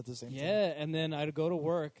with them at the same time. Yeah, and then I'd go to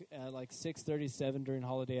work at like 6:37 during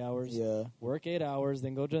holiday hours. Yeah. Work 8 hours,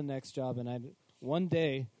 then go to the next job. And one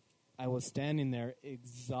day, I was standing there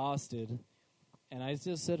exhausted, and I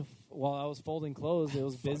just said, while I was folding clothes, it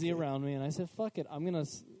was busy around me, and I said, "Fuck it,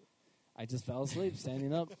 I just fell asleep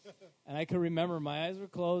standing up, and I could remember my eyes were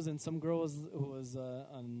closed, and some girl who was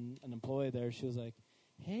an employee there. She was like,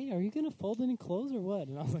 "Hey, are you gonna fold any clothes or what?"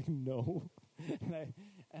 And I was like, "No."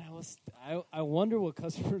 I wonder what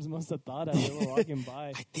customers must have thought as they were walking by.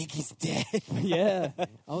 I think he's dead. Yeah,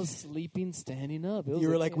 I was sleeping standing up. It was You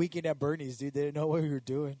were like Weekend at Bernie's, dude. They didn't know what we were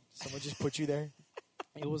doing. Someone just put you there.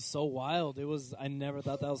 It was so wild. I never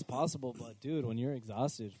thought that was possible. But dude, when you're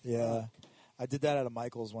exhausted, Yeah. I did that at a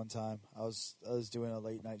Michael's one time. I was doing a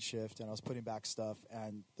late night shift and I was putting back stuff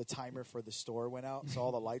and the timer for the store went out, so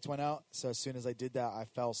all the lights went out. So as soon as I did that, I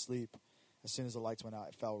fell asleep. As soon as the lights went out,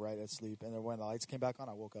 I fell right asleep. And then when the lights came back on,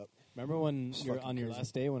 I woke up. remember when It's you're fucking on your crazy.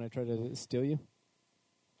 last day when I tried to steal you?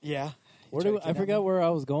 Yeah. I forgot where I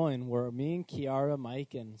was going. Where me and Kiara,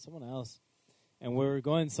 Mike, and someone else, and we were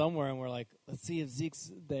going somewhere, and we're like, let's see if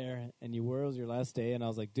Zeke's there. And you were. It was your last day, and I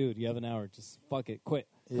was like, dude, you have an hour. Just fuck it, quit.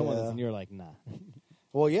 Come on. Yeah. And you're like, nah.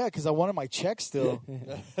 Well, yeah, because I wanted my check still.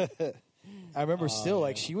 I remember Oh,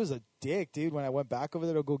 like yeah. she was a dick, dude. When I went back over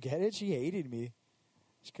there to go get it, she hated me.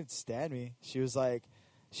 She couldn't stand me. She was like,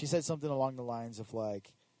 she said something along the lines of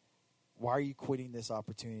like, "Why are you quitting this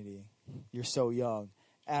opportunity? You're so young."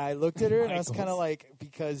 And I looked at her and I was kind of Michaels. like,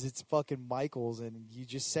 because it's fucking Michael's and you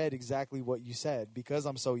just said exactly what you said. Because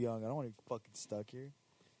I'm so young, I don't want to be fucking stuck here.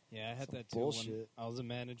 Yeah, I had Some that too. When bullshit. I was a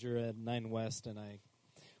manager at 9 West, and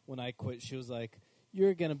when I quit, she was like,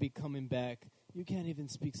 "You're gonna be coming back. You can't even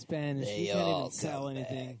speak Spanish. They you can't all even sell come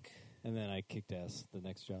anything." back. And then I kicked ass the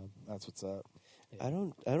next job. That's what's up. I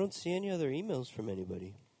don't see any other emails from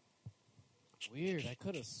anybody. Weird. I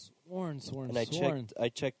could have sworn. And I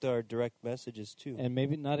checked our direct messages too. And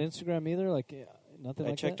maybe not Instagram either. Like nothing. I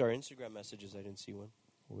like checked that? our Instagram messages. I didn't see one.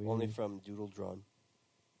 Weird. Only from Doodle Drawn.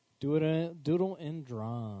 Doodle and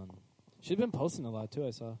Drawn. She'd been posting a lot too.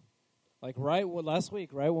 I saw. Like last week,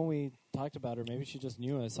 right when we talked about her, maybe she just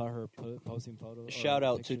knew. I saw her posting photos. or Shout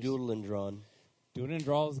out to pictures. Doodle and Drawn. Doodle and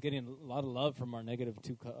Drawn is getting a lot of love from our negative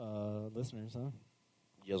 2 listeners, huh?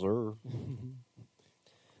 Yes, sir.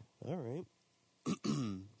 All right.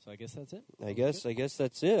 So I guess that's it. I guess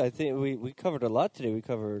that's it. I think we covered a lot today. We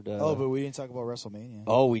covered. But we didn't talk about WrestleMania.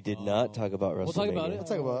 Oh, we did not talk about WrestleMania. We'll talk about it. We'll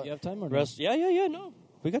talk about it. You have time or no? Yeah. No,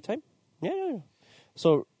 we got time. Yeah.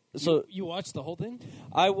 So you watched the whole thing?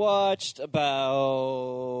 I watched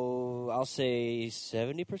about, I'll say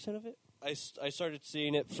 70% of it. I started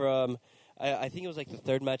seeing it from, I think it was like the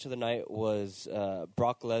third match of the night was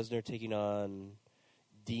Brock Lesnar taking on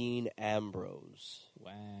Dean Ambrose. I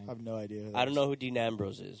Wang. have no idea. Who that I don't is. know who Dean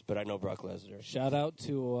Ambrose is, but I know Brock Lesnar. Shout out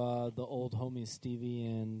to the old homies Stevie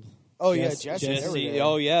and Oh yeah, Jesse- Jesse. they were Jesse. there.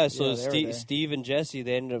 Oh yeah, so Yeah, they were there. Steve and Jesse,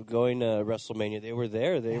 they ended up going to WrestleMania. They were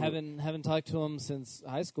there. They were, haven't talked to him since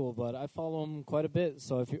high school, but I follow him quite a bit.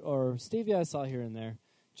 So if you or Stevie, I saw here and there.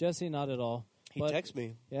 Jesse, not at all. he but- texted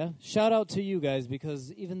me. Yeah. Shout out to you guys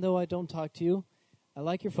because even though I don't talk to you, I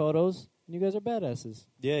like your photos and you guys are badasses.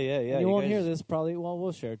 Yeah. And you won't hear this probably. Well,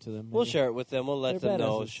 we'll share it to them. We'll maybe. share it with them. We'll let They're them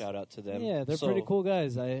know. badasses. Shout out to them. Yeah, they're So, pretty cool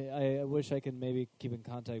guys. I wish I could maybe keep in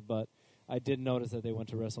contact, but I did notice that they went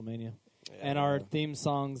to WrestleMania. And our theme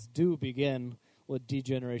songs do begin with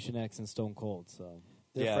D-Generation X and Stone Cold. So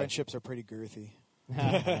Their Yeah. friendships are pretty girthy.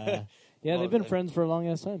 yeah, Oh, they've been and- friends for a long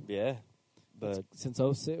ass time. Yeah, but Since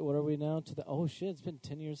 06, what are we now? Oh shit, it's been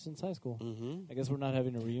 10 years since high school. I guess we're not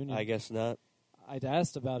having a reunion. I guess not. I'd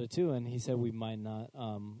asked about it too, and he said we might not.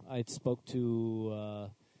 I spoke to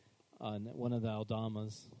one of the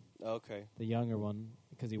Aldamas, Okay. the younger one,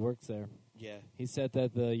 because he works there. Yeah. He said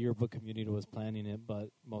that the yearbook community was planning it, but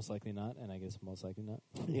most likely not, and I guess most likely not.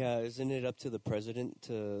 Yeah. Isn't it up to the president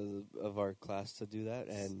of our class to do that?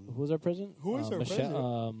 And Who was our president? Who is our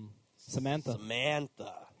president? Samantha.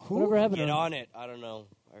 Samantha. Whatever happened to Get her? on it. I don't know.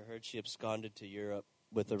 I heard she absconded to Europe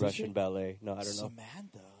with the Did Russian she? ballet. No, I don't know.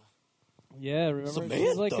 Samantha. Yeah, remember? She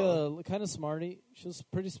was like Samantha. kind of smarty. She was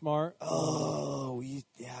pretty smart. Oh,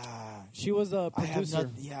 yeah. She was a I have producer.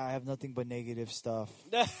 I have nothing but negative stuff.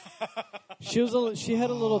 She had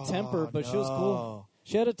a little temper, but she was cool. no.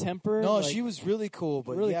 She had a temper. No, like- she was really cool,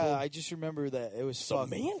 but Really yeah, cool. I just remember that it was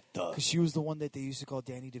Samantha. because she was the one that they used to call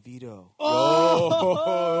Danny DeVito.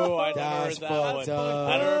 Oh, I never That's heard that one. fucked up.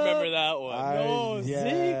 I don't remember that one.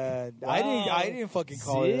 Yeah, Zeke. I Wow. didn't fucking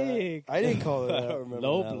call her that. Zeke. I d't call her I don't that. remember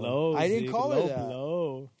Low that one. blow. I didn't Zeke, call her low that.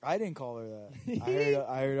 blow. I didn't call her that.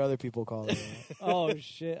 I heard other people call her that. Oh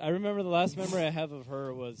shit! I remember the last memory I have of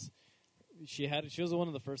her was she was one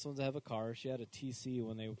of the first ones to have a car. She had a TC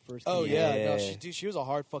when they first. Oh came yeah, out. no, Yeah. she was a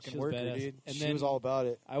hard fucking She was worker, badass. dude. And She then- was all about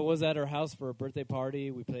it. I was at her house for a birthday party.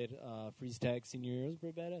 We played freeze tag senior year. It was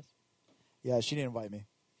pretty badass. Yeah, she didn't invite me.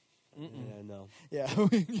 Yeah, no. Yeah,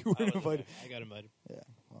 you weren't invited. I got invited. Yeah,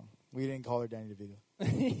 well, we didn't call her Danny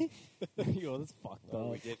DeVito. Yo, that's fucked Oh,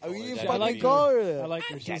 up. we did I call mean, her you Danny I fucking like DeVito. call her I that. like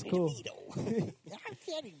her. She's cool. I'm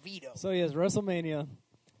Danny DeVito. So yes, WrestleMania.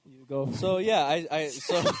 You go. So yeah,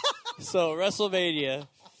 so WrestleMania.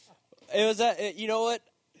 It was you know what?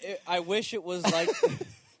 I wish it was like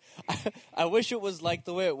I wish it was like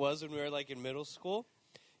the way it was when we were like in middle school,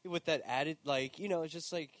 with that added like it's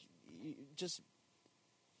just like just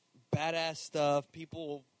badass stuff.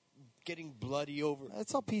 People getting bloody over.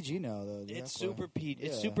 That's all PG now, though. dude. It's That's why. super PG.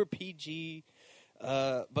 It's Yeah. super PG.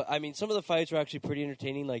 But I mean, some of the fights were actually pretty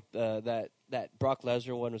entertaining. Like that Brock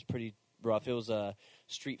Lesnar one was pretty rough. It was a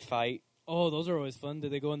street fight. Oh, those are always fun.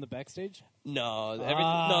 Did they go in the backstage? No,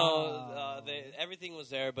 everything was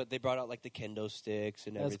there, but they brought out like the kendo sticks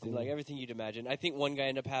and That's everything, cool. like everything you'd imagine. I think one guy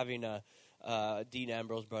ended up having Dean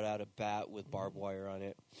Ambrose brought out a bat with barbed wire on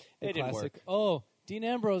it. The It didn't classic. work. Oh, Dean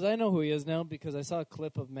Ambrose. I know who he is now because I saw a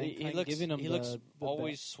clip of Mankind He looks, giving him he the, looks the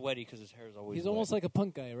always bat. sweaty because his hair is always. He's almost like a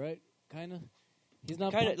punk guy, right? Kind of. He's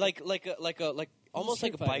not kind of punk- like almost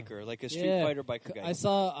like street a fighter. biker, like a street Yeah. fighter biker guy. I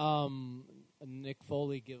saw Nick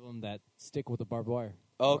Foley give him that stick with the barbed wire.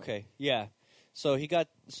 Oh, okay, yeah. So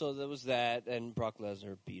there was that, and Brock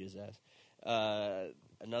Lesnar beat his ass.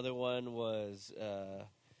 Another one was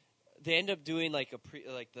they end up doing like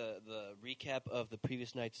the recap of the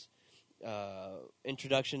previous night's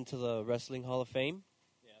introduction to the Wrestling Hall of Fame.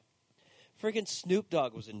 Yeah, freaking Snoop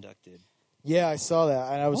Dogg was inducted. Yeah, I saw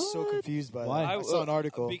that, and I was so What? confused by Why? that. I saw an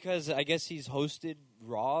article. Because I guess he's hosted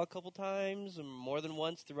Raw a couple times, more than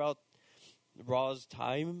once throughout Raw's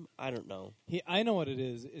time. I don't know. I know what it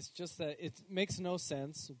is. It's just that it makes no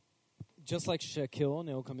sense. Just like Shaquille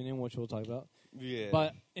O'Neal coming in, which we'll talk about. Yeah,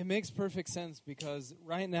 But it makes perfect sense because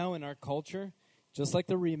right now in our culture, just like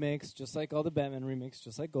the remakes, just like all the Batman remakes,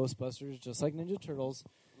 just like Ghostbusters, just like Ninja Turtles,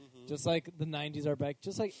 just like the 90s are back,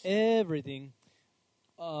 just like everything,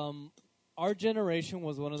 our generation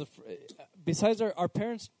was one of the... besides our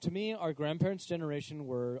parents, to me, our grandparents' generation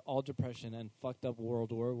were all depression and fucked up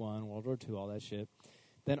World War I, World War II, all that shit.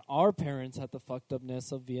 Then our parents had the fucked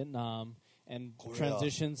upness of Vietnam and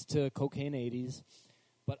transitions to cocaine 80s.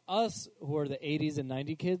 But us, who are the 80s and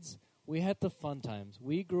 90 kids, we had the fun times.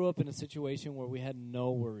 We grew up in a situation where we had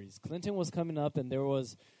no worries. Clinton was coming up, and there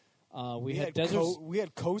was... we had Desert... we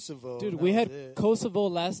had Kosovo. Dude, that we was had it.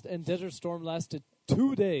 Kosovo and Desert Storm lasted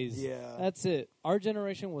 2 days. Yeah. That's it. Our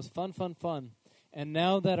generation was fun. And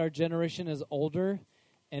now that our generation is older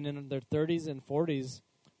and in their 30s and 40s,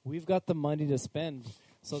 we've got the money to spend.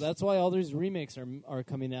 So that's why all these remakes are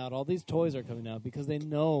coming out. All these toys are coming out because they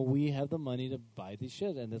know we have the money to buy these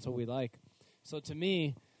shit, and that's what we like. So to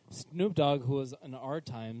me, Snoop Dogg, who was in our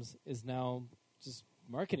times, is now just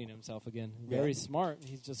marketing himself again. Very smart.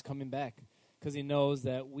 He's just coming back because he knows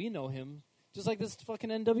that we know him, just like this fucking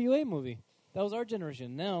NWA movie. That was our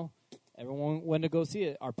generation. Now, everyone went to go see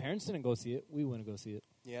it. Our parents didn't go see it. We went to go see it.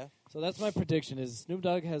 Yeah. So that's my prediction: is Snoop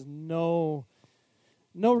Dogg has no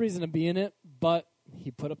reason to be in it, but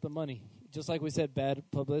he put up the money. Just like we said, bad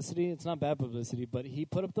publicity. It's not bad publicity, but he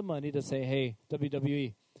put up the money to say, "Hey,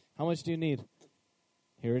 WWE, how much do you need?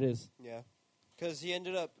 Here it is." Yeah. Because he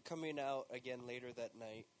ended up coming out again later that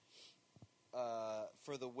night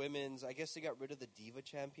for the women's. I guess they got rid of the Diva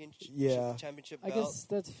Championship. Yeah. Championship I belt. guess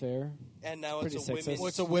that's fair. And now Pretty it's a sexist. women's. Well,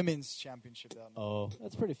 it's a women's championship belt. Oh,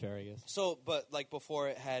 that's pretty fair, I guess. So, but like before,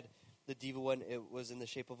 it had the Diva one. It was in the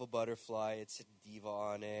shape of a butterfly. It said Diva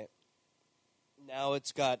on it. Now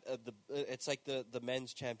it's got it's like the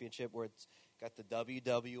men's championship where it's got the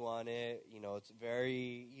WW on it. You know, it's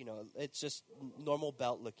very, you know, it's just normal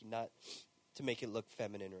belt looking, not to make it look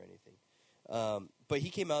feminine or anything. But he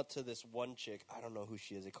came out to this one chick. I don't know who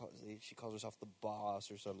she is. She calls herself the boss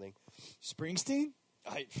or something. Springsteen?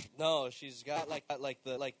 No, she's got like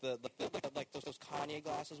those Kanye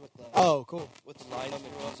glasses with the Cool. with the line and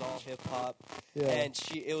it was all hip hop. Yeah. And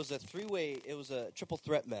it was a triple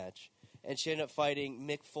threat match. And she ended up fighting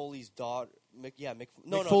Mick Foley's daughter. Mick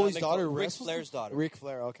Foley's daughter, Ric wrestles? Flair's daughter. Ric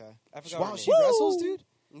Flair, okay. I forgot Wow, her name. she wrestles, dude?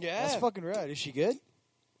 Yeah, That's fucking rad. Is she good?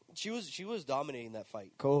 she was dominating that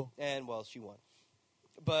fight, Cool. and well, she won.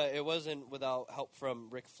 But it wasn't without help from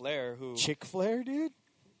Ric Flair, who Chick Flair, dude?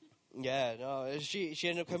 yeah, no, she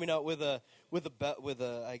ended up coming out with a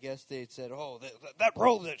I guess they said, oh, that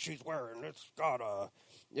robe that she's wearing, it's got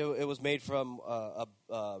it was made from a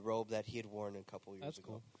robe that he had worn a couple years That's ago.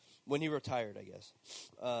 cool. When he retired, I guess.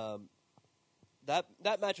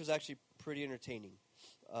 That match was actually pretty entertaining.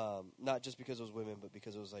 Not just because it was women, but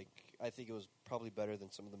because it was I think it was probably better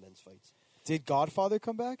than some of the men's fights. Did Godfather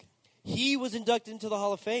come back? He was inducted into the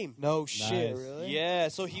Hall of Fame. No shit, Nice. really? Yeah,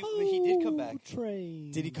 so he did come back. Train.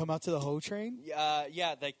 Did he come out to the hoe train?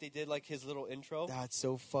 Yeah, like they did like his little intro. That's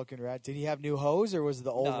so fucking rad. Did he have new hoes or was it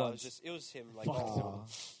the old No, ones? it was him. Like Fuck.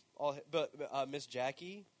 but Miss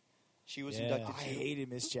Jackie, she was Yeah. inducted I too. hated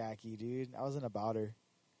Miss Jackie, dude. I wasn't about her.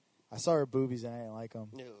 I saw her boobies and I didn't like them.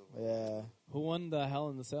 No. Yeah. Who won the Hell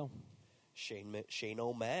in the Cell? Shane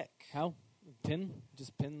O'Mac. How? Pin?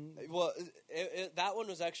 Just pin? Well, that one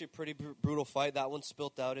was actually a pretty brutal fight. That one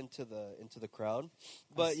spilt out into the crowd.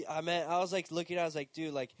 But I was like looking at it, I was like,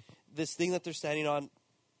 dude, like this thing that they're standing on,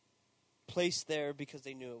 placed there because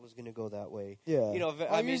they knew it was going to go that way. Yeah. You know, Well,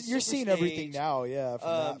 I mean, you're super seeing everything staged. now, yeah,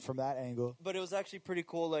 from that angle. But it was actually pretty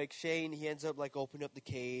cool. Like Shane, he ends up like opening up the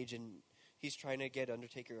cage and he's trying to get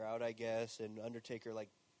Undertaker out, I guess, and Undertaker like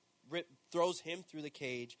throws him through the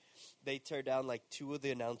cage. They tear down like two of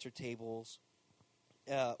the announcer tables,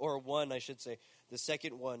 or one, I should say. The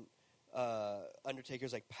second one,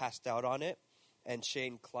 Undertaker's like passed out on it, and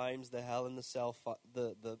Shane climbs the Hell in the Cell,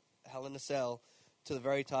 the Hell in the Cell, to the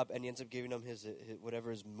very top, and he ends up giving him his whatever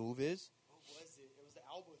his move is. What was it? It was the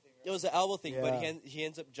elbow thing, right? It was the elbow thing, but Yeah. he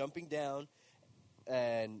ends up jumping down,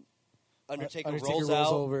 and Undertaker rolls rolls out,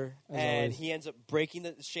 over. As and always. he ends up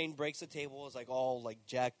Shane breaks the table, is like all like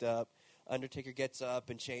jacked up. Undertaker gets up,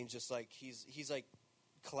 and Shane's just like he's like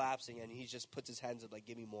collapsing, and he just puts his hands up like,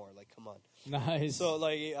 give me more, like, come on. Nice. So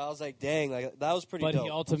like I was like, dang, like that was pretty but dope. he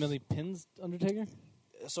ultimately pins Undertaker?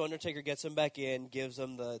 So Undertaker gets him back in, gives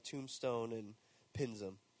him the tombstone, and pins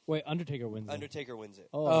him. Wait, Undertaker wins it. Undertaker wins it.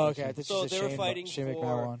 Oh, okay. I gotcha. thought So you said they were Shane, fighting Shane for-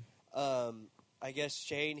 McMahon won. I guess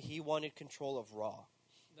Shane, he wanted control of Raw.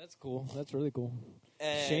 That's cool. That's really cool.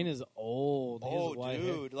 And Shane is old. He has oh, white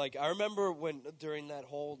hair. dude! Like I remember when during that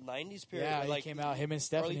whole '90s period, Yeah, like he came out, him and early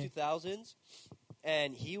Stephanie. 2000s,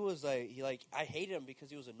 and he was like I hated him because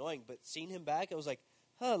he was annoying. But seeing him back, I was like,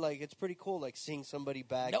 huh, like it's pretty cool, like seeing somebody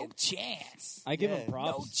back. and- chance. I give Yeah. him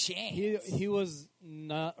props. chance. He was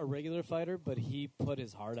not a regular fighter, but he put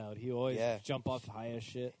his heart out. He always Yeah. jump off high as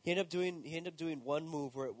shit. He ended up doing one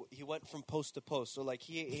move where he went from post to post. So like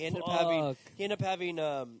he ended Fuck. up having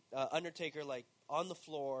Undertaker like on the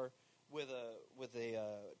floor with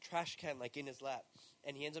a trash can like in his lap,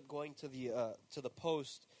 and he ends up going to the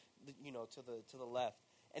post, to the left,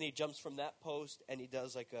 and he jumps from that post and he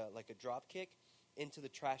does like a drop kick into the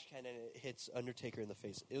trash can, and it hits Undertaker in the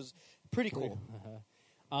face. It was pretty cool.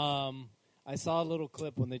 I saw a little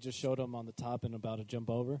clip when they just showed him on the top and about to jump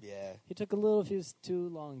over. Yeah. He took a little few too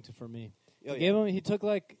long for me. Oh, He took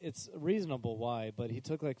like, it's reasonable why, but he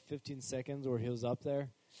took like 15 seconds where he was up there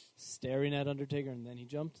staring at Undertaker and then he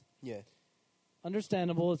jumped. Yeah.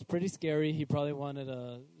 understandable. It's pretty scary. He probably wanted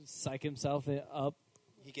to psych himself up.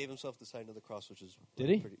 He gave himself the sign of the cross, which is Did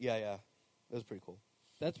he? Pretty, yeah. It was pretty cool.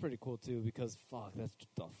 That's pretty cool too, because fuck, that's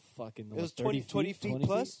the fucking. It was 30 20 feet 20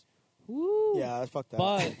 plus. Woo! Yeah, fuck that.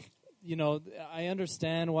 But I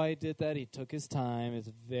understand why he did that. He took his time. It's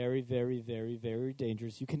very, very, very, very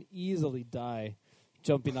dangerous. You can easily die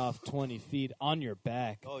jumping off 20 feet on your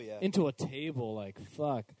back Oh yeah. into a table. Like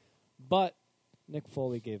fuck. But Nick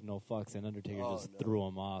Foley gave no fucks, and Undertaker Oh, just no. threw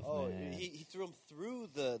him off. Oh, man. he threw him through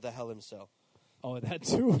the Hell in a Cell. Oh, that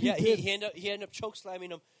too. Yeah, did. he ended up choke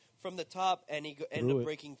slamming him from the top, and he ended Through up it.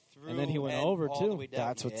 breaking through. And then he went over, all too. the way down.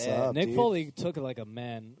 That's what's Yeah. up. Nick dude. Foley took it like a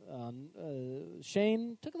man.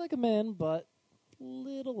 Shane took it like a man, but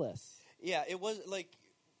little less. Yeah, it was like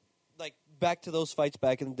back to those fights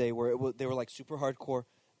back in the day where they were like super hardcore.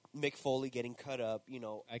 Mick Foley getting cut up,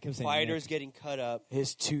 I kept saying fighters Nick. getting cut up.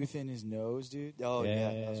 His tooth in his nose, dude. Oh Yeah,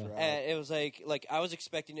 yeah, yeah, That's yeah. right. And it was like I was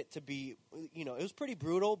expecting it to be, it was pretty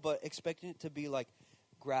brutal, but expecting it to be like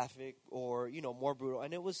graphic or more brutal,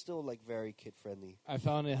 and it was still like very kid friendly. I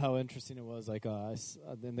found it how interesting it was. Like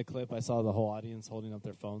in the clip, I saw the whole audience holding up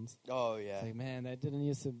their phones. Oh It's yeah, like, man, that didn't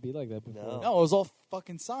used to be like that before. No. No, it was all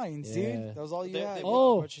fucking signs, Yeah. dude. That was all you They- had. they-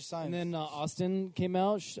 Oh, a bunch of signs. and then Austin came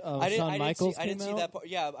out. I Shawn Michaels I didn't came see out. that part.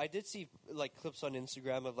 Yeah, I did see like clips on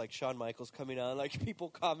Instagram of like Shawn Michaels coming on, like people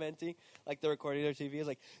commenting, like they're recording their TV. It's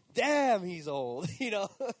like, damn, he's old,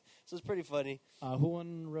 So it's pretty funny. Who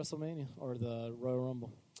won WrestleMania or the Royal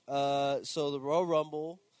Rumble? So the Royal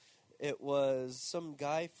Rumble, it was some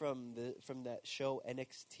guy from that show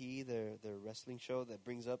NXT, their wrestling show that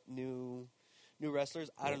brings up new wrestlers.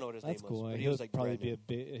 I don't know what his That's name cool. was, but he He'll was like probably brand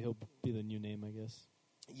be new. he'll be the new name, I guess.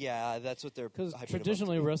 Yeah, that's what they're Because hyping him up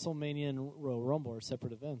traditionally to be. WrestleMania and Royal Rumble are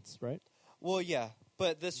separate events, right? Well, yeah,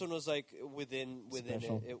 but this one was like within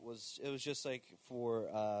Special. it. It was just like for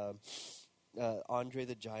Andre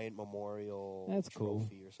the Giant Memorial That's cool.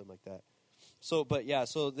 Trophy or something like that. So, but yeah,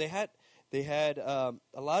 so they had a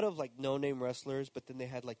lot of like no name wrestlers, but then they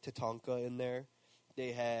had like Tatanka in there.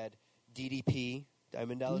 They had DDP,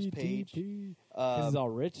 Diamond Dallas Page. DDP. Um, He's all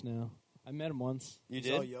rich now. I met him once. You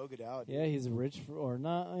he's all did? yogaed out. dude. Yeah, he's rich or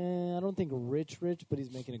not. I don't think rich, but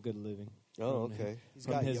he's making a good living. Oh, from- okay. He's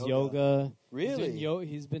From got his yoga. yoga. Really?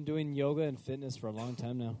 He's been doing yoga and fitness for a long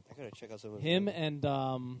time now. I gotta check out some of Him them. and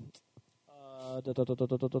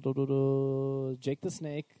Jake the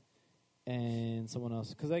Snake and someone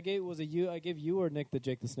else. Because I gave you or Nick the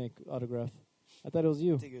Jake the Snake autograph. I thought it was I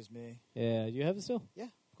you. think it was me. Yeah, you have it still. Yeah,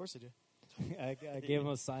 of course I do. I gave him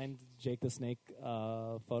a signed Jake the Snake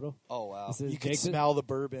photo. Oh wow. This is You could Jake the- smell the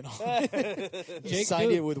bourbon. You Jake, signed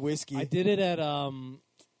dude, it with whiskey. I did it at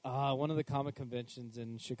one of the comic conventions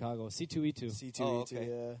in Chicago, C2E2. C2E2, Oh, okay.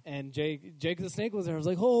 yeah. And Jake the Snake was there. I was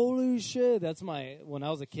like, holy shit. When I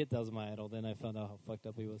was a kid, that was my idol. Then I found out how fucked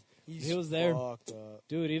up he was. He was there. Fucked up.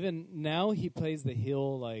 Dude, even now he plays the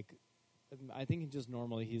heel like, I think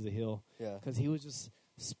normally he's a heel. Yeah. Because he was just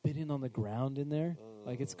spitting on the ground in there.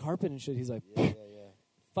 Like it's carpet and shit. He's like, Yeah.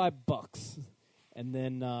 $5. And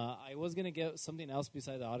then I was going to get something else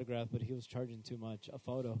beside the autograph, but he was charging too much, a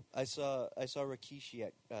photo. I saw Rikishi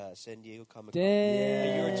at San Diego Comic Con Damn.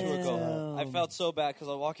 a year or two ago. I felt so bad because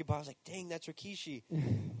I was walking by. I was like, "Dang, that's Rikishi,"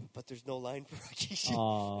 but there's no line for Rikishi,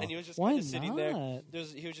 Aw. and he was just Why kind of sitting there. not?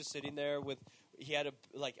 He was just sitting there with. He had I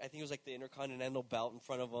think it was like the Intercontinental belt in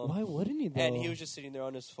front of him, Why wouldn't he, though? and he was just sitting there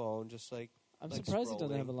on his phone, just like. I'm like surprised he doesn't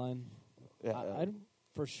scrolling. have a line. Yeah. I'd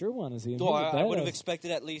for sure want to see him. Well, He's a I would have badass.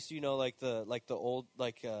 expected at least like the old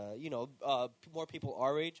more people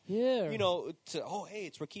our age. Yeah. Hey,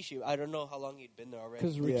 it's Rikishi. I don't know how long he'd been there already.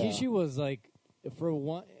 Because Rikishi was like,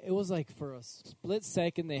 it was like for a split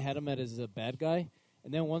second they had him as a bad guy,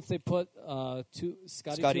 and then once they put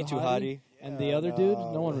Scotty Too Hotty and the Yeah, other dude,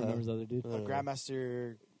 no one uh-huh. remembers the other dude.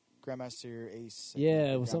 Grandmaster Ace.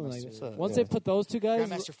 Yeah, it was something like Grandmaster- that. Once they put those two guys,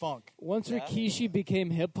 Grandmaster Funk. once Yeah. Rikishi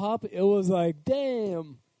became hip hop, it was like,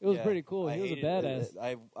 damn, it was Yeah, pretty cool. I He was a hated badass.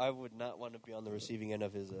 it. I would not want to be on the receiving end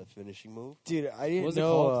of his finishing move. Dude, I didn't What's it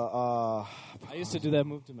know. I used to do that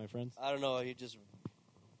move to my friends. I don't know. He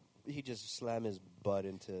just slammed his butt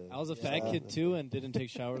into. I was a fat Yeah. kid too and didn't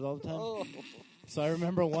take showers all the time. Oh. So I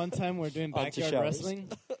remember one time we are doing Onto backyard showers. wrestling,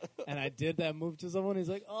 and I did that move to someone. He's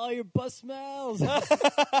like, "Oh, your butt smells."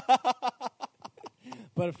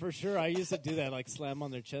 But for sure, I used to do that, like slam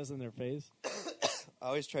on their chest and their face. I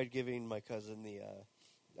always tried giving my cousin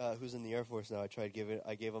who's in the Air Force now. I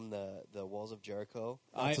gave him the Walls of Jericho.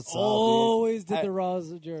 I what's up, dude. always did I- the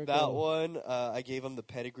Raws of Jericho. That one, I gave him the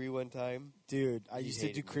pedigree one time. Dude, I He used to do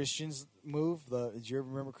hated me. Christian's move. Did you ever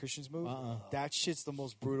remember Christian's move? Uh-uh. That shit's the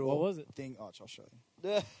most brutal What was it? thing. Oh, I'll show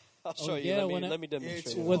you. I'll show you. yeah, Let me demonstrate.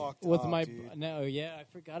 It's it. fucked with up, my dude. no, yeah, I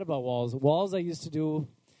forgot about walls. Walls I used to do,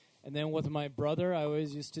 and then with my brother, I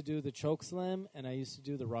always used to do the choke slam, and I used to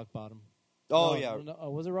do the rock bottom. Oh No, yeah. no,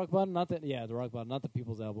 was it rock bottom? Not that. Yeah, the rock bottom, not the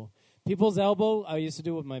people's elbow. People's elbow, I used to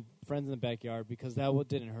do with my friends in the backyard because that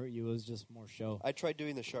didn't hurt you. It was just more show. I tried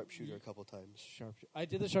doing the sharpshooter a couple times. I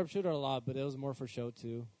did the sharpshooter a lot, but it was more for show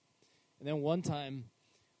too. And then one time,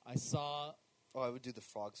 I saw. Oh, I would do the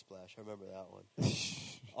frog splash. I remember that one.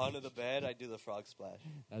 Onto the bed, I do the frog splash.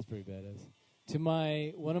 That's pretty badass. To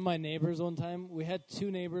one of my neighbors one time, we had two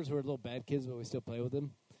neighbors who were little bad kids, but we still play with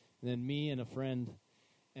them. And then me and a friend,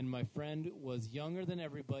 and my friend was younger than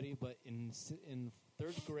everybody, but in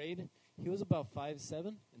third grade, he was about 5'7"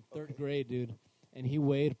 in third grade, dude. And he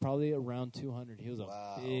weighed probably around 200. He was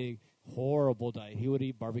a big, horrible diet. He would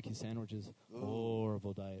eat barbecue sandwiches. Ooh.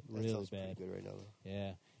 Horrible diet, That really sounds bad. pretty good right now. Though.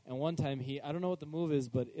 Yeah. And one time I don't know what the move is,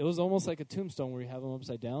 but it was almost like a tombstone where you have him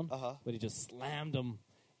upside down, Uh-huh. but he just slammed him.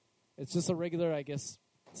 It's just a regular, I guess,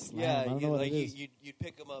 slam. I Yeah, don't know what it is. you'd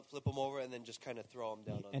pick them up, flip them over, and then just kind of throw them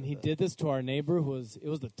down. And he did this to our neighbor, it was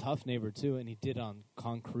the tough neighbor too, and he did it on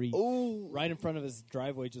concrete, Oh, right in front of his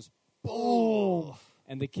driveway, just oh. boom.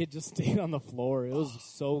 And the kid just stayed on the floor. It was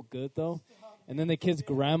so good though. And then the kid's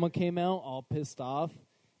grandma came out, all pissed off,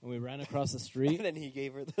 and we ran across the street. And then he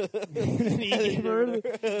gave her the. And he gave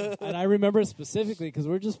her, and I remember specifically because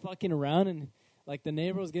we're just fucking around, and like the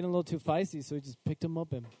neighbor was getting a little too feisty, so he just picked him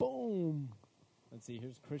up and boom. Let's see.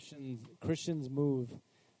 Here's Christian's move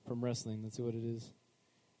from wrestling. Let's see what it is.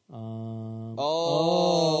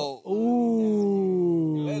 Oh.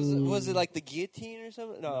 Ooh. Was it like the guillotine or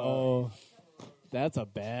something? No. Oh, that's a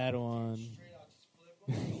bad one.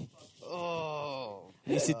 Oh.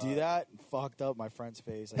 I used to do that and fucked up my friend's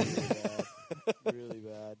face. Like, really bad. Really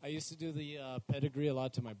bad. I used to do the pedigree a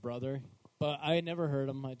lot to my brother, but I never hurt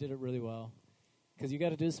him. I did it really well because you got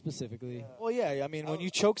to do it specifically. Well, yeah, I mean, when you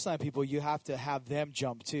choke slam people, you have to have them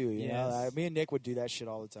jump too. You know, Yes. me and Nick would do that shit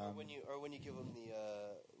all the Or time. when you give them the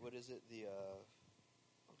what is it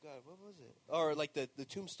oh god, what was it? Or like the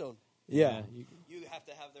tombstone. Yeah. You have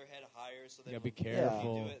to have their head higher so You that gotta be when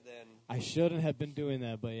careful. you do it, then I shouldn't have been doing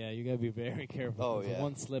that, but yeah, you gotta be very careful. Oh, 'cause yeah.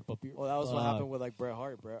 one slip up, you're Well, that was what fucked. happened with like Bret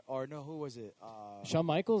Hart. Or no, who was it? Shawn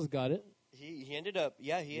Michaels got it he ended up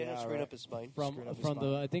he ended up screwing right. up his spine. from Screwed up his the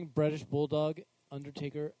spine. I think British Bulldog,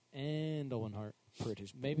 Undertaker, and Owen Hart.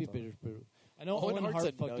 British. Maybe Bulldog. British Bulldog. I know Owen Owen Hart's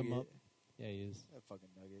Hart a fucked him nugget. up. Yeah, he is. That fucking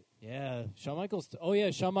nugget. Yeah, Shawn Michaels. Oh yeah,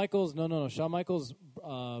 Shawn Michaels. No. Shawn Michaels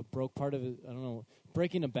broke part of it. I don't know.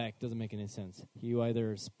 Breaking a back doesn't make any sense. You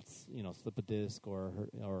either slip a disc or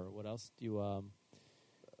what else?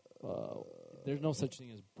 There's no such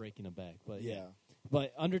thing as breaking a back. But Yeah.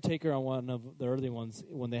 But Undertaker on one of the early ones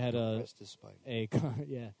when they had Rest his spine.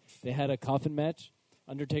 they had a coffin match.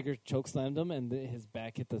 Undertaker chokeslammed him and his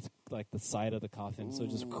back hit the side of the coffin. So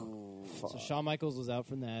just Ooh. so Shawn Michaels was out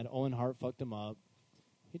from that. Owen Hart fucked him up.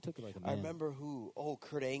 He took it like a man. I remember who? Oh,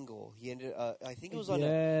 Kurt Angle. He ended. I think it was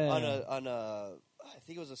Yeah. on a. I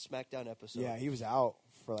think it was a SmackDown episode. Yeah, he was out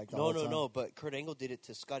for like the whole time. No. But Kurt Angle did it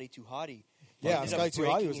to Scotty 2 Hotty. Yeah, Scotty 2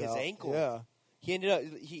 Hotty was his out. ankle. Yeah. He ended up.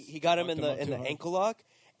 He got him in Fucked him up the too hard. ankle lock,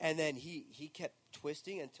 and then he kept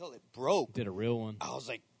twisting until it broke. Did a real one. I was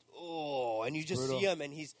like, oh, and you just Brutal. see him,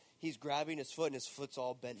 and he's grabbing his foot, and his foot's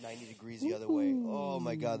all bent 90 degrees the other way. Oh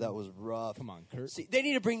my god, that was rough. Come on, Kurt. See, they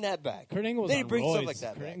need to bring that back. Kurt Angle was they on need to bring roids. stuff like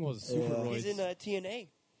that Kurt back. Angle was super Yeah. roids. He's in TNA.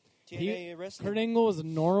 TNA wrestling. Kurt Angle was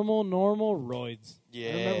normal roids. Yeah.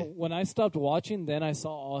 I remember when I stopped watching, then I saw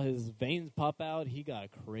all his veins pop out. He got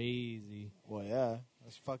crazy. Well, yeah. It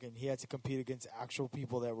was fucking. He had to compete against actual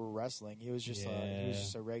people that were wrestling. He was just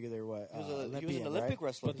a regular He was, Olympian, he was an Olympic right?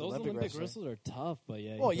 wrestler. But those Olympic Olympic wrestler. wrestlers are tough. But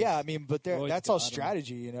yeah. Well, he yeah. I was- mean, but roids that's all got him.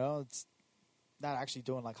 strategy, you know. It's not actually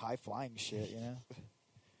doing like high flying shit, you know.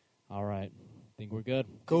 All right. I think we're good.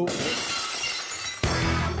 Cool.